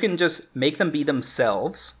 You can just make them be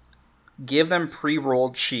themselves, give them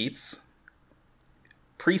pre-rolled sheets,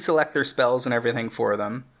 pre-select their spells and everything for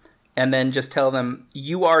them, and then just tell them,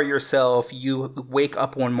 you are yourself, you wake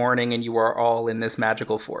up one morning and you are all in this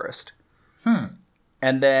magical forest.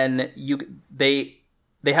 And then they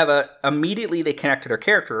immediately they connect to their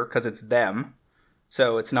character because it's them.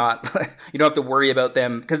 So it's not, you don't have to worry about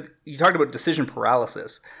them, because you talked about decision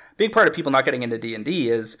paralysis. Big part of people not getting into D&D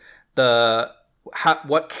is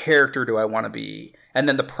what character do I want to be? And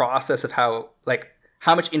then the process of how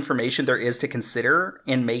much information there is to consider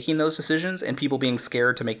in making those decisions, and people being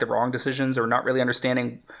scared to make the wrong decisions or not really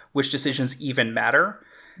understanding which decisions even matter.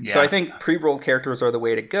 Yeah. So I think pre-rolled characters are the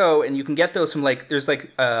way to go, and you can get those from there's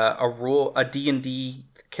a D&D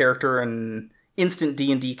character and instant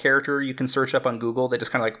D&D character you can search up on Google that just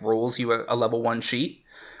kind of rolls you a level 1 sheet.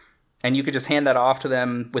 And you could just hand that off to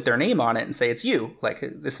them with their name on it and say, it's you.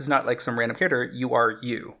 This is not some random character. You are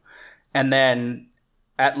you. And then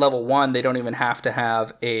at level 1, they don't even have to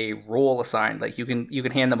have a role assigned. Like you can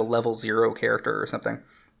hand them a level 0 character or something.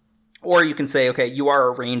 Or you can say, okay, you are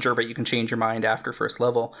a ranger, but you can change your mind after first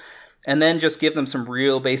level. And then just give them some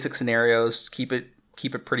real basic scenarios. Keep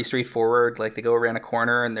it pretty straightforward. Like they go around a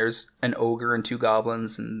corner and there's an ogre and 2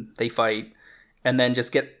 goblins and they fight. And then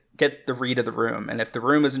just get the read of the room. And if the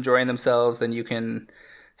room is enjoying themselves, then you can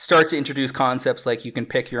start to introduce concepts like you can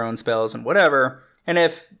pick your own spells and whatever. And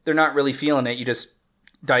if they're not really feeling it, you just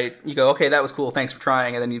you go, okay, that was cool, thanks for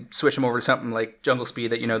trying, and then you switch them over to something like Jungle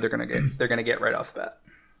Speed that you know they're gonna get right off the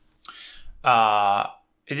bat.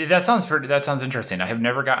 That sounds interesting. I have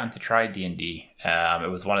never gotten to try D&D.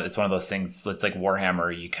 It's one of those things. It's like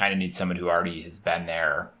Warhammer. You kind of need someone who already has been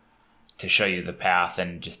there to show you the path,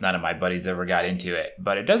 and just none of my buddies ever got into it.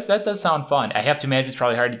 But that does sound fun. I have to imagine it's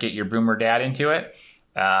probably hard to get your boomer dad into it,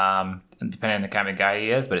 depending on the kind of guy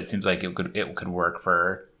he is. But it seems like it could work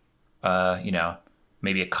for,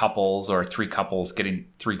 maybe a couples or 3 couples, getting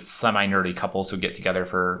 3 semi-nerdy couples who get together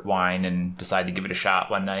for wine and decide to give it a shot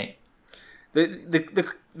one night.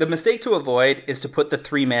 The mistake to avoid is to put the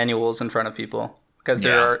 3 manuals in front of people, because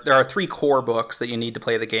there are 3 core books that you need to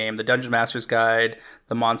play the game: the Dungeon Master's Guide,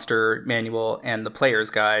 the Monster Manual, and the Player's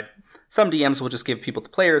Guide. Some DMs will just give people the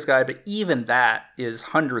Player's Guide, but even that is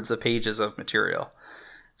hundreds of pages of material.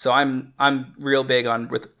 So I'm real big on,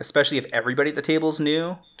 especially if everybody at the table's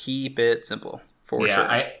new, keep it simple. For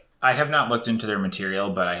sure. I have not looked into their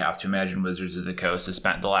material, but I have to imagine Wizards of the Coast has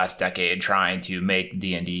spent the last decade trying to make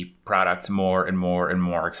D&D products more and more and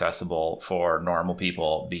more accessible for normal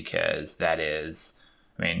people, because that is,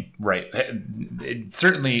 right. It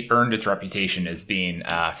certainly earned its reputation as being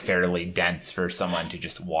fairly dense for someone to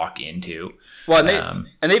just walk into. Well,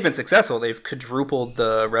 and they've been successful. They've quadrupled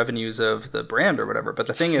the revenues of the brand or whatever. But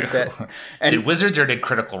the thing is that... did Wizards or did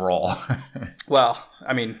Critical Role? Well,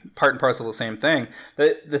 part and parcel the same thing.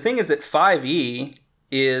 The thing is that 5e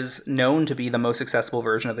is known to be the most accessible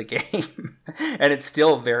version of the game. And it's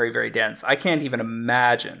still very, very dense. I can't even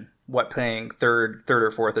imagine what playing third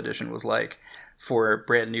or fourth edition was like for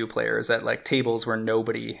brand new players at like tables where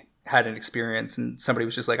nobody had an experience and somebody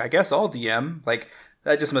was just like, I guess I'll DM. Like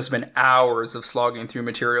that just must have been hours of slogging through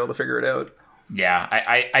material to figure it out. Yeah,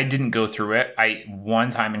 I didn't go through it. One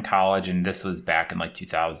time in college, and this was back in like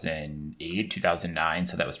 2008, 2009,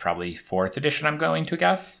 so that was probably 4th edition I'm going to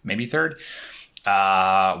guess, maybe 3rd.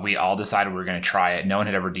 We all decided we were going to try it. No one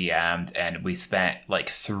had ever DM'd, and we spent like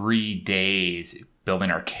 3 days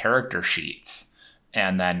building our character sheets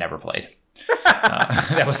and then never played.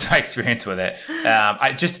 That was my experience with it.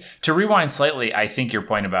 I just to rewind slightly, I think your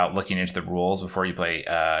point about looking into the rules before you play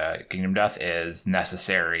Kingdom Death is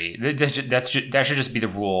necessary. That should just be the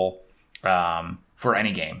rule for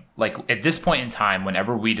any game. Like at this point in time,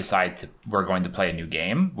 whenever we decide we're going to play a new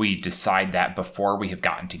game, we decide that before we have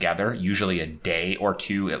gotten together, usually a day or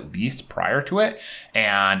 2 at least prior to it.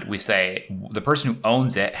 And we say the person who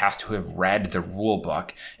owns it has to have read the rule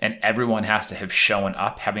book, and everyone has to have shown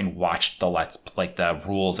up having watched the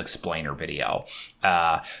rules explainer video.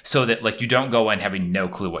 So that like you don't go in having no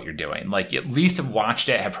clue what you're doing. Like at least have watched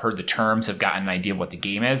it, have heard the terms, have gotten an idea of what the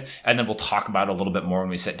game is, and then we'll talk about it a little bit more when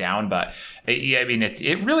we sit down. But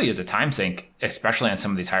it really is a time sink, especially on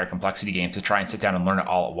some of these higher complexity games, to try and sit down and learn it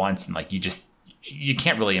all at once. And like you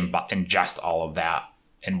can't really ingest all of that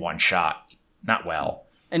in one shot. Not well.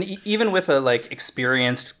 And even with a like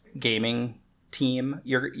experienced gaming team,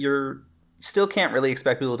 you're still can't really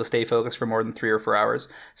expect people to stay focused for more than 3 or 4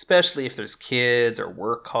 hours, especially if there's kids or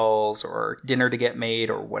work calls or dinner to get made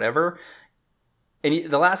or whatever.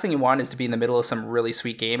 And the last thing you want is to be in the middle of some really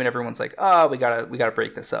sweet game and everyone's like, "Oh, we gotta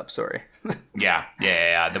break this up. Sorry." Yeah.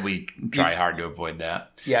 That we try hard to avoid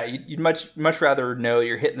that. Yeah, you'd much rather know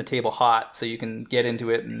you're hitting the table hot so you can get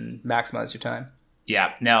into it and maximize your time.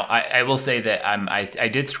 Yeah. Now, I will say that I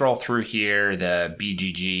did scroll through here the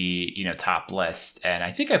BGG top list, and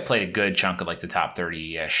I think I played a good chunk of like the top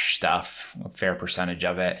 30-ish stuff, a fair percentage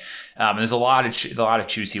of it. There's a lot of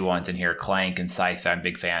juicy ones in here. Clank and Scythe, I'm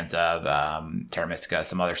big fans of. Terra Mystica,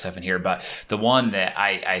 some other stuff in here, but the one that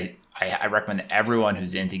I recommend everyone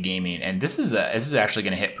who's into gaming, and this is actually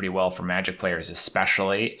going to hit pretty well for Magic players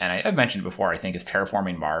especially, and I've mentioned it before, I think, is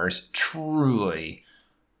Terraforming Mars. Truly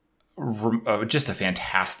just a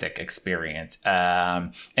fantastic experience.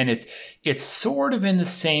 And it's sort of in the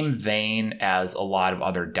same vein as a lot of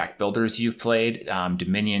other deck builders you've played,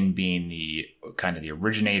 Dominion being the kind of the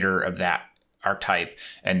originator of that archetype.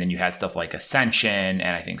 And then you had stuff like Ascension,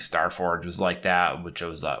 and I think Starforge was like that, which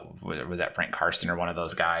was that Frank Karsten or one of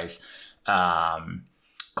those guys.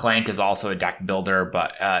 Clank is also a deck builder,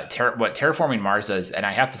 but what Terraforming Mars is, and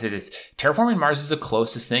I have to say this, Terraforming Mars is the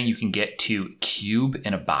closest thing you can get to Cube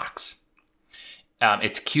in a box.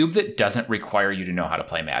 It's Cube that doesn't require you to know how to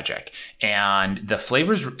play Magic, and the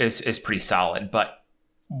flavors is pretty solid. But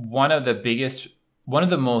one of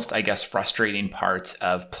the most, I guess, frustrating parts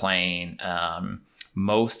of playing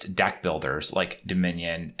most deck builders like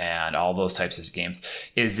Dominion and all those types of games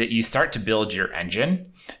is that you start to build your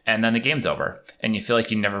engine and then the game's over and you feel like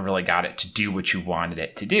you never really got it to do what you wanted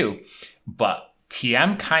it to do. But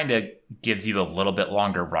TM kind of gives you a little bit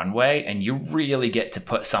longer runway and you really get to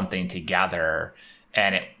put something together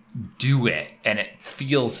and it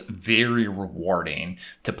feels very rewarding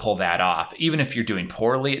to pull that off. Even if you're doing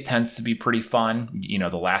poorly, it tends to be pretty fun. You know,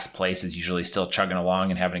 the last place is usually still chugging along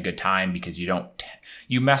and having a good time because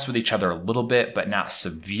you mess with each other a little bit, but not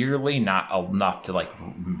severely, not enough to like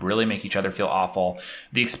really make each other feel awful.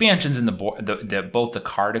 The expansions in both the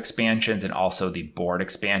card expansions and also the board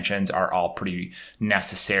expansions are all pretty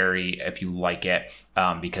necessary if you like it,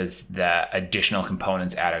 because the additional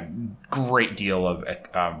components add a great deal of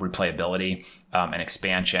replayability and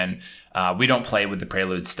expansion. We don't play with the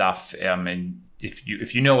Prelude stuff, and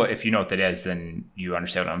if you know what that is, then you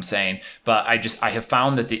understand what I'm saying. But I have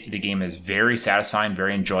found that the game is very satisfying,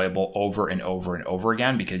 very enjoyable over and over and over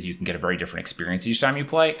again because you can get a very different experience each time you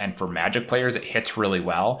play. And for Magic players, it hits really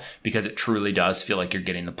well because it truly does feel like you're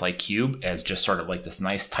getting to play Cube as just sort of like this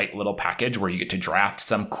nice tight little package where you get to draft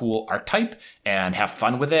some cool archetype and have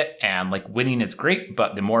fun with it. And like winning is great,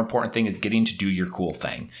 but the more important thing is getting to do your cool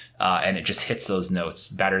thing. And it just hits those notes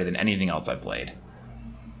better than anything else I've played.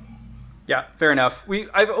 Yeah, fair enough.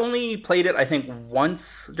 I've only played it, I think,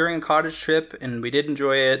 once during a cottage trip, and we did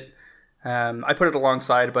enjoy it. I put it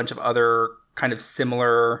alongside a bunch of other kind of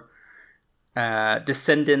similar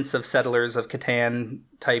descendants of Settlers of Catan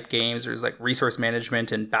type games. There's like resource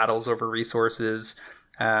management and battles over resources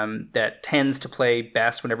that tends to play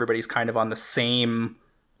best when everybody's kind of on the same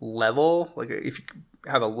level. Like if you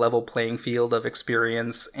have a level playing field of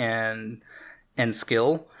experience and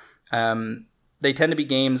skill. They tend to be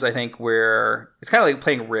games, I think, where it's kind of like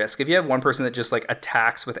playing Risk. If you have one person that just like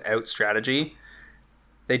attacks without strategy,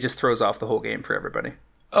 they just throws off the whole game for everybody.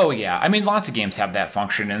 Oh, yeah. I mean, lots of games have that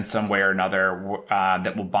function in some way or another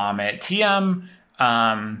that will bomb it. TM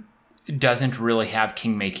doesn't really have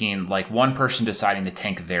king-making. Like, one person deciding to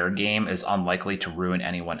tank their game is unlikely to ruin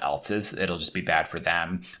anyone else's. It'll just be bad for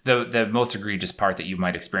them. The most egregious part that you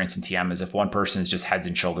might experience in TM is if one person is just heads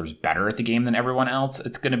and shoulders better at the game than everyone else,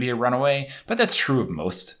 it's going to be a runaway. But that's true of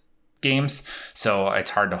most games, so it's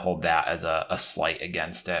hard to hold that as a slight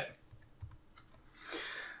against it.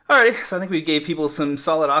 Alrighty, so I think we gave people some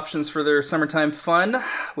solid options for their summertime fun.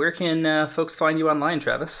 Where can folks find you online,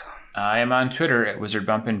 Travis? I am on Twitter at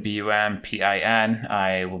WizardBumpin, BUMPIN.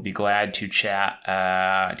 I will be glad to chat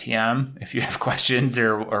TM if you have questions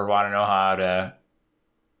or want to know how to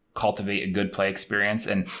cultivate a good play experience.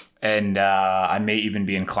 And I may even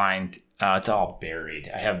be inclined. It's all buried.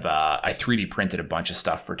 I 3D printed a bunch of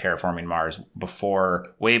stuff for Terraforming Mars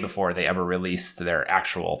way before they ever released their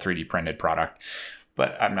actual 3D printed product.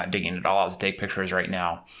 But I'm not digging it all out to take pictures right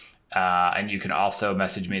now. And you can also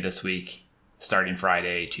message me this week, starting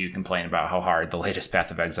Friday, to complain about how hard the latest Path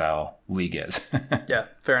of Exile League is. Yeah,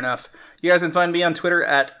 fair enough. You guys can find me on Twitter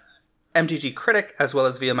at MTGCritic, as well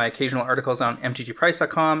as via my occasional articles on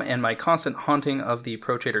MTGprice.com and my constant haunting of the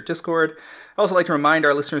Pro Trader Discord. I also like to remind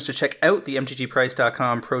our listeners to check out the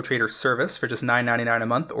MTGprice.com Pro Trader service for just $9.99 a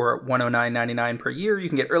month or $109.99 per year. You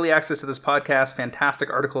can get early access to this podcast,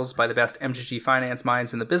 fantastic articles by the best MTG finance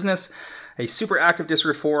minds in the business, a super active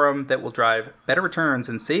Discord forum that will drive better returns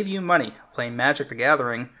and save you money playing Magic the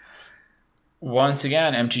Gathering. Once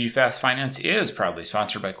again, MTG Fast Finance is proudly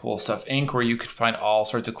sponsored by Cool Stuff Inc., where you can find all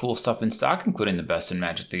sorts of cool stuff in stock, including the best in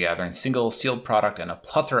Magic the Gathering single, sealed product, and a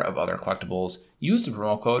plethora of other collectibles. Use the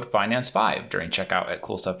promo code FINANCE5 during checkout at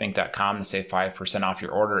CoolStuffInc.com to save 5% off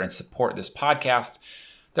your order and support this podcast.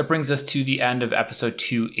 That brings us to the end of episode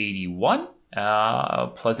 281.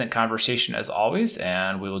 Pleasant conversation as always,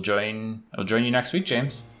 and we'll join you next week,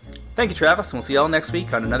 James. Thank you, Travis, and we'll see you all next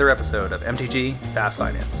week on another episode of MTG Fast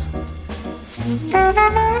Finance. Thank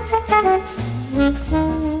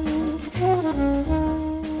you.